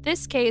 Yep.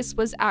 This case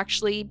was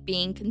actually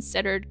being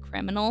considered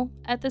criminal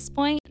at this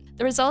point.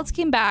 The results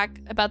came back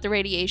about the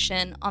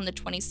radiation on the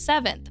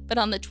 27th, but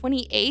on the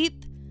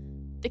 28th,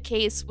 the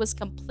case was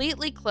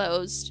completely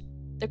closed.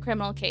 The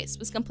criminal case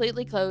was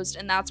completely closed,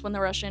 and that's when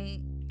the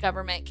Russian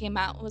government came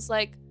out and was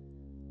like,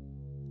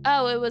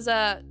 oh, it was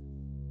a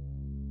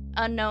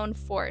unknown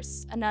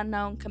force, an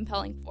unknown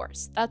compelling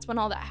force. That's when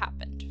all that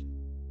happened.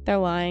 They're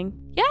lying.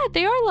 Yeah,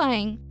 they are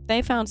lying.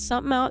 They found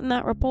something out in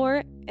that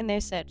report, and they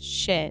said,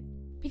 shit.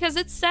 Because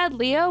it said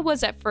Leo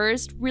was at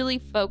first really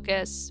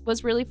focused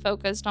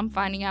on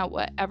finding out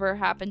whatever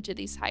happened to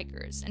these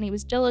hikers. And he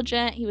was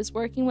diligent, he was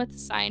working with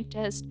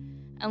scientists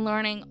and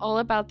learning all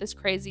about this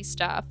crazy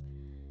stuff.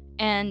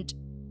 And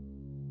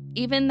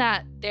even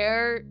that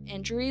their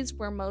injuries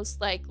were most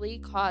likely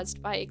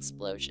caused by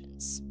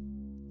explosions.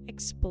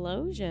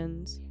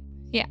 Explosions?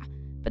 Yeah.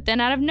 But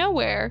then out of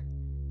nowhere,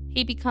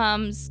 he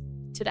becomes,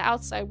 to the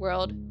outside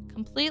world,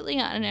 completely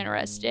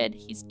uninterested.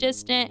 He's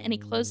distant and he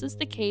closes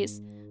the case.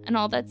 And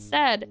all that's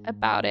said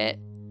about it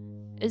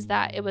is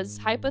that it was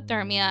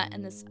hypothermia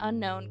and this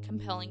unknown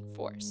compelling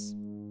force.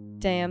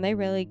 Damn, they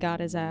really got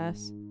his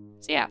ass.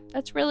 So yeah,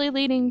 that's really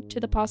leading to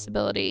the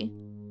possibility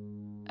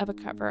of a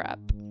cover-up.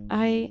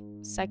 I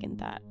second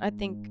that. I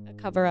think a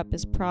cover-up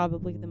is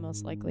probably the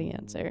most likely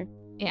answer.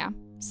 Yeah,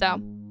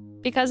 so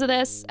because of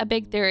this, a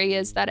big theory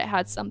is that it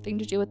had something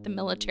to do with the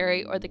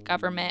military or the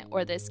government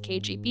or this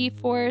KGB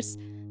force,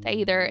 that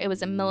either it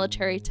was a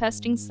military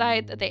testing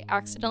site that they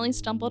accidentally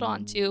stumbled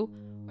onto,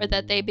 or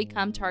that they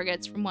become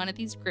targets from one of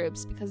these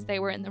groups because they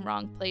were in the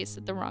wrong place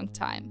at the wrong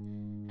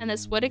time. And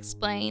this would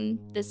explain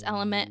this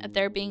element of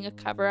there being a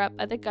cover-up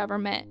by the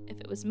government, if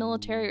it was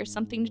military or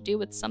something to do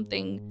with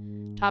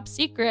something top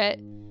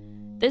secret.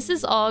 This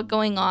is all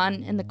going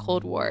on in the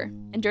Cold War.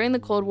 And during the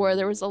Cold War,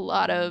 there was a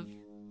lot of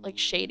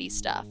shady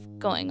stuff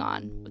going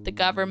on with the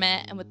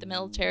government and with the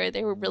military.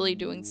 They were really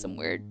doing some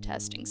weird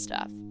testing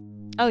stuff.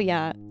 Oh,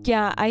 yeah.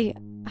 Yeah, I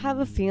have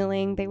a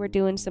feeling they were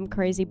doing some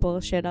crazy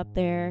bullshit up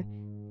there,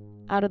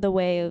 out of the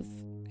way of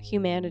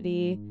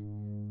humanity.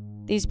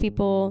 These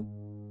people,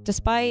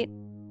 despite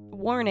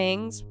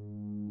warnings,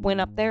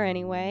 went up there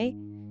anyway,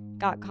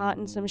 got caught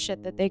in some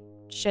shit that they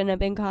shouldn't have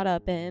been caught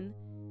up in.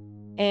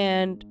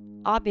 And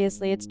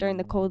obviously, it's during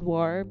the Cold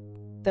War.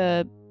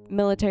 The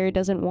military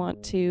doesn't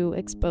want to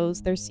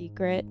expose their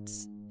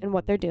secrets and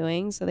what they're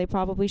doing, so they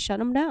probably shut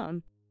them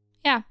down.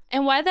 Yeah,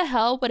 and why the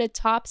hell would this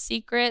top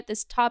secret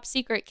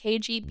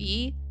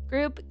KGB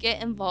group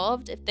get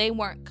involved if they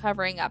weren't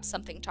covering up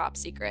something top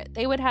secret.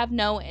 They would have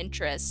no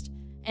interest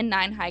in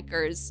 9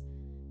 hikers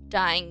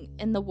dying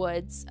in the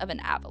woods of an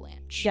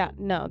avalanche. Yeah,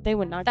 no, they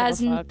would not give a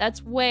fuck.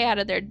 That's way out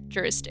of their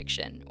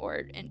jurisdiction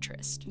or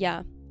interest.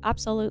 Yeah,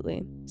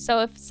 absolutely.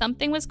 So if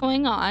something was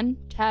going on,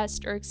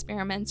 tests or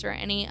experiments or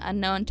any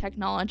unknown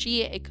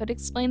technology, it could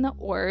explain the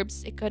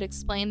orbs, it could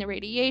explain the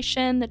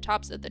radiation, the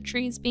tops of the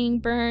trees being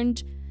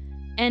burned,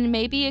 and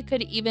maybe it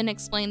could even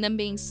explain them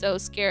being so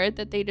scared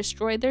that they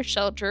destroyed their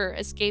shelter,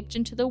 escaped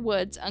into the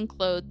woods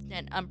unclothed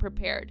and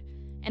unprepared.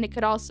 And it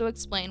could also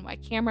explain why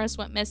cameras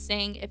went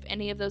missing, if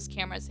any of those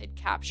cameras had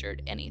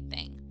captured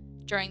anything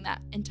during that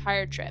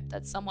entire trip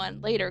that someone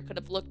later could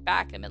have looked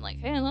back and been like,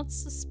 hey, that's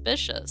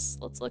suspicious.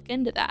 Let's look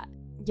into that.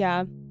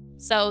 Yeah.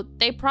 So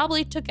they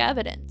probably took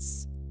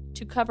evidence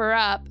to cover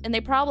up, and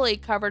they probably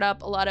covered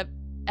up a lot of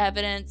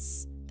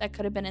evidence that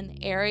could have been in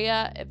the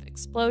area if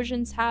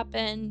explosions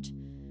happened.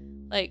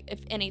 Like, if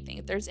anything,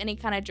 if there's any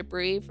kind of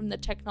debris from the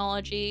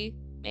technology,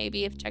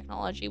 maybe if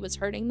technology was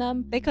hurting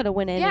them. They could have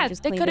went in and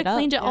just cleaned it up. They could have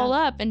cleaned it all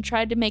up and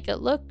tried to make it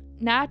look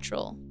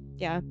natural.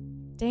 Yeah.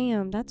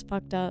 Damn, that's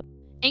fucked up.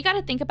 And you got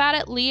to think about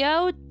it.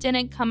 Leo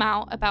didn't come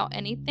out about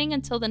anything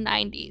until the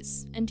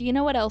 90s. And do you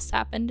know what else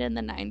happened in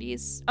the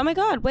 90s? Oh my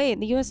God, wait,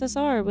 the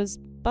USSR was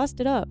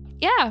busted up.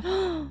 Yeah.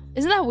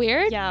 Isn't that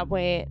weird? Yeah,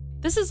 wait.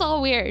 This is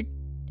all weird.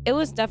 It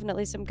was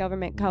definitely some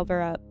government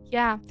cover-up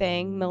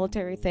thing,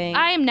 military thing.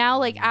 I am now,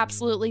 like,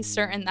 absolutely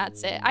certain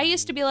that's it. I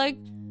used to be like,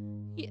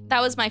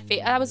 that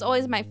was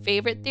always my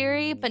favorite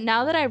theory, but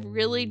now that I've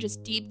really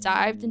just deep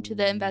dived into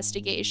the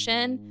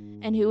investigation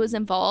and who was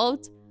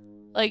involved,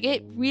 like,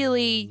 it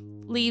really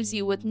leaves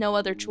you with no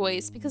other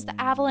choice, because the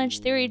avalanche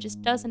theory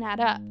just doesn't add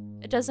up.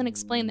 It doesn't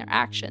explain their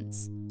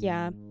actions.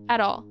 Yeah.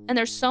 At all. And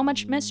there's so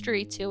much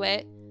mystery to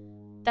it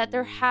that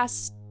there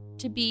has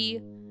to be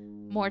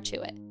more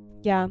to it.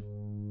 Yeah,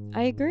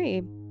 I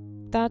agree.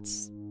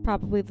 That's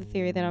probably the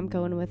theory that I'm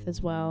going with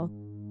as well.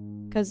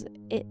 Because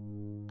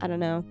I don't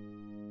know.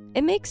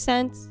 It makes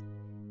sense.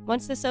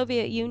 Once the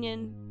Soviet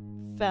Union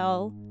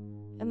fell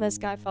and this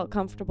guy felt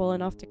comfortable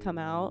enough to come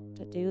out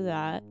to do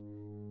that,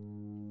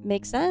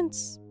 makes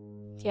sense.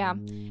 Yeah.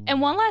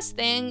 And one last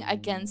thing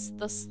against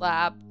the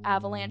slab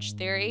avalanche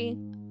theory.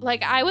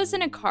 Like, I was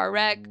in a car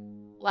wreck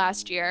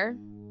last year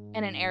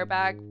and an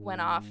airbag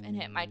went off and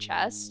hit my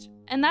chest.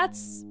 And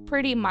that's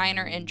pretty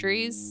minor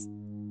injuries.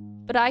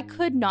 But I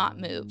could not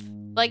move.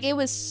 Like, it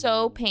was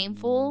so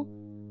painful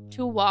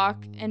to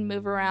walk and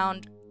move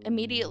around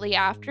immediately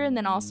after, and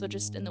then also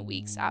just in the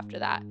weeks after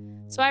that.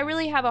 So I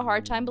really have a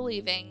hard time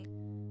believing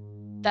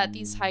that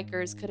these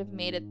hikers could have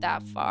made it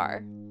that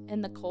far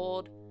in the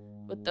cold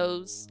with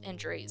those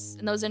injuries.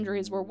 And those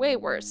injuries were way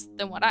worse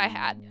than what I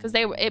had, because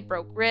it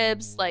broke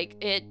ribs, like,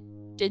 it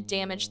did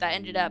damage that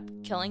ended up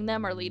killing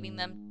them or leading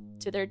them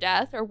to their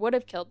death, or would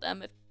have killed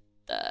them if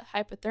the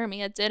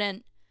hypothermia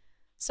didn't.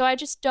 So I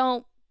just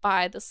don't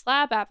buy the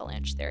slab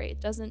avalanche theory. It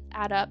doesn't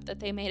add up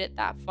that they made it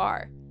that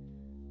far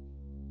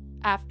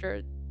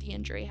after the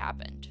injury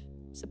happened,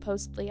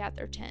 supposedly at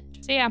their tent.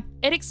 So yeah,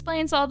 it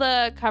explains all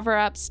the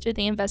cover-ups to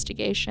the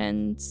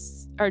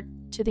investigations, or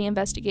to the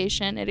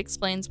investigation. It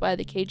explains why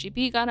the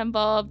KGB got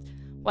involved,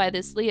 why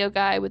this Leo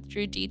guy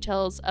withdrew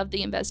details of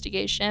the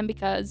investigation,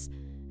 because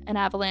an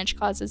avalanche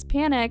causes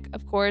panic,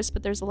 of course,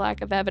 but there's a lack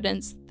of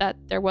evidence that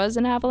there was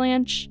an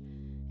avalanche,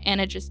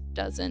 and it just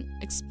doesn't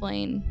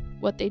explain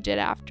what they did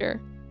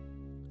after.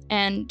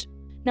 And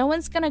no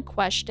one's gonna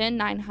question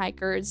 9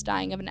 hikers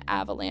dying of an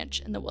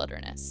avalanche in the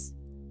wilderness.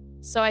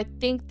 So I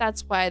think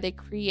that's why they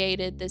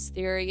created this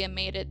theory and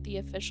made it the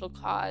official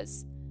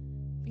cause,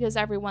 because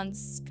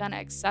everyone's gonna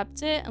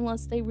accept it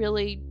unless they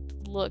really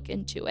look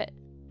into it,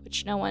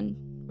 which no one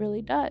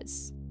really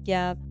does.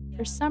 Yeah.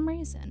 For some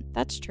reason.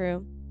 That's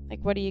true. Like,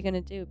 what are you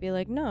gonna do? Be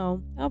like,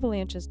 no,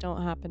 avalanches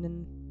don't happen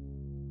in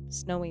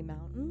snowy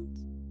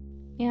mountains?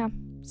 Yeah.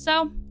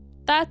 So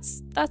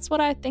that's what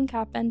I think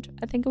happened.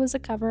 I think it was a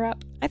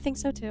cover-up. I think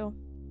so too.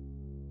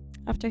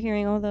 After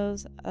hearing all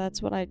those,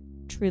 that's what I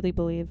truly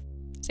believe.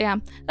 So yeah,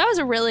 that was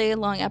a really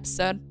long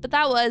episode, but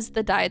that was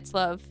the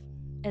Dyatlov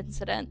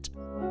incident.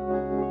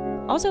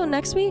 Also,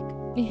 next week,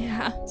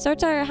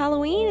 starts our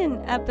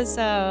Halloween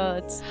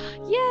episodes.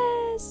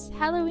 Yes,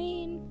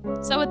 Halloween.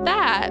 So with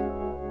that,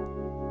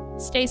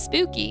 stay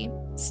spooky,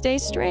 stay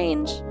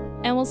strange,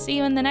 and we'll see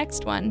you in the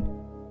next one.